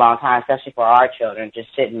that was a long time, especially for our children,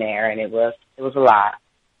 just sitting there, and it was a lot.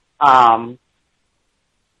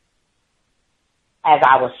 As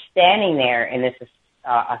I was standing there in this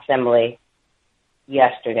assembly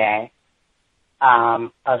yesterday, a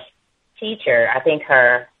teacher, I think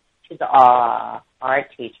she's an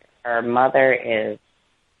art teacher. Her mother is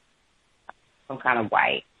some kind of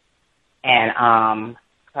white, and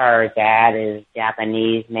her dad is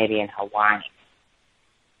Japanese, maybe in Hawaii,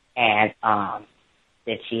 and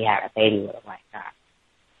that she had a baby with a white guy.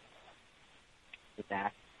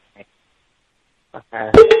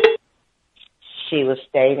 She was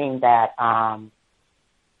stating that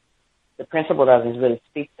the principal doesn't really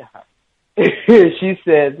speak to her. She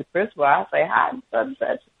said, the principal, I'll say hi and such and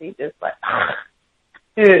such. He just like,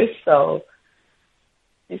 so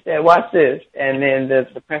she said, watch this. And then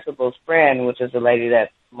the principal's friend, which is a lady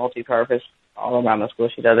that's multi-purpose all around the school,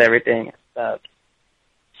 she does everything and stuff.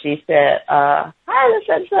 She said, hi, the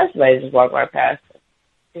such and such. Lady just walked right past her.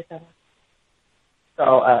 She said,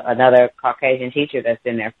 so another Caucasian teacher that's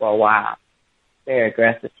been there for a while, very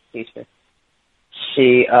aggressive teacher.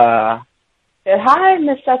 She said, hi,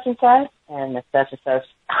 Miss such and such, and Miss such and such,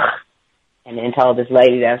 and then told this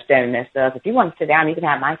lady that was standing there stuff, if you want to sit down, you can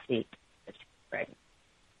have my seat.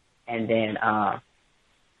 And then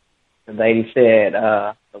the lady said,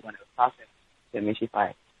 the one that was talking to me, she's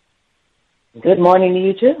like, good morning to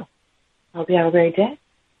you too. Hope you have a great day.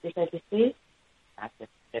 She said, you see? I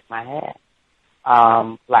just shook my head.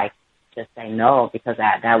 Just say no, because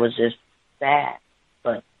that was just sad.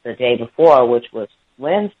 But the day before, which was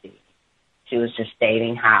Wednesday, she was just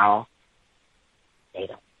stating how they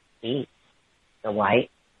don't see the white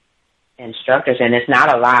instructors. And it's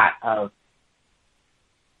not a lot of,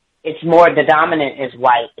 it's more, the dominant is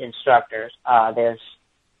white instructors. I'm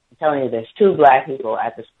telling you, there's 2 black people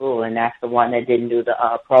at the school, and that's the one that didn't do the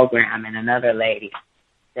program, and another lady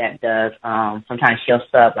that does, sometimes she'll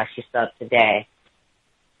sub, like she subbed today.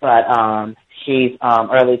 But she's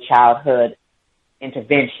early childhood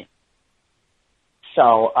intervention.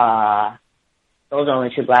 So those are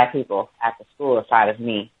only 2 black people at the school aside of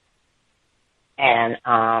me. And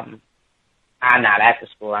I'm not at the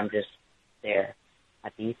school. I'm just there by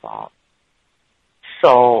default.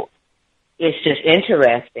 So it's just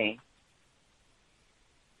interesting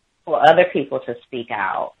for other people to speak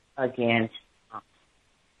out against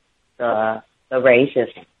the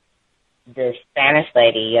racism. The Spanish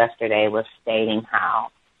lady yesterday was stating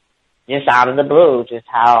how, just out of the blue, just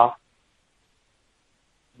how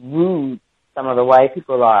rude some of the white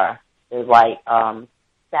people are. The white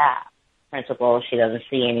staff, principal, she doesn't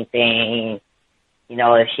see anything.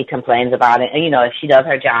 If she complains about it, if she does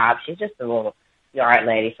her job, she's just a little yard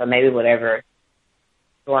lady. So maybe whatever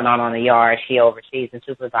going on the yard, she oversees and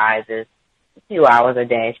supervises a few hours a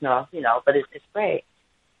day. But it's great,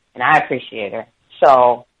 and I appreciate her.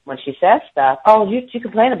 So when she says stuff, you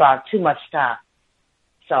complain about too much stuff.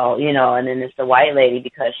 So, and then it's the white lady,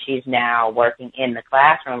 because she's now working in the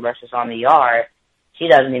classroom versus on the yard. She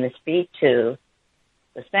doesn't even speak to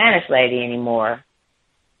the Spanish lady anymore.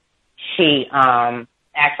 She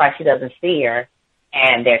acts like she doesn't see her,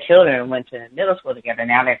 and their children went to middle school together.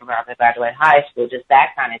 Now they're about to graduate high school, just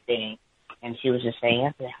that kind of thing. And she was just saying,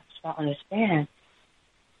 I just don't understand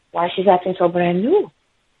why she's acting so brand new.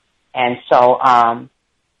 And so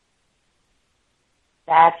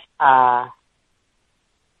that's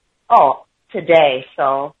today.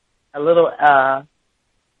 So a little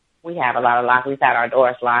we have a lot of lock. We've had our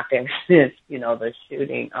doors locked ever since the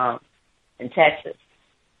shooting in Texas.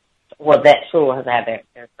 Well, that school has had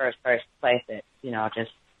their first place that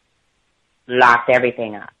just locked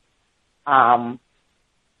everything up. I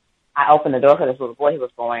I opened the door for this little boy. He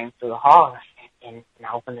was going through the hall, and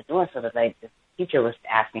I opened the door so that the teacher was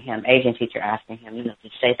asking him, Asian teacher asking him, did you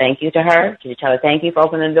say thank you to her? Did you tell her thank you for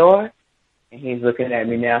opening the door? And he's looking at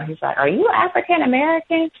me now. He's like, are you African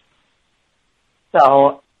American?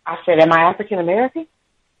 So I said, am I African American?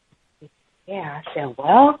 Yeah. I said,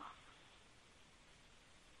 well,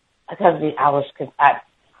 because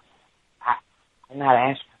I'm not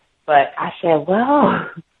answering. But I said, well,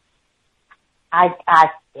 I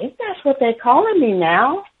think that's what they're calling me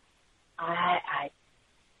now. I'm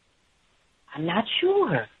not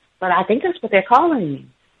sure, but I think that's what they're calling me.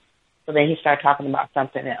 So then he started talking about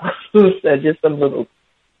something else, so just some little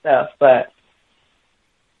stuff. But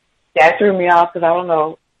that threw me off because I don't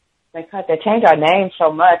know. They changed our name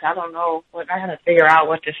so much. I don't know. I had to figure out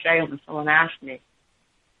what to say when someone asked me,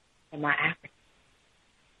 am I African?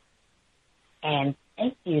 And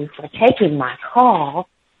thank you for taking my call.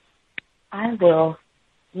 I will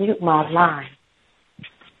mute my line.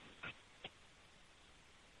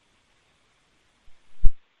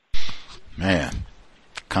 Man,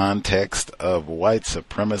 context of white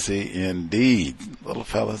supremacy indeed. Little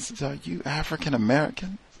fellas, are you African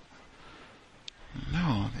American?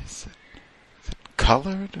 No, they said, is it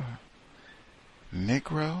colored or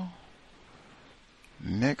Negro?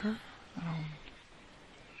 Nigger?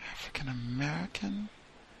 African American?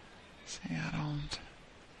 See, I'm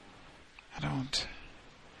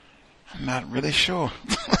not really sure.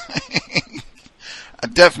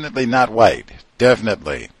 Definitely not white.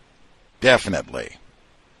 Definitely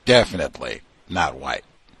not white.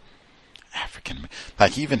 African,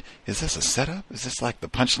 like even, is this a setup? Is this like the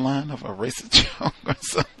punchline of a racist joke or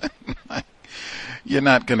something? Like, you're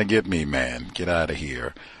not going to get me, man. Get out of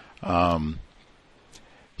here.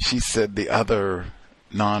 She said the other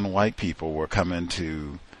non-white people were coming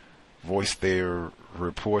to voice their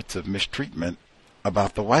reports of mistreatment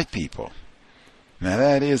about the white people. Now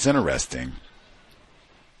that is interesting.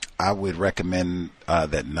 I would recommend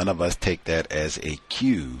that none of us take that as a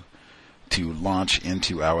cue to launch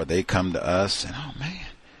into they come to us and, oh man,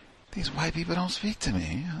 these white people don't speak to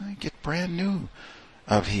me. They get brand new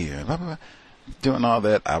up here. Blah, blah, blah. Doing all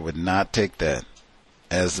that, I would not take that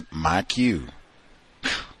as my cue.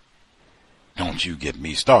 Don't you get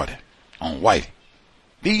me started on white.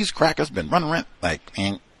 These crackers been running around like,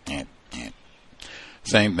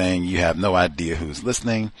 Same thing. You have no idea who's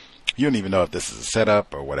listening. You don't even know if this is a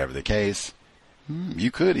setup or whatever the case.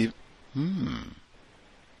 You could even.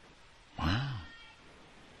 Wow.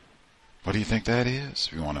 What do you think that is?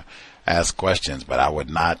 If you want to ask questions, but I would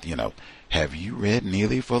not, have you read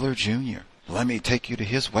Neely Fuller Jr.? Let me take you to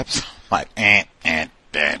his website. Like, I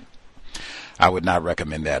would not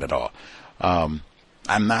recommend that at all.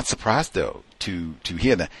 I'm not surprised though to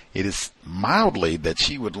hear that. It is mildly that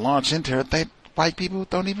she would launch into her. White people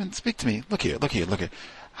don't even speak to me. Look here.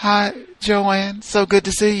 Hi, Joanne. So good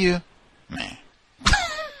to see you. Man.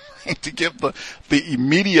 To give the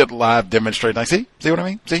immediate live demonstration. Like, see what I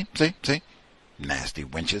mean? See? Nasty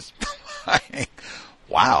wenches.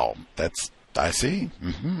 Wow. I see.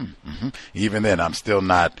 Even then, I'm still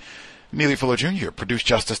not Neely Fuller Jr.,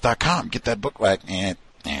 ProduceJustice.com. Get that book like,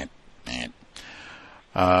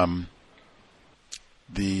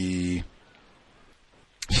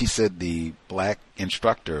 she said the black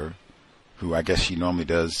instructor, who I guess she normally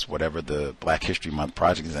does whatever the Black History Month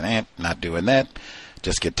project is, and not doing that.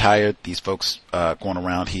 Just get tired. These folks going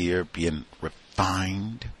around here being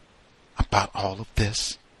refined about all of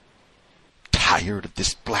this. Tired of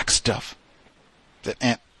this black stuff.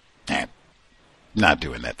 That not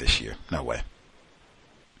doing that this year. No way.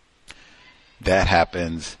 That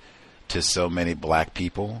happens to so many black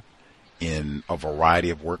people in a variety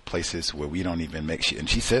of workplaces where we don't even make. And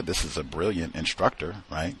she said this is a brilliant instructor,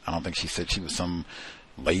 right? I don't think she said she was some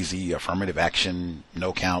lazy affirmative action,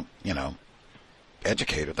 no count,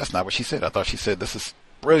 educator. That's not what she said. I thought she said this is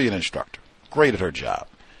brilliant instructor, great at her job.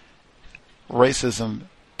 Racism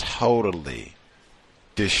totally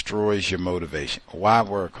destroys your motivation. Why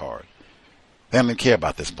work hard? They don't care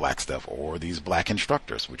about this black stuff or these black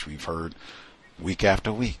instructors, which we've heard week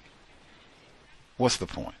after week. What's the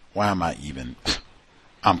point? Why am I even?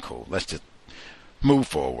 I'm cool. Let's just move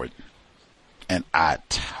forward. And I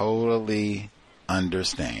totally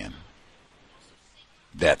understand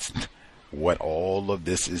that's what all of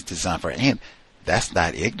this is designed for. And that's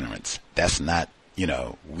not ignorance. That's not,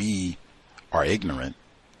 we are ignorant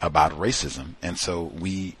about racism. And so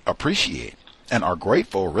we appreciate and are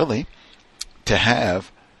grateful, really, to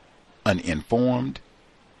have an informed,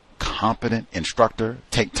 competent instructor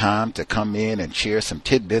take time to come in and share some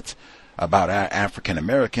tidbits about our African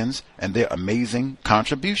Americans and their amazing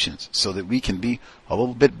contributions so that we can be a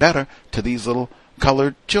little bit better to these little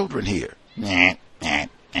colored children here.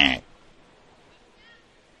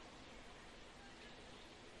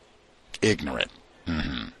 Ignorant.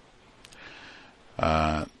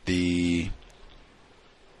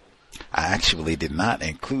 I actually did not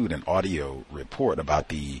include an audio report about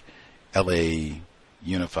the LA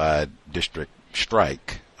Unified District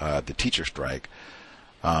strike, the teacher strike.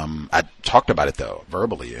 I talked about it though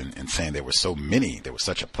verbally and saying there were so many, there was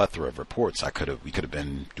such a plethora of reports. We could have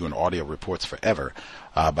been doing audio reports forever.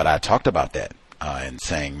 But I talked about that, and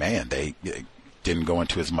saying, man, they didn't go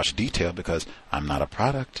into as much detail because I'm not a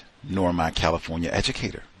product, nor am I a California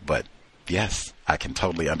educator. But yes, I can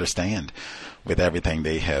totally understand with everything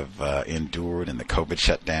they have endured and the COVID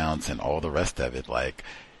shutdowns and all the rest of it. Like,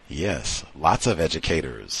 yes, lots of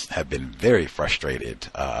educators have been very frustrated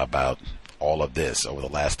about all of this over the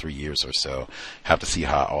last 3 years or so. Have to see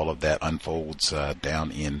how all of that unfolds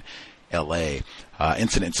down in LA.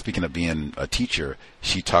 Incident, speaking of being a teacher,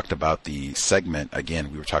 she talked about the segment,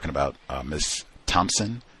 again, we were talking about Ms.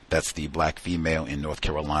 Thompson. That's the black female in North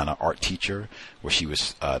Carolina art teacher, where she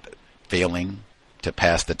was failing to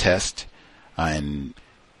pass the test, and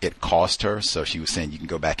it cost her. So she was saying, you can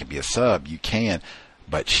go back and be a sub. You can.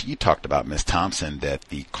 But she talked about Ms. Thompson, that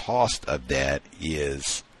the cost of that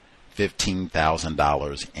is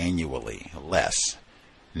 $15,000 annually less,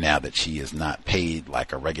 now that she is not paid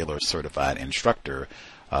like a regular certified instructor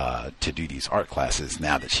to do these art classes.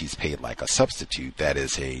 Now that she's paid like a substitute, that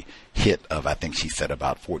is a hit of, I think she said,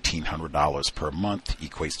 about $1,400 per month,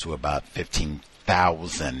 equates to about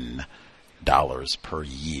 $15,000 per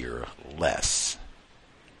year less.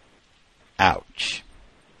 Ouch.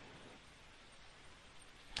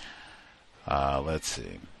 Let's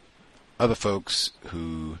see. Other folks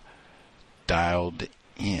who dialed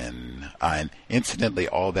in, and incidentally,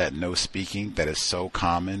 all that no speaking that is so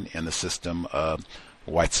common in the system of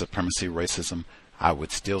white supremacy racism, I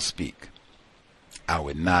would still speak. I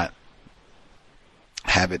would not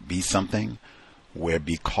have it be something where,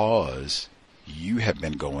 because you have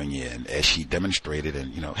been going in, as she demonstrated,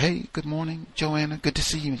 and hey, good morning, Joanna, good to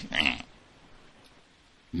see you.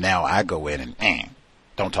 Now I go in and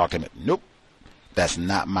don't talk to me. Nope. That's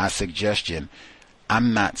not my suggestion.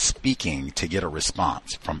 I'm not speaking to get a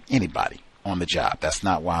response from anybody on the job. That's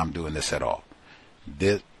not why I'm doing this at all.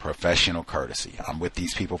 This professional courtesy. I'm with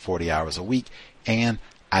these people 40 hours a week, and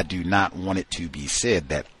I do not want it to be said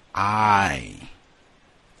that I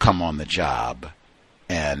come on the job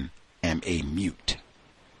and am a mute.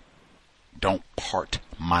 Don't part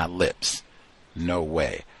my lips. No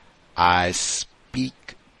way. I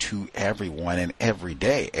speak to everyone and every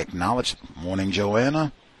day. Acknowledge. Morning,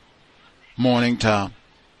 Joanna. Morning, Tom.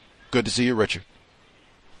 Good to see you, Richard.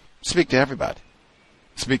 Speak to everybody.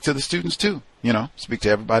 Speak to the students too. Speak to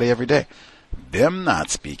everybody every day. Them not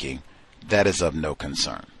speaking, that is of no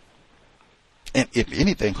concern. And if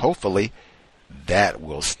anything, hopefully that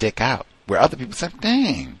will stick out, where other people say,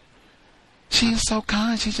 dang, she is so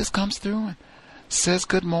kind. She just comes through and says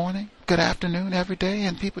good morning, good afternoon every day,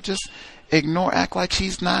 and people just ignore, act like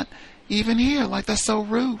she's not even here. Like, that's so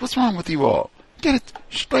rude. What's wrong with you all? Get it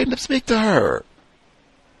straightened up, speak to her.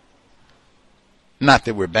 Not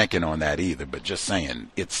that we're banking on that either, but just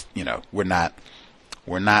saying, it's, we're not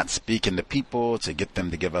speaking to people to get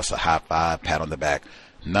them to give us a high five, pat on the back.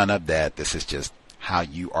 None of that. This is just how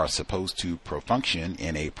you are supposed to function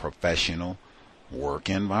in a professional work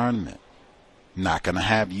environment. Not going to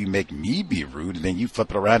have you make me be rude, and then you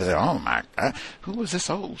flip it around and say, oh my God, who is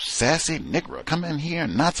this old sassy nigger? Come in here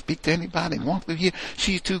and not speak to anybody, walk through here.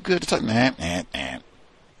 She's too good to talk.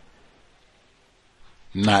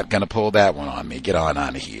 Not going to pull that one on me. Get on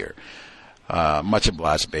out of here. Much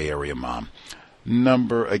obliged, Bay Area Mom.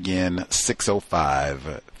 Number again,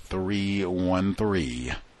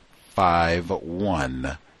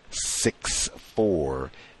 605-313-5164.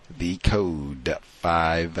 The code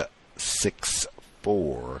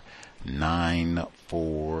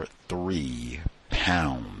 564943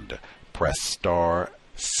 pound. Press star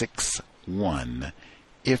 61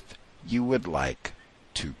 if you would like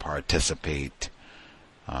to participate.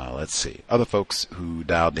 Let's see. Other folks who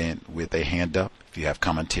dialed in with a hand up, if you have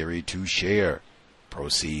commentary to share,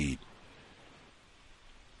 proceed.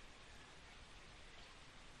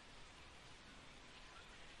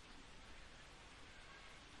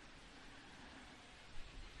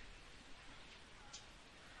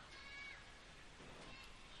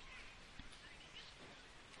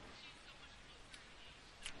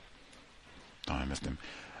 Oh, I missed him.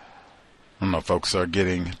 I don't know if folks are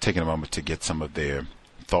taking a moment to get some of their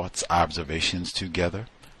thoughts, observations together.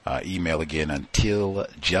 Email again,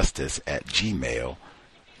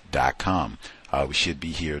 untiljustice@gmail.com. We should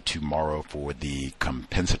be here tomorrow for the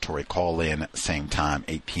compensatory call-in, same time,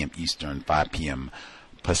 8 p.m. Eastern, 5 p.m.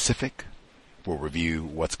 Pacific. We'll review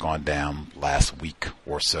what's gone down last week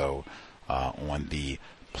or so on the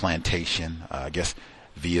plantation. I guess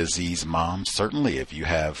via Z's mom. Certainly, if you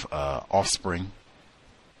have offspring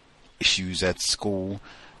issues at school,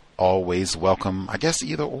 always welcome. I guess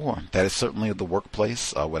either or. That is certainly the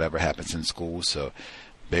workplace, whatever happens in school. So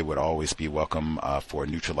they would always be welcome for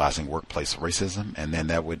neutralizing workplace racism. And then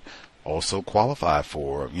that would also qualify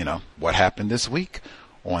for, what happened this week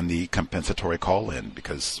on the compensatory call-in,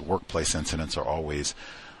 because workplace incidents are always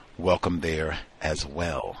welcome there as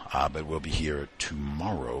well. But we'll be here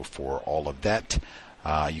tomorrow for all of that.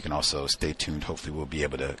 You can also stay tuned. Hopefully we'll be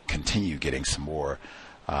able to continue getting some more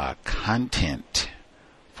content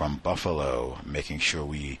from Buffalo, making sure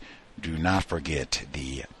we do not forget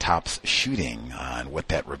the Tops shooting and what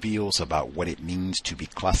that reveals about what it means to be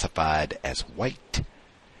classified as white,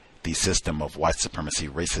 the system of white supremacy,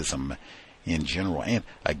 racism in general. And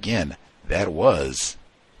again, that was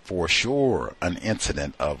for sure an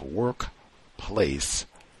incident of workplace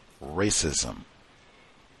racism.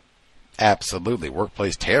 Absolutely.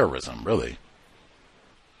 Workplace terrorism, really.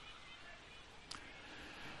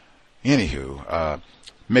 Anywho,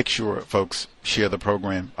 make sure, folks, share the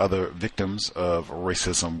program. Other victims of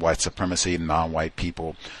racism, white supremacy, non-white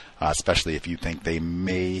people, especially if you think they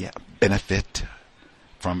may benefit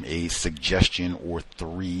from a suggestion or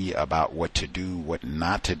three about what to do, what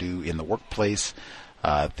not to do in the workplace,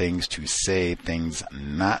 things to say, things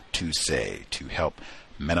not to say to help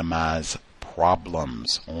minimize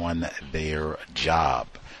problems on their job.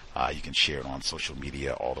 You can share it on social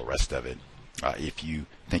media, all the rest of it, if you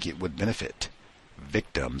think it would benefit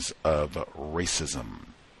victims of racism.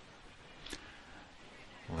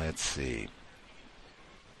 Let's see.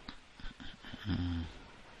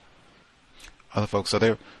 Other folks, are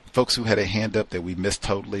there folks who had a hand up that we missed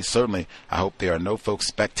totally? Certainly, I hope there are no folks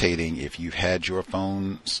spectating if you've had your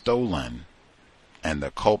phone stolen and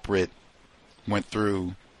the culprit went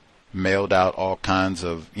through, mailed out all kinds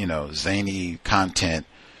of, zany content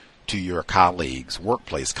to your colleagues,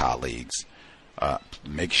 workplace colleagues.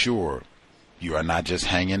 Make sure you are not just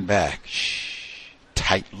hanging back,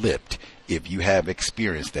 tight-lipped. If you have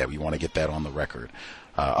experienced that, we want to get that on the record.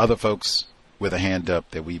 Other folks with a hand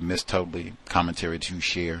up that we missed totally, commentary to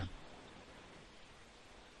share.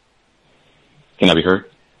 Can I be heard?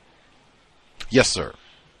 Yes, sir.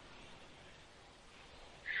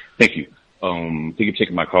 Thank you. Thank you for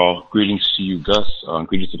taking my call. Greetings to you, Gus.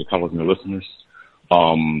 Greetings to the callers and the listeners.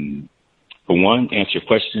 For one, to answer your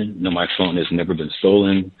question, no, my phone has never been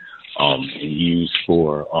stolen and used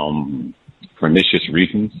for pernicious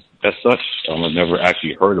reasons as such. I've never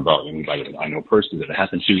actually heard about anybody that I know personally that it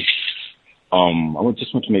happened to. I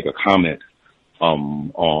just want to make a comment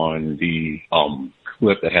on the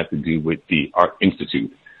clip that had to do with the Art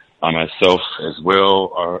Institute. I myself as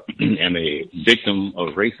well am a victim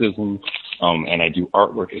of racism, and I do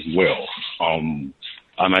artwork as well.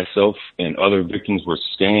 I myself and other victims were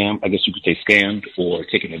scammed, I guess you could say scammed or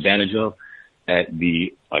taken advantage of at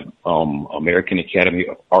the American Academy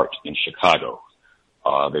of Art in Chicago.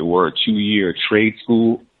 They were a 2-year trade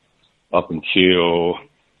school up until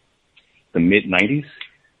the mid-90s.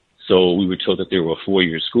 So we were told that they were a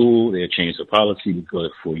 4-year school. They had changed the policy. We go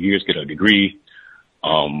to 4 years, get a degree.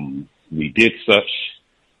 We did such.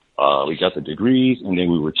 We got the degrees, and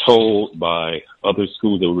then we were told by other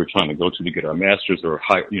schools that we were trying to go to get our master's or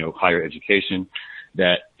higher education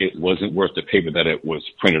that it wasn't worth the paper that it was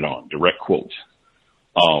printed on. Direct quote.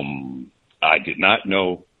 I did not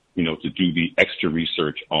know, to do the extra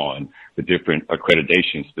research on the different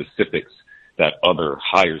accreditation specifics that other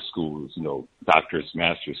higher schools, doctors,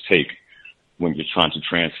 masters take when you're trying to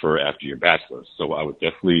transfer after your bachelor's. So I would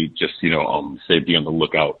definitely just, say be on the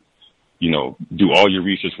lookout, do all your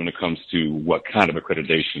research when it comes to what kind of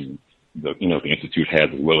accreditation the institute has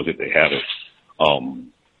as well as if they have it.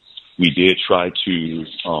 We did try to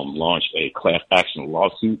launch a class action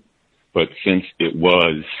lawsuit, but since it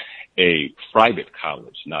was a private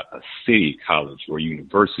college, not a city college or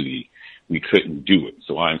university, we couldn't do it.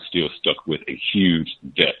 So I'm still stuck with a huge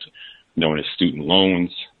debt known as student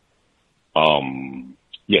loans.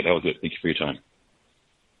 That was it. Thank you for your time.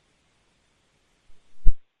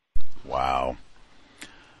 Wow.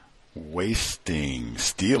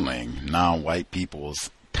 Stealing non-white people's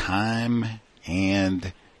time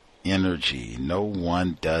and energy. No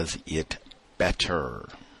one does it better.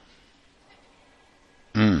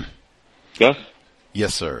 Yes?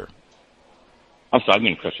 Yes, sir. I'm sorry, I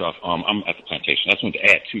didn't cut you off. I'm at the plantation. I just wanted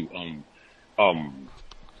to add too.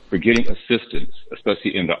 For getting assistance,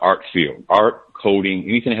 especially in the art field, art, coding,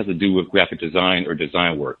 anything that has to do with graphic design or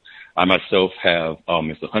design work. I myself have,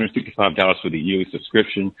 it's $165 for the yearly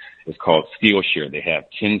subscription. It's called Skillshare. They have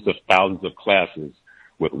tens of thousands of classes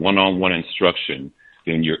with one-on-one instruction.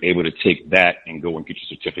 Then you're able to take that and go and get your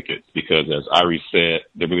certificates because, as Irie said,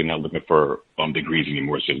 they're really not looking for degrees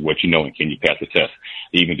anymore. It's just what you know and can you pass the test.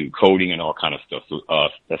 They even do coding and all kind of stuff. So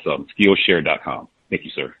that's Skillshare.com. Thank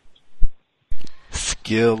you, sir.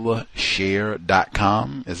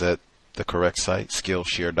 Skillshare.com. Is that the correct site?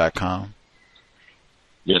 Skillshare.com.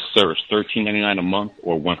 Yes, sir. It's $13.99 a month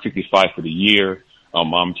or $155 for the year.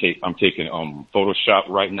 I'm taking Photoshop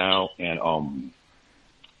right now and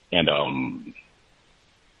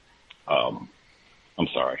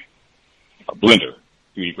Blender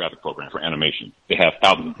 3D graphic program for animation. They have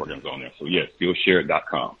thousands of programs on there. So yes,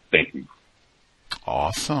 Skillshare.com. Thank you.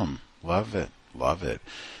 Awesome. Love it. Love it.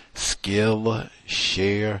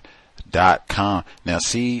 Skillshare.com. Now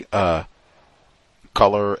see,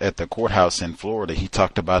 Color at the courthouse in Florida, he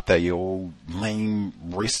talked about that old lame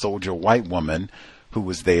race soldier white woman who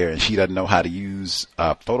was there and she doesn't know how to use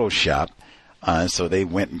Photoshop. So they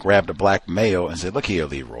went and grabbed a black male and said, look here,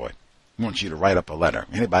 Leroy, we want you to write up a letter.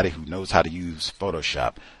 Anybody who knows how to use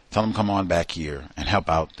Photoshop, tell them come on back here and help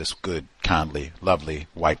out this good, kindly, lovely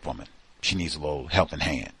white woman. She needs a little helping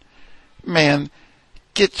hand. Man,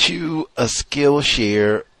 get you a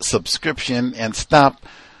Skillshare subscription and stop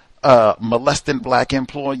molesting black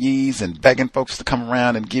employees and begging folks to come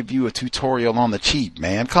around and give you a tutorial on the cheap,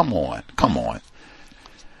 man. Come on.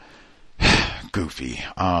 Goofy.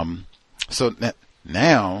 So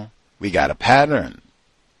now we got a pattern.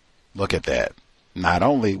 Look at that. Not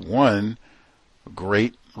only one,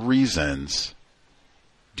 great reasons.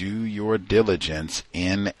 Do your diligence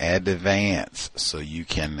in advance so you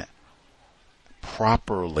can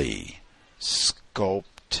properly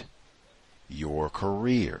sculpt your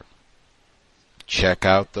career. Check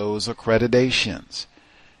out those accreditations.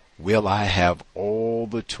 Will I have all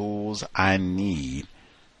the tools I need?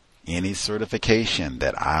 Any certification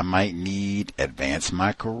that I might need advance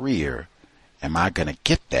my career? Am I going to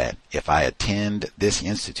get that if I attend this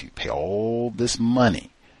institute, pay all this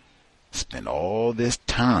money, spend all this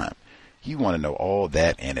time? You want to know all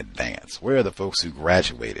that in advance. Where are the folks who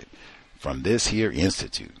graduated from this here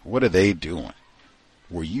institute? What are they doing?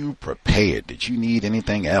 Were you prepared? Did you need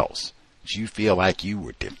anything else? Did you feel like you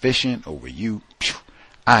were deficient, or were you,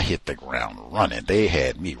 I hit the ground running. They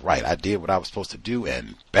had me right. I did what I was supposed to do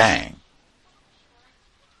and bang.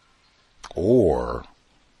 Or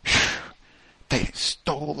they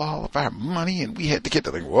stole all of our money and we had to get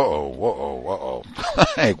to the, whoa.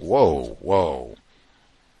 Like, whoa.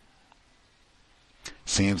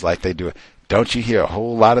 Seems like they do it. Don't you hear a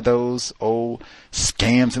whole lot of those old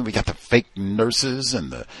scams? And we got the fake nurses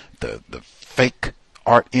and the fake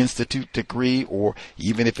Art Institute degree, or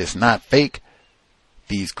even if it's not fake,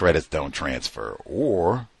 these credits don't transfer.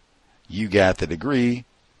 Or you got the degree,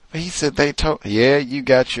 but he said yeah, you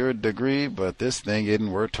got your degree, but this thing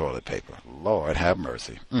isn't worth toilet paper. Lord have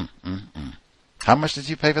mercy. How much did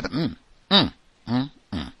you pay for that?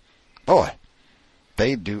 Boy,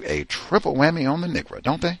 they do a triple whammy on the Negro,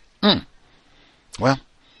 don't they? Well,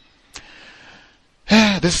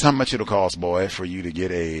 this is how much it'll cost, boy, for you to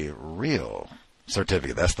get a real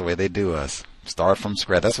certificate. That's the way they do us. Start from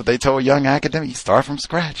scratch. That's what they told young academics. Start from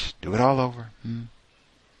scratch. Do it all over.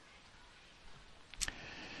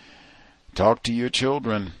 Talk to your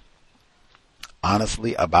children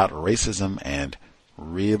honestly about racism and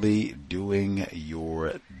really doing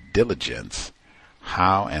your diligence.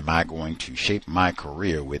 How am I going to shape my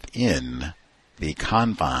career within the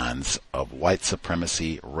confines of white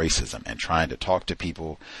supremacy racism, and trying to talk to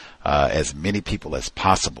people, as many people as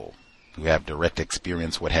possible who have direct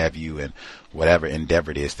experience, what have you, in whatever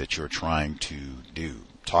endeavor it is that you're trying to do.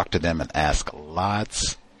 Talk to them and ask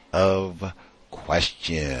lots of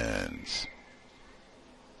questions.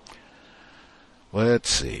 Let's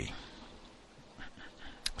see.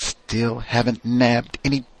 Still haven't nabbed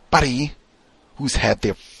anybody who's had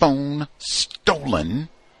their phone stolen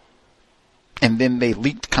and then they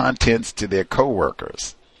leaked contents to their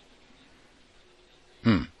coworkers.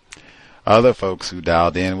 Other folks who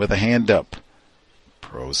dialed in with a hand up.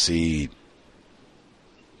 Proceed.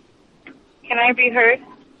 Can I be heard?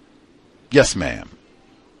 Yes, ma'am.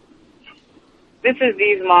 This is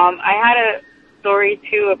V's mom. I had a story,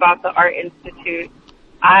 too, about the Art Institute.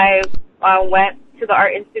 I went to the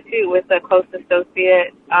Art Institute with a close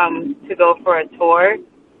associate to go for a tour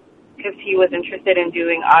because he was interested in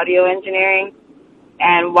doing audio engineering.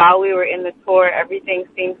 And while we were in the tour, everything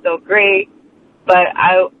seemed so great. But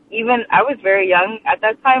I was very young at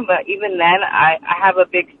that time, but even then I have a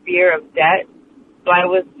big fear of debt. So I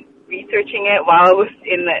was researching it while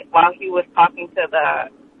he was talking to the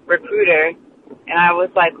recruiter, and I was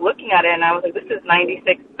like looking at it, and I was like, this is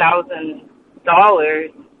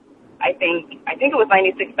 $96,000. I think it was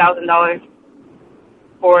 $96,000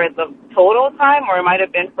 for the total time, or it might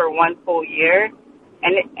have been for one full year.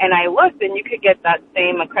 And I looked, and you could get that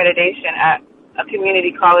same accreditation at a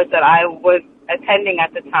community college that I was attending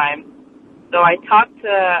at the time. So I talked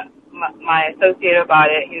to my associate about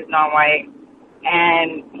it. He was non-white,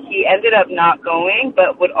 and he ended up not going,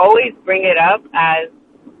 but would always bring it up as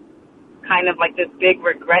kind of like this big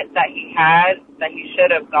regret that he had, that he should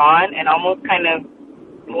have gone, and almost kind of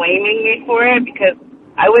blaming me for it, because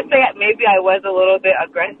I would say maybe I was a little bit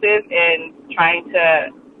aggressive in trying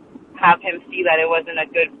to have him see that it wasn't a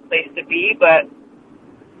good place to be. But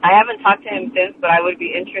I haven't talked to him since, but I would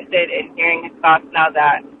be interested in hearing his thoughts now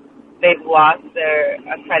that they've lost their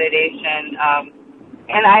accreditation.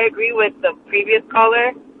 And I agree with the previous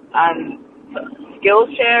caller,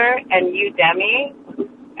 Skillshare and Udemy.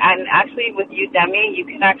 And actually with Udemy, you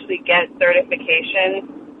can actually get certification,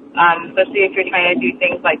 especially if you're trying to do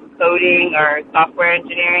things like coding or software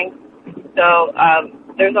engineering. So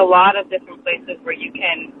there's a lot of different places where you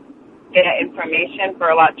can get information for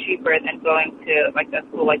a lot cheaper than going to like a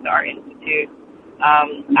school like the Art Institute.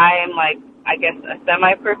 I am I guess a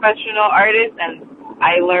semi-professional artist, and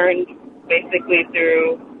I learned basically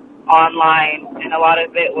through online, and a lot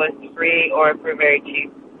of it was free or for very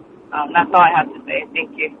cheap. That's all I have to say.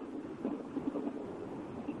 Thank you.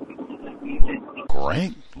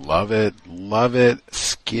 Great. Love it. Love it.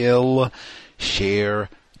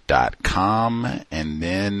 Skillshare.com. And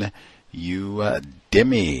then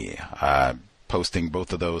Udemy. Posting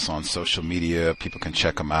both of those on social media. People can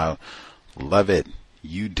check them out. Love it.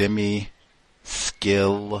 Udemy,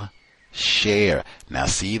 Skillshare. Now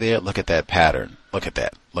see there? Look at that pattern. Look at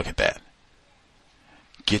that. Look at that.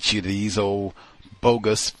 Get you these old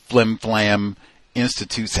bogus flim-flam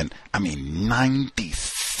institutes, and I mean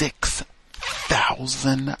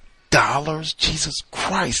 $96,000. Jesus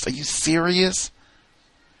Christ, are you serious?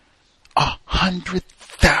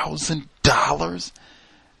 $100,000,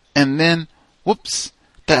 and then whoops,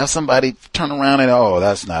 to have somebody turn around and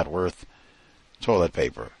that's not worth toilet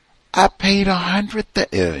paper. I paid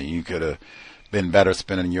 $100,000. You could have been better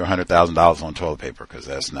spending your $100,000 on toilet paper, because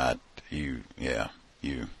that's not you. Yeah,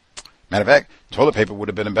 you. Matter of fact, toilet paper would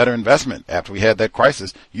have been a better investment. After we had that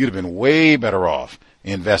crisis, you'd have been way better off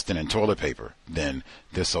investing in toilet paper than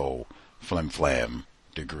this old flim-flam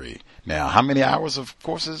degree. Now, how many hours of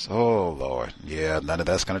courses? Oh, Lord. Yeah, none of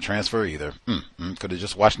that's going to transfer either. Could have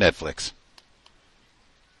just watched Netflix.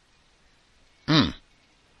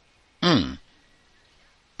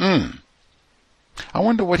 I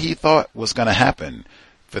wonder what he thought was going to happen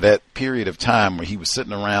for that period of time where he was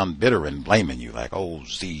sitting around bitter and blaming you, like, oh,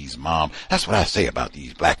 Z's mom. That's what I say about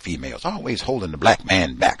these black females, always holding the black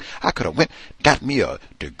man back. I could have got me a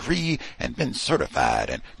degree and been certified,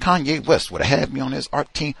 and Kanye West would have had me on his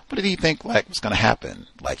art team. What did he think was going to happen?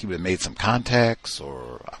 Like he would have made some contacts,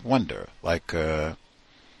 or I wonder, I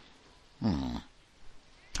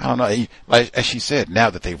don't know. Like as she said, now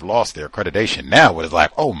that they've lost their accreditation, now it's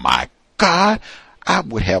like, oh my God, I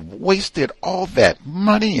would have wasted all that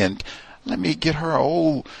money, and let me get her an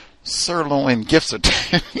old sirloin gift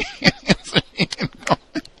certificate.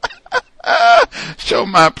 Show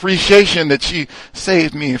my appreciation that she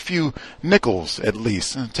saved me a few nickels at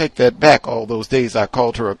least. And take that back, all those days I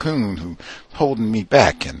called her a coon who holding me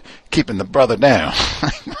back and keeping the brother down.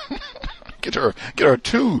 Get her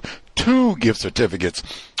two gift certificates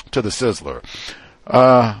to the Sizzler.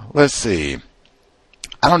 Let's see.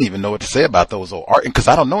 I don't even know what to say about those old art, because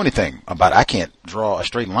I don't know anything about it. I can't draw a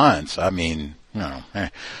straight line, so I mean,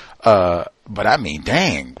 but I mean,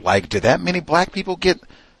 dang, did that many black people get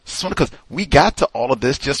sort of, because we got to all of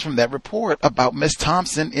this just from that report about Miss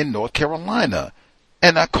Thompson in North Carolina.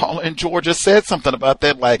 And a caller in Georgia said something about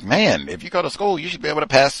that, like, man, if you go to school, you should be able to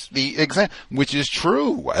pass the exam, which is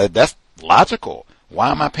true. That's logical.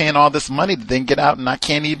 Why am I paying all this money to then get out and I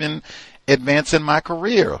can't even advance in my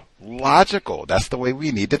career? Logical. That's the way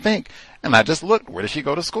we need to think. And I just looked, where does she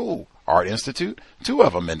go to school? Art Institute. 2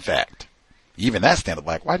 of them, in fact. Even that standard,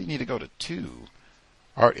 like, why do you need to go to 2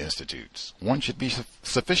 art institutes? 1 should be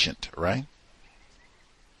sufficient, right?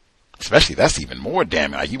 Especially, that's even more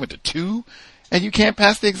damning. Like, you went to 2 and you can't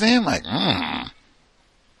pass the exam? Like,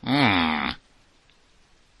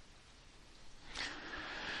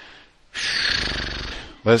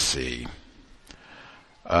 Let's see.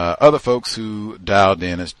 Other folks who dialed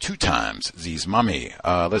in is 2 times Z's mommy.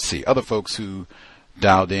 Let's see. Other folks who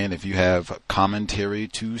dialed in, if you have commentary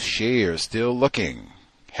to share, still looking.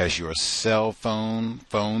 Has your cell phone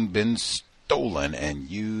been stolen and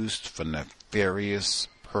used for nefarious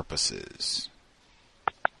purposes?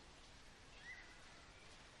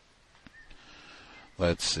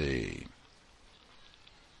 Let's see.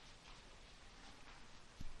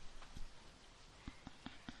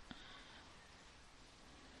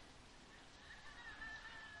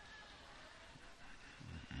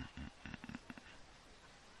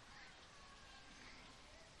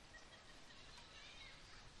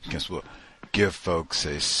 Guess we'll give folks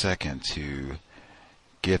a second to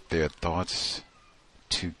get their thoughts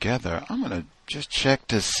together. I'm going to just check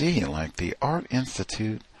to see, like the Art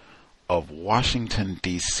Institute of Washington,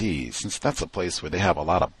 D.C., since that's a place where they have a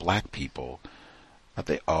lot of black people. Are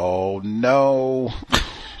they? Oh, no.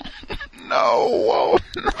 No. Oh,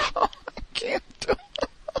 no. I can't do it.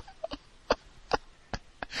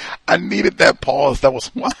 I needed that pause. That was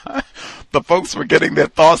why the folks were getting their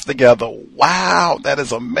thoughts together. Wow, that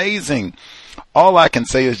is amazing. All I can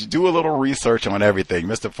say is do a little research on everything.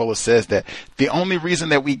 Mr. Fuller says that the only reason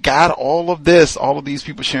that we got all of this, all of these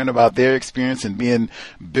people sharing about their experience and being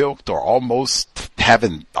bilked or almost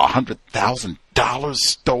having $100,000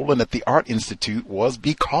 stolen at the Art Institute was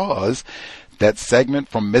because that segment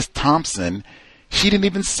from Miss Thompson, she didn't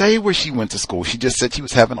even say where she went to school. She just said she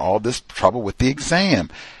was having all this trouble with the exam.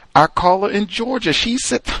 Our caller in Georgia, she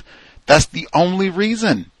said that's the only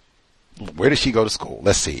reason. Where did she go to school?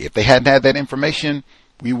 Let's see. If they hadn't had that information,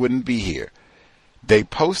 we wouldn't be here. They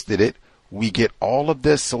posted it. We get all of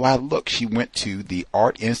this. So I look, she went to the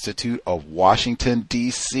Art Institute of Washington,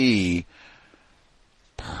 D.C.,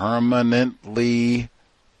 permanently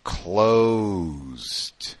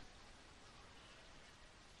closed.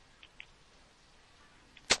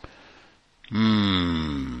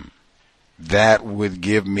 That would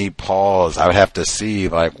give me pause. I would have to see,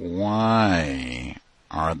 like, why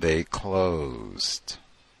are they closed?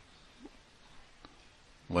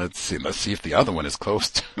 Let's see if the other one is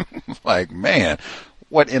closed. Like, man,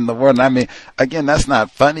 what in the world? I mean, again, that's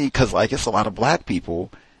not funny because, like, it's a lot of black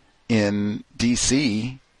people in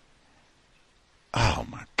D.C. Oh,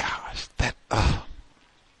 my gosh.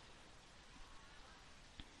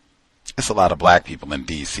 It's a lot of black people in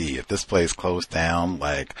D.C. If this place closed down,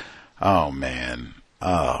 like, oh, man.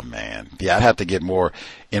 Yeah, I'd have to get more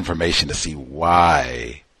information to see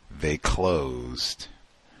why they closed.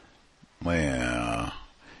 Well,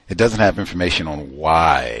 it doesn't have information on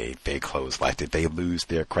why they closed. Like, did they lose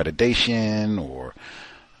their accreditation or,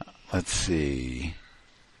 let's see.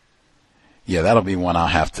 Yeah, that'll be one I'll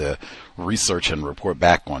have to research and report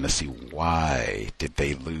back on to see why did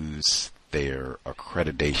they lose their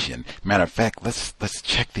accreditation. Matter of fact, let's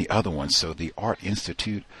check the other one. So the Art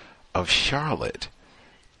Institute of Charlotte,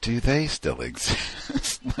 do they still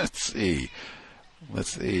exist? Let's see.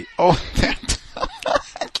 Oh,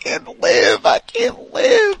 I can't live.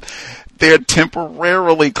 They're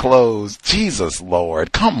temporarily closed. Jesus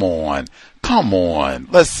Lord. Come on.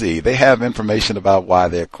 Let's see. They have information about why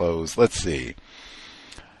they're closed. Let's see.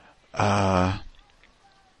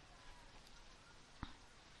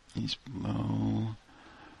 East below.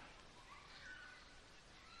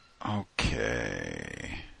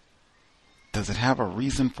 Okay. Does it have a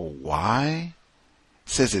reason for why? It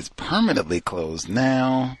says it's permanently closed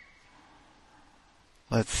now.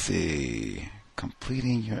 Let's see.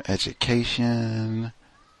 Completing your education.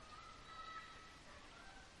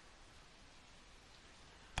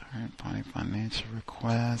 Third party financial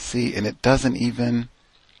request. See, and it doesn't even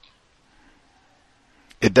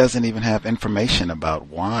have information about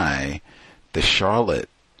why the Charlotte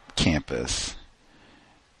campus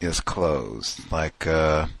is closed. Like,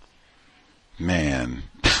 man,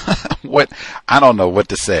 I don't know what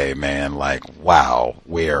to say, man. Like, wow,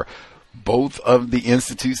 where both of the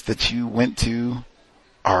institutes that you went to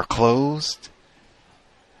are closed.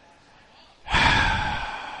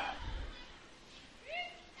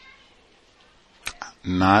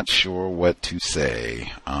 Not sure what to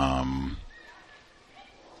say.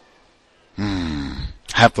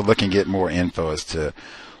 Have to look and get more info as to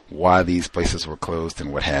why these places were closed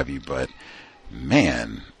and what have you. But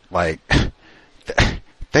man, like,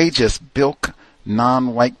 they just bilk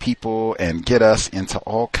non-white people and get us into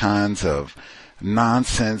all kinds of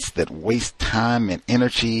nonsense that waste time and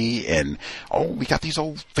energy. And we got these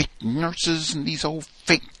old fake nurses and these old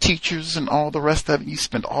fake teachers and all the rest of it. You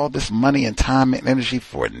spend all this money and time and energy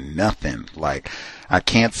for nothing. Like, I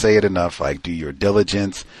can't say it enough. Like, do your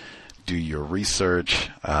diligence, do your research.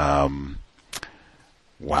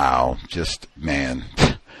 Wow, just, man,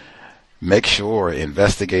 Make sure,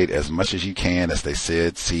 investigate as much as you can, as they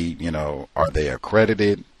said. See, are they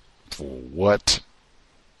accredited for what?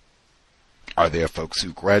 Are there folks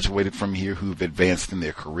who graduated from here who've advanced in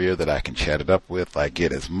their career that I can chat it up with? I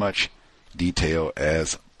get as much detail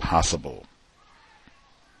as possible.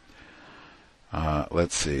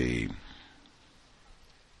 Let's see.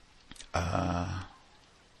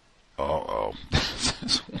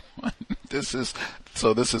 This is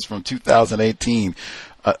from 2018.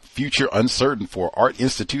 Future uncertain for Art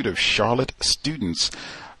Institute of Charlotte students.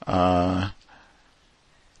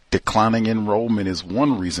 Declining enrollment is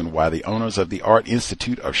one reason why the owners of the Art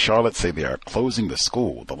Institute of Charlotte say they are closing the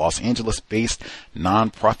school. The Los Angeles-based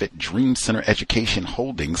nonprofit Dream Center Education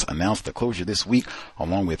Holdings announced the closure this week,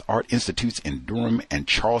 along with art institutes in Durham and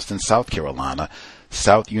Charleston, South Carolina.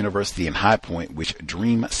 South University in High Point, which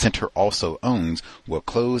Dream Center also owns, will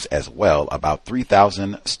close as well. About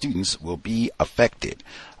 3,000 students will be affected.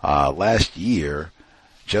 Last year,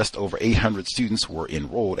 just over 800 students were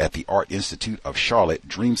enrolled at the Art Institute of Charlotte.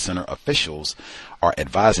 Dream Center officials are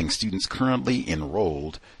advising students currently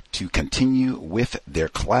enrolled to continue with their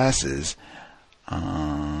classes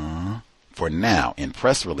for now. In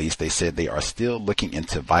press release, they said they are still looking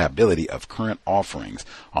into viability of current offerings.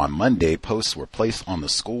 On Monday, posts were placed on the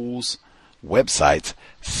school's websites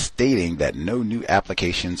stating that no new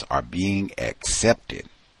applications are being accepted.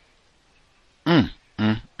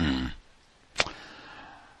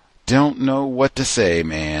 Don't know what to say,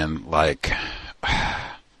 man. Like,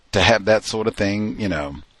 to have that sort of thing,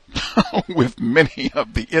 with many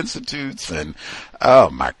of the institutes, and oh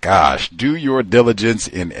my gosh, do your diligence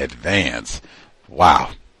in advance.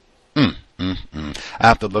 Wow. I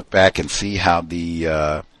have to look back and see how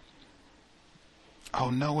the oh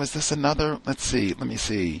no, is this another? Let me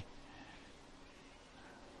see.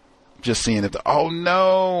 Just seeing it. Oh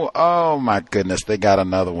no. Oh my goodness. They got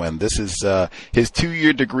another one. This is, his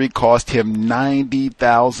 2-year degree cost him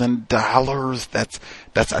 $90,000.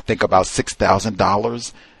 That's, I think, about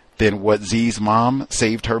 $6,000 than what Z's mom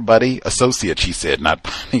saved her buddy. Associate, she said, not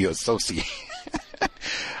buddy, associate.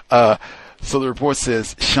 So the report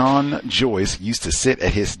says Sean Joyce used to sit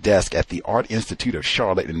at his desk at the Art Institute of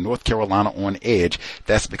Charlotte in North Carolina on edge.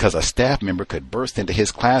 That's because a staff member could burst into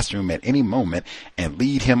his classroom at any moment and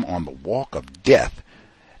lead him on the walk of death.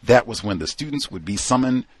 That was when the students would be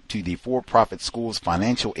summoned to the for-profit school's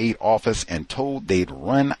financial aid office and told they'd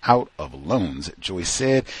run out of loans, Joyce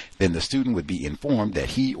said. Then the student would be informed that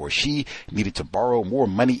he or she needed to borrow more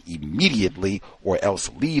money immediately or else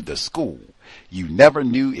leave the school. You never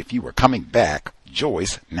knew if you were coming back,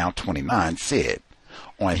 Joyce, now 29, said.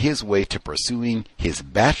 On his way to pursuing his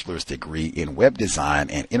bachelor's degree in web design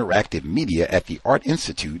and interactive media at the Art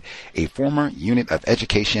Institute, a former unit of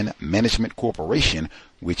Education Management Corporation,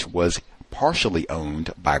 which was partially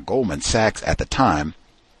owned by Goldman Sachs at the time,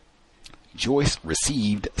 Joyce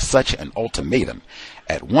received such an ultimatum.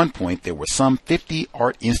 At one point, there were some 50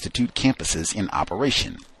 Art Institute campuses in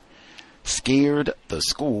operation. Scared the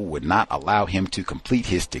school would not allow him to complete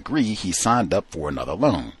his degree, he signed up for another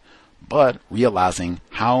loan. But realizing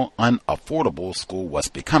how unaffordable school was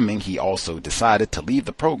becoming, he also decided to leave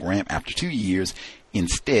the program after 2 years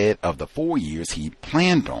instead of the 4 years he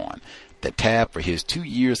planned on. The tab for his 2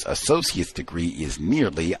 years associate's degree is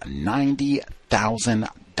nearly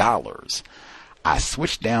 $90,000. I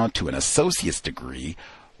switched down to an associate's degree.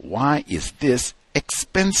 Why is this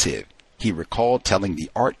expensive? He recalled telling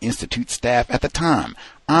the Art Institute staff at the time,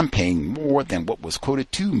 I'm paying more than what was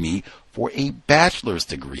quoted to me for a bachelor's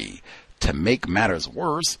degree. To make matters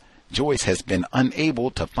worse, Joyce has been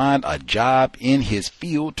unable to find a job in his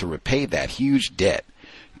field to repay that huge debt.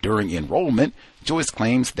 During enrollment, Joyce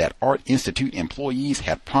claims that Art Institute employees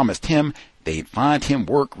had promised him they'd find him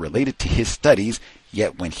work related to his studies,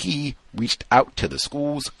 yet when he reached out to the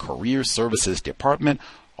school's career services department,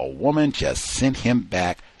 a woman just sent him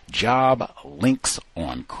back job links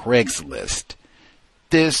on Craigslist.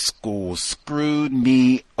 This school screwed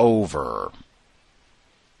me over.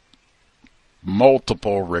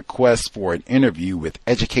 Multiple requests for an interview with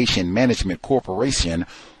Education Management Corporation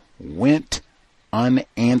went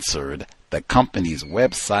unanswered. The company's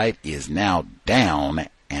website is now down,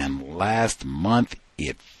 and last month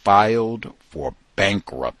it filed for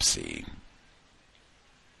bankruptcy.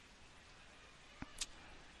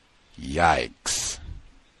 Yikes.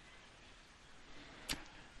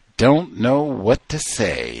 Don't know what to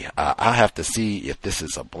say. I'll have to see if this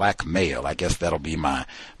is a black male. I guess that'll be my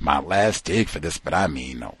last dig for this. But I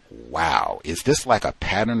mean, wow. Is this like a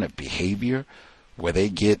pattern of behavior where they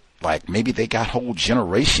get, like, maybe they got whole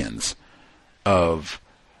generations of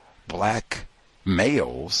black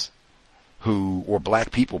males or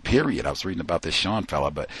black people, period. I was reading about this Sean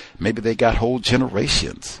fella, but maybe they got whole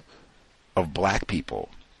generations of black people,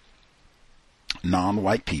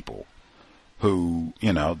 non-white people, who,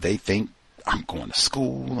 they think, I'm going to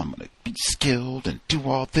school, I'm going to be skilled and do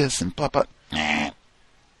all this and blah, blah.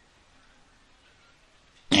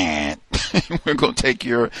 We're going to take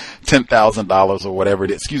your $10,000 or whatever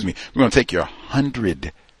it is. Excuse me. We're going to take your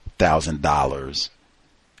 $100,000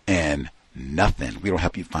 and nothing. We don't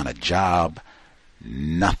help you find a job.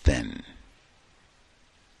 Nothing.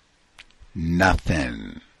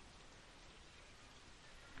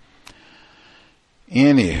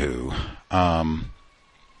 Anywho,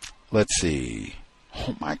 let's see.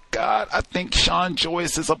 Oh my God, I think Sean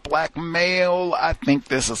Joyce is a black male. I think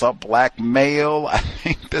this is a black male. I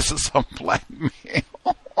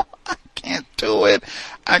can't do it.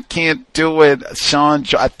 I think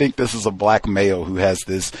this is a black male who has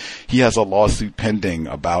this. He has a lawsuit pending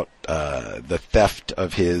about the theft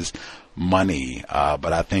of his money.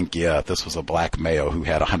 But I think, this was a black male who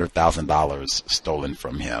had $100,000 stolen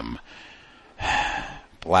from him.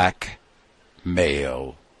 Black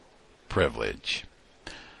male privilege.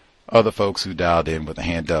 Other folks who dialed in with a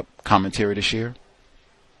hand up, commentary to share?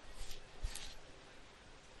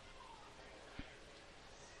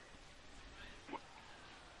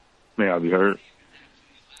 May I be heard?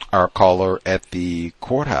 Our caller at the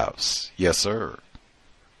courthouse. Yes, sir.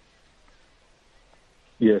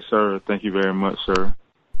 Yes, sir. Thank you very much, sir.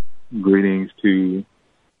 Greetings to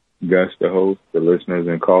Gus, the host, the listeners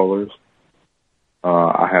and callers.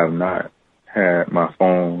 I have not had my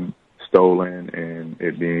phone stolen and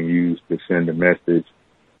it being used to send a message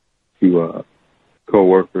to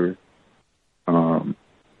coworkers. I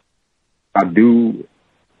do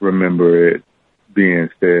remember it being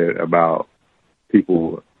said about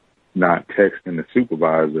people not texting the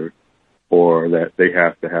supervisor, or that they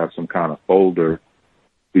have to have some kind of folder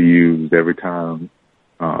to use every time,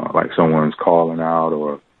 like someone's calling out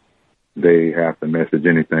or they have to message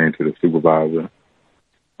anything to the supervisor.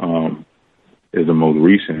 Is the most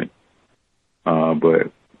recent. But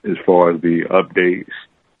as far as the updates,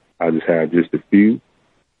 I just have just a few.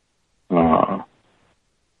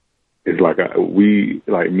 It's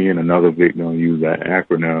like me and another victim use that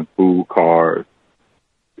acronym, food, card,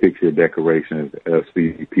 picture, decorations,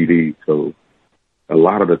 FCPD. So a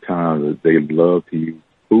lot of the times they love to use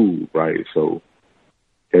food, right? So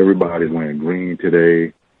everybody's wearing green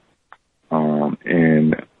today.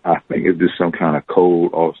 And I think it's just some kind of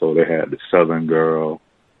code. Also, they had the Southern Girl,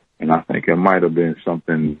 and I think it might have been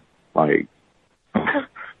something like, I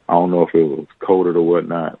don't know if it was coded or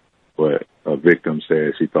whatnot, but a victim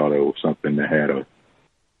said she thought it was something that had a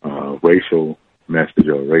racial message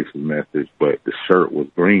or a racist message, but the shirt was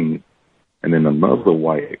green. And then another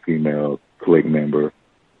white female clique member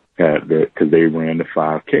had because they ran the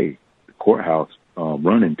 5K, the courthouse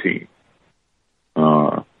running team.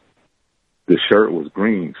 The shirt was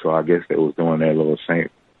green, so I guess they was doing that little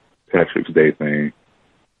St. Patrick's Day thing.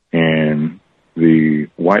 And the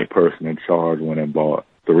white person in charge went and bought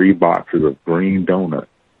 3 boxes of green donuts.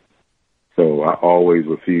 So I always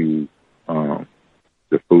refuse the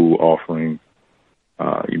food offering.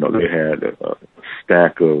 They had a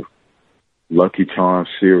stack of Lucky Charms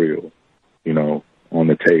cereal, on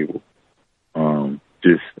the table.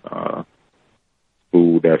 Just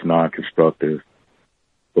food that's non-constructive.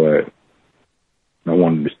 But I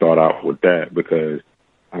wanted to start out with that because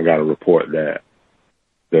I got to report that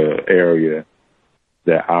the area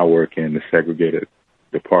that I work in, the segregated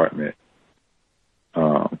department,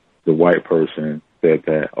 the white person said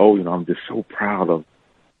that, I'm just so proud of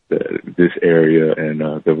this area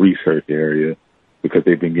and the research area because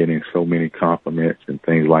they've been getting so many compliments and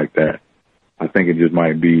things like that. I think it just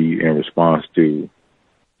might be in response to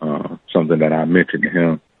something that I mentioned to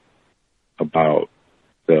him about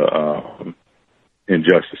the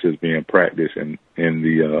injustices being practiced in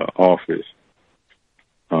the office.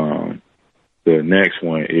 The next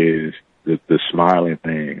one is the smiling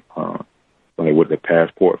thing, like with the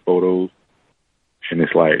passport photos. And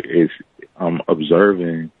it's like, I'm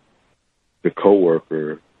observing the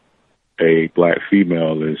coworker, a black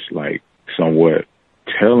female, is like somewhat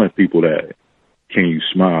telling people that, can you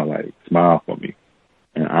smile? Like, smile for me.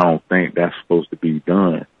 And I don't think that's supposed to be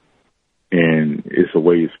done. And it's a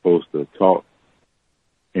way you're supposed to talk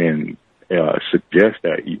and suggest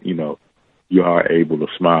that, you are able to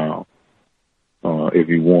smile if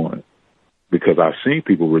you want. Because I've seen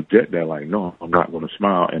people reject that, like, no, I'm not going to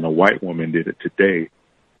smile. And a white woman did it today,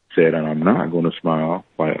 said, and I'm not going to smile.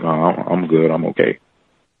 Like, no, I'm good, I'm okay.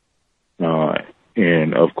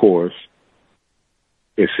 And, of course,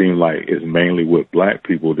 it seems like it's mainly with black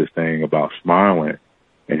people, this thing about smiling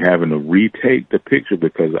and having to retake the picture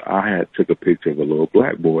because I had took a picture of a little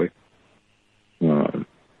black boy.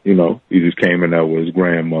 He just came in there with his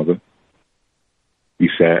grandmother. She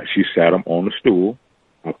sat him on the stool.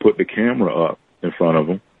 I put the camera up in front of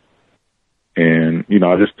him. And,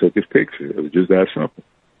 I just took his picture. It was just that simple.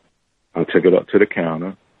 I took it up to the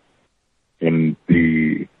counter, and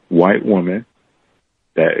the white woman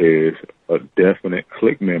that is a definite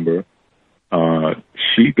clique member,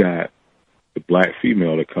 she got the black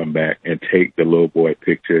female to come back and take the little boy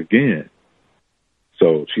picture again.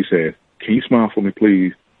 So she said, "Can you smile for me,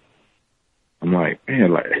 please?" I'm like,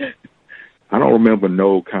 man, I don't remember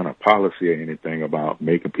no kind of policy or anything about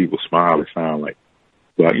making people smile. It sound like,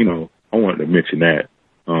 but I wanted to mention that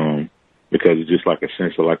because it's just like a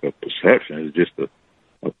sense of like a perception. It's just a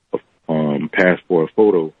passport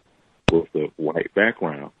photo with the white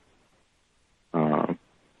background.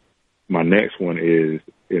 My next one is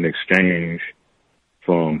an exchange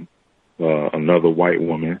from another white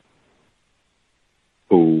woman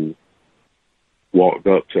who walked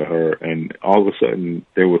up to her, and all of a sudden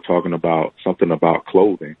they were talking about something about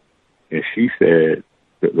clothing, and she said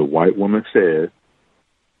that the white woman said,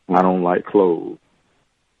 "I don't like clothes,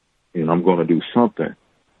 and I'm going to do something."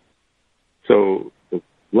 So the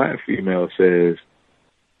black female says,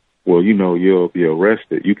 "Well, you'll be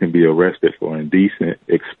arrested. You can be arrested for indecent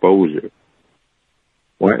exposure."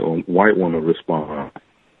 White woman responds,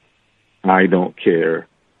 "I don't care.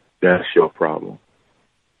 That's your problem."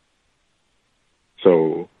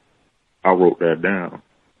 So I wrote that down.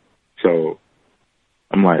 So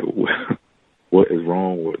I'm like, what is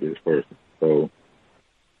wrong with this person? So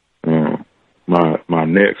my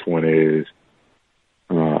next one is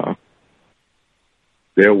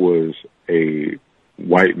there was a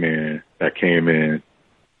white man that came in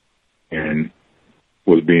and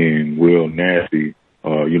was being real nasty,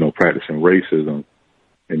 practicing racism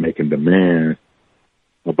and making demands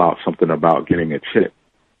about something about getting a check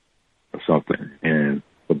or something. And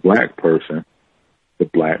the black person, the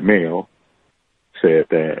black male, said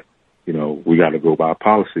that, we got to go by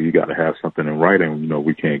policy. You got to have something in writing.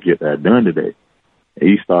 We can't get that done today. And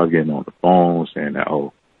he started getting on the phone saying that,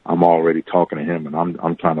 "Oh, I'm already talking to him, and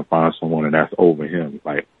I'm trying to find someone, and that's over him."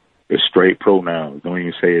 Like, it's straight pronouns. Don't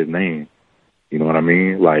even say his name. You know what I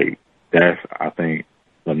mean? Like, that's, I think,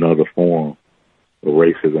 another form of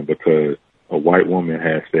racism, because a white woman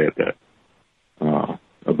has said that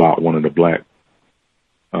about one of the black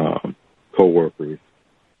co-workers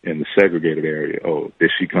in the segregated area. "Oh,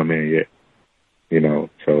 did she come in yet?"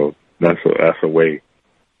 So that's a way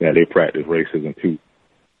that they practice racism too.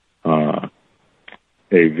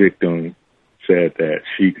 A victim said that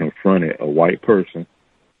she confronted a white person,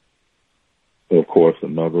 of course,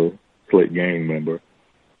 another clique gang member.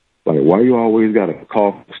 Like, "Why you always got to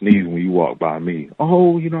cough and sneeze when you walk by me?"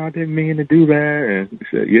 "Oh, I didn't mean to do that." And he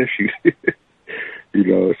said, "Yes, you did."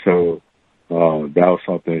 So that was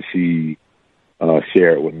something she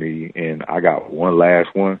shared with me. And I got one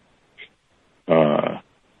last one.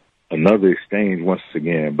 Another exchange, once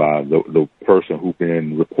again, by the person who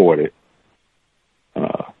been reported.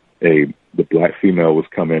 The black female was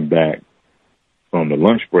coming back from the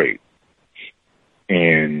lunch break,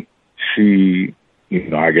 and she,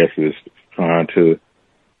 I guess is trying to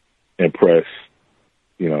impress,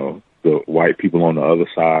 the white people on the other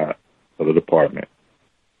side of the department.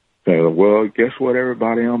 Saying, "Well, guess what,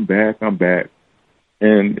 everybody? I'm back.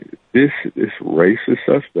 And this racist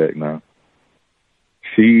suspect now,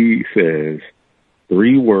 she says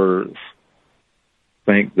 3 words,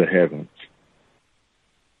 "Thank the heavens."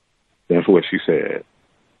 That's what she said.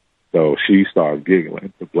 So she started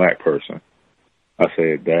giggling, the black person. I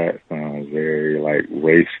said, that sounds very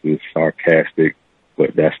racist, sarcastic,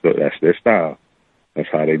 but that's their style. That's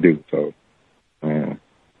how they do. So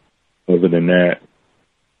other than that,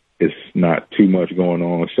 it's not too much going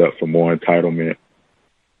on except for more entitlement.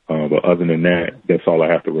 But other than that, that's all I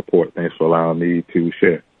have to report. Thanks for allowing me to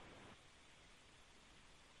share.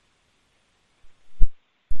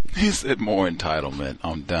 He said more entitlement.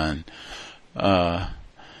 I'm done.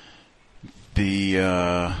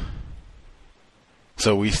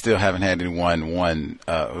 So we still haven't had anyone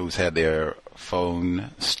who's had their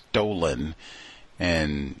phone stolen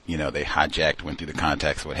and, they hijacked, went through the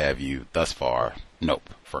contacts, what have you, thus far. Nope,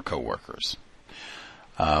 for coworkers.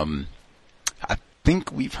 I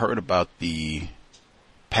think we've heard about the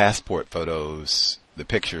passport photos, the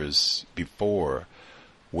pictures before,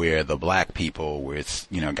 where the black people, where it's,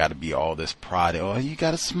 got to be all this pride. "Oh, you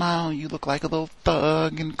got to smile. You look like a little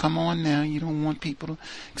thug. And come on now. You don't want people to,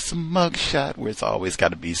 some mug shot," where it's always got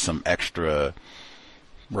to be some extra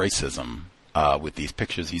racism with these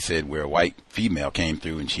pictures. He said where a white female came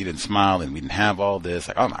through and she didn't smile and we didn't have all this.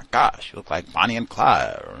 Like, oh my gosh, you look like Bonnie and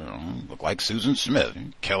Clyde, or look like Susan Smith.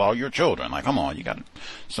 Kill all your children. Like, come on, you got to.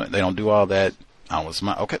 So they don't do all that. I was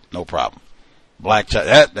smile. Okay, no problem. Black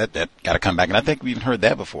child, that got to come back. And I think we even heard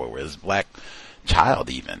that before, where it's black child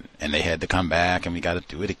even, and they had to come back and we got to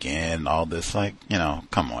do it again and all this. Like,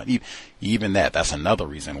 come on. Even that's another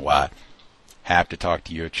reason why have to talk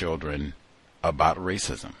to your children about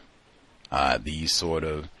racism. These sort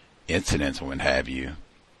of incidents, what have you.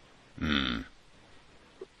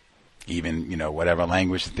 Even, whatever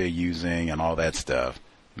language that they're using and all that stuff.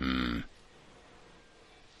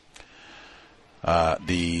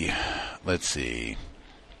 Let's see.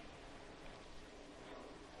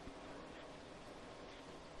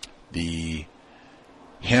 The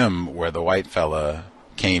hymn where the white fella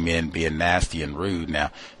came in being nasty and rude.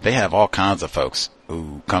 Now, they have all kinds of folks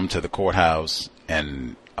who come to the courthouse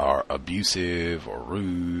and are abusive or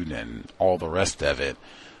rude and all the rest of it.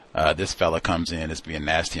 This fella comes in as being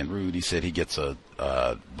nasty and rude. He said he gets a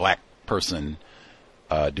black person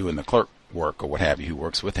doing the clerk work or what have you, who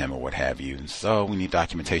works with him or what have you. And so we need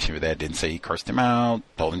documentation for that. Didn't say he cursed him out,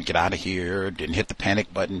 told him to get out of here, didn't hit the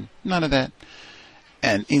panic button, none of that.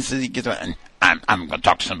 And he says he gets out, and I'm going to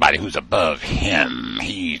talk to somebody who's above him.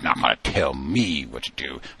 He's not going to tell me what to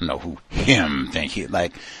do. I know who him think he,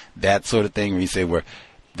 like that sort of thing where you say where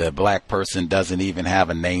the black person doesn't even have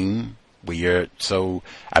a name. Where you're so,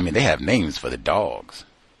 they have names for the dogs.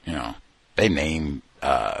 They name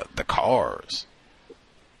the cars,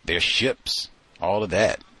 their ships, all of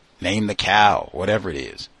that. Name the cow, whatever it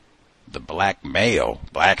is. The black male,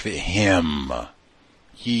 him.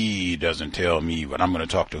 He doesn't tell me what I'm going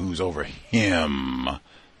to talk to who's over him.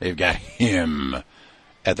 They've got him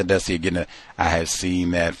at the desk again. I have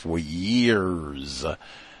seen that for years,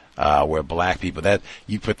 where black people, that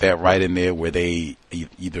you put that right in there where they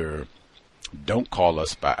either don't call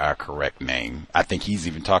us by our correct name. I think he's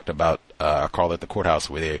even talked about a call at the courthouse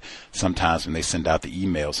where they sometimes when they send out the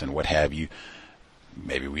emails and what have you,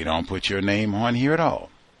 maybe we don't put your name on here at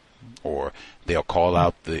all. Or they'll call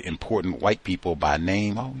out the important white people by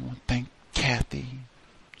name. Oh, we want to thank Kathy,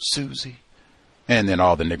 Susie, and then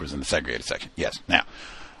all the niggers in the segregated section. Yes. Now,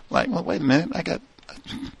 well, wait a minute.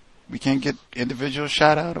 We can't get individual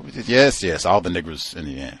shout out. Yes, all the niggers in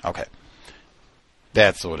the end. Okay.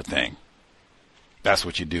 That sort of thing. That's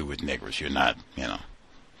what you do with niggers. You're not,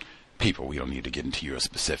 people. We don't need to get into your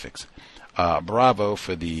specifics. Bravo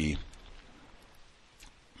for the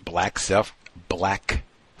black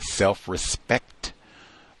self-respect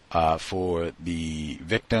for the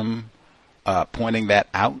victim pointing that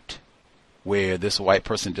out, where this white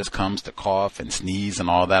person just comes to cough and sneeze and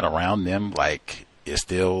all that around them, like it's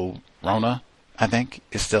still Rona, I think,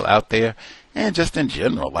 is still out there. And just in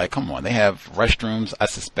general, like, come on, they have restrooms, I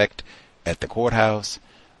suspect, at the courthouse.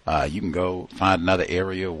 You can go find another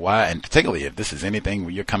area. Why? And particularly if this is anything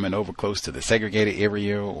where you're coming over close to the segregated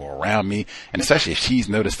area or around me, and especially if she's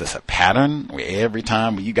noticed this a pattern where every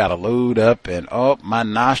time you got to load up and, my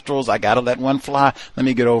nostrils, I got to let one fly. Let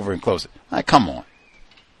me get over and close it. Like, come on.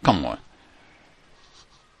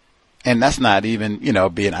 And that's not even,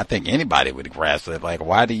 being, I think anybody would grasp it. Like,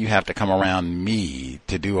 why do you have to come around me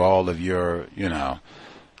to do all of your,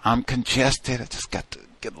 I'm congested. I just got to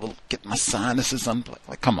get my sinuses unplugged.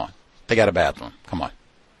 Like, come on. They got a bathroom. Come on.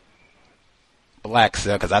 Black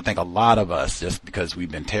cell, because I think a lot of us, just because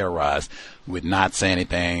we've been terrorized, would not say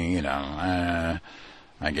anything, I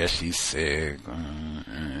guess she's sick.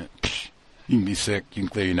 You can be sick. You can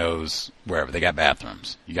clear your nose wherever. They got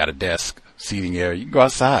bathrooms. You got a desk, seating area. You can go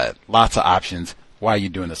outside. Lots of options. Why are you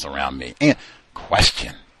doing this around me? And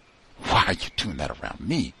question, why are you doing that around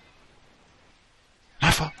me?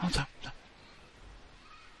 My fault.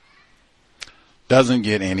 Doesn't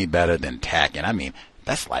get any better than tacking.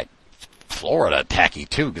 That's like Florida tacky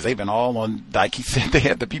too, because they've been all on, like he said, they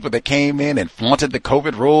had the people that came in and flaunted the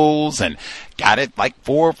COVID rules and got it like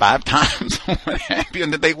 4 or 5 times, what have you,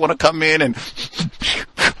 and that they want to come in and,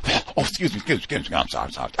 excuse me, I'm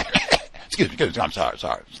sorry. Excuse me, I'm sorry.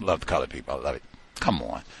 Love the colored people, I love it. Come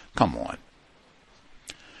on.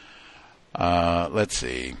 Let's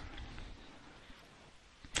see.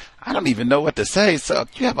 I don't even know what to say. So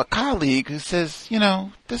you have a colleague who says,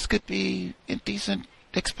 this could be indecent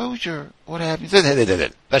exposure, what have you.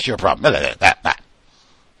 That's your problem.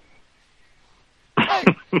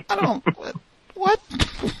 I don't, what?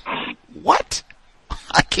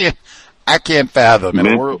 I can't fathom in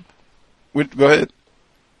a world. Go ahead.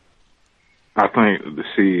 I think,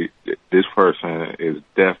 this person is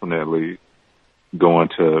definitely going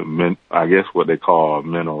to I guess what they call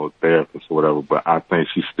mental therapist or whatever, but I think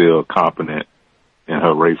she's still competent in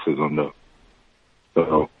her racism though.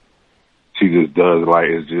 So she just does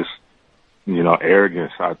it's just,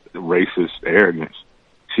 arrogance, racist arrogance.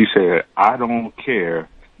 She said, I don't care.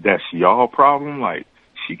 That's y'all problem.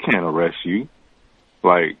 She can't arrest you.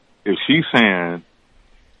 If she's saying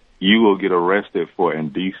you will get arrested for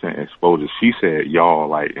indecent exposure, she said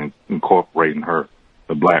y'all, incorporating her,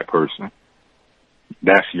 the black person.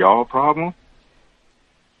 That's y'all problem?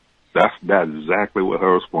 That's exactly what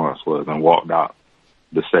her response was, and walked out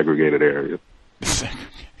the segregated area.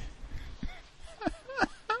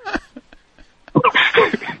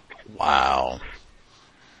 Wow.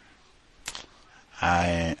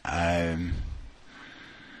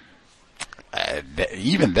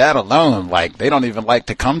 Even that alone, they don't even like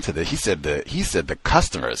to come to he said the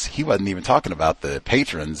customers. He wasn't even talking about the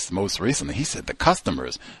patrons most recently. He said the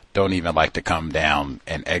customers don't even like to come down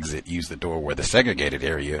and use the door where the segregated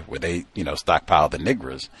area where they, stockpile the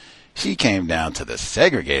niggers. She came down to the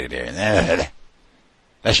segregated area.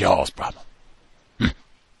 That's y'all's problem.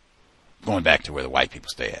 Going back to where the white people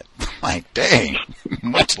stay at. Dang,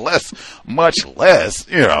 much less, I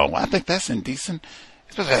think that's indecent.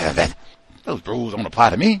 Those rules don't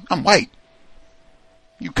apply to me. I'm white.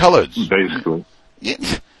 You coloreds. Basically.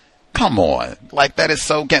 Yeah. Come on. That is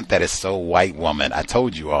so white woman. I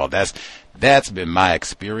told you all. That's been my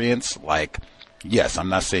experience. Yes, I'm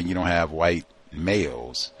not saying you don't have white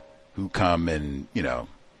males who come and,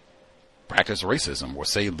 practice racism or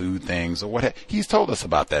say lewd things or what. He's told us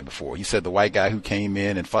about that before. He said the white guy who came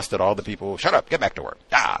in and fussed at all the people, shut up, get back to work.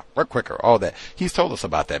 Work quicker, all that. He's told us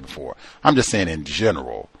about that before. I'm just saying in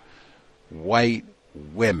general, white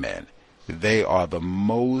women, they are the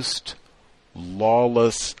most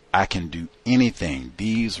lawless. I can do anything.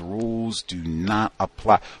 These rules do not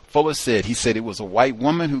apply. Fuller said, it was a white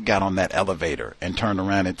woman who got on that elevator and turned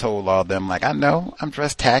around and told all them, I know, I'm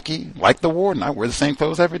dressed tacky, like the warden. I wear the same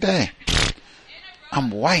clothes every day. I'm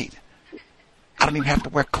white. I don't even have to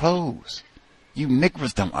wear clothes. You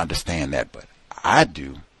niggers don't understand that, but I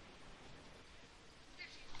do.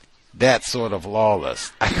 That's sort of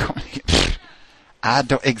lawless. I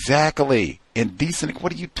don't, exactly. Indecent,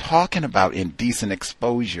 what are you talking about, indecent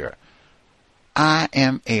exposure? I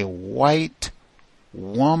am a white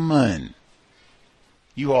woman.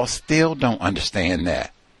 You all still don't understand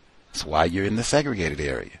that. That's why you're in the segregated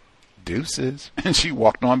area. Deuces. And she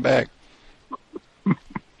walked on back.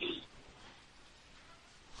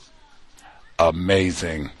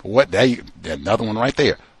 Amazing. Another one right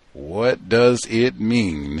there. What does it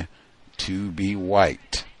mean to be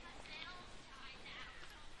white?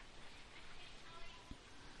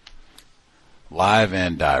 Live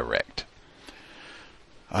and direct.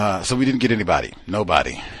 So we didn't get anybody.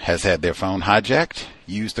 Nobody has had their phone hijacked,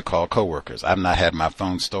 used to call coworkers. I've not had my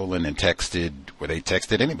phone stolen and texted where they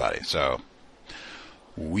texted anybody. So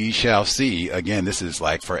we shall see. Again, this is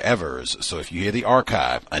forevers. So if you hear the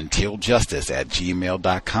archive,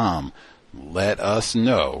 untiljustice@gmail.com, let us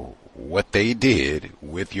know what they did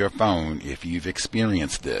with your phone if you've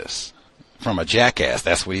experienced this. From a jackass.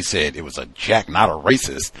 That's what he said. It was a not a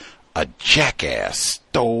racist. A jackass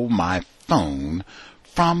stole my phone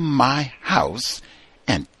from my house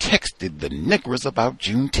and texted the niggers about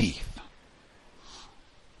Juneteenth.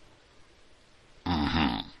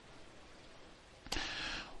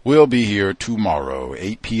 We'll be here tomorrow,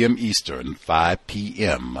 8 p.m. Eastern, 5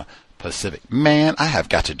 p.m. Pacific. Man, I have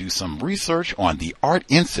got to do some research on the Art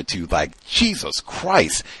Institute. Jesus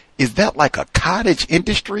Christ. Is that like a cottage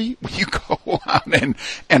industry where you go out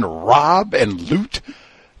and rob and loot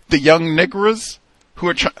the young niggers who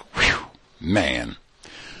are trying? Man.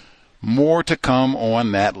 More to come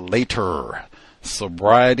on that later.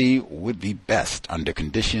 Sobriety would be best under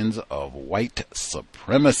conditions of white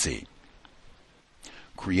supremacy.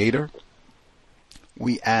 Creator,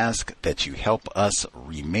 we ask that you help us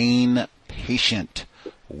remain patient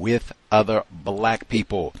with other black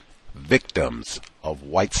people, victims of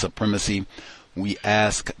white supremacy. We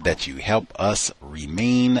ask that you help us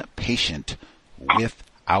remain patient with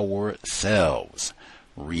ourselves.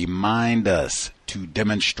 Remind us to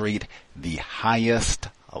demonstrate the highest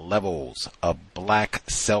levels of black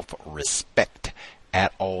self-respect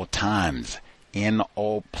at all times, in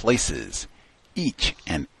all places, each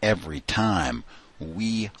and every time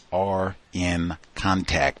we are in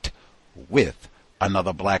contact with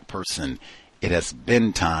another black person. It has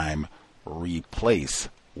been time. Replace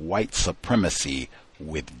white supremacy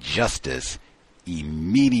with justice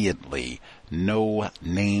immediately. No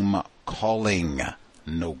name calling,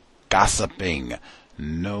 no gossiping,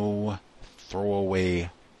 no throwaway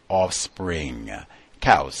offspring.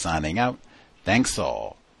 Cow signing out. Thanks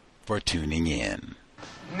all for tuning in.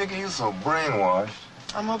 Nigga, you so brainwashed.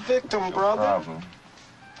 I'm a victim, brother. Problem.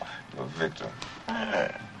 You're a victim.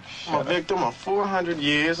 Yeah. I'm a victim of 400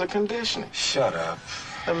 years of conditioning. Shut up.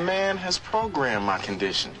 The man has programmed my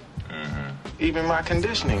conditioning. Even my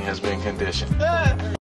conditioning has been conditioned.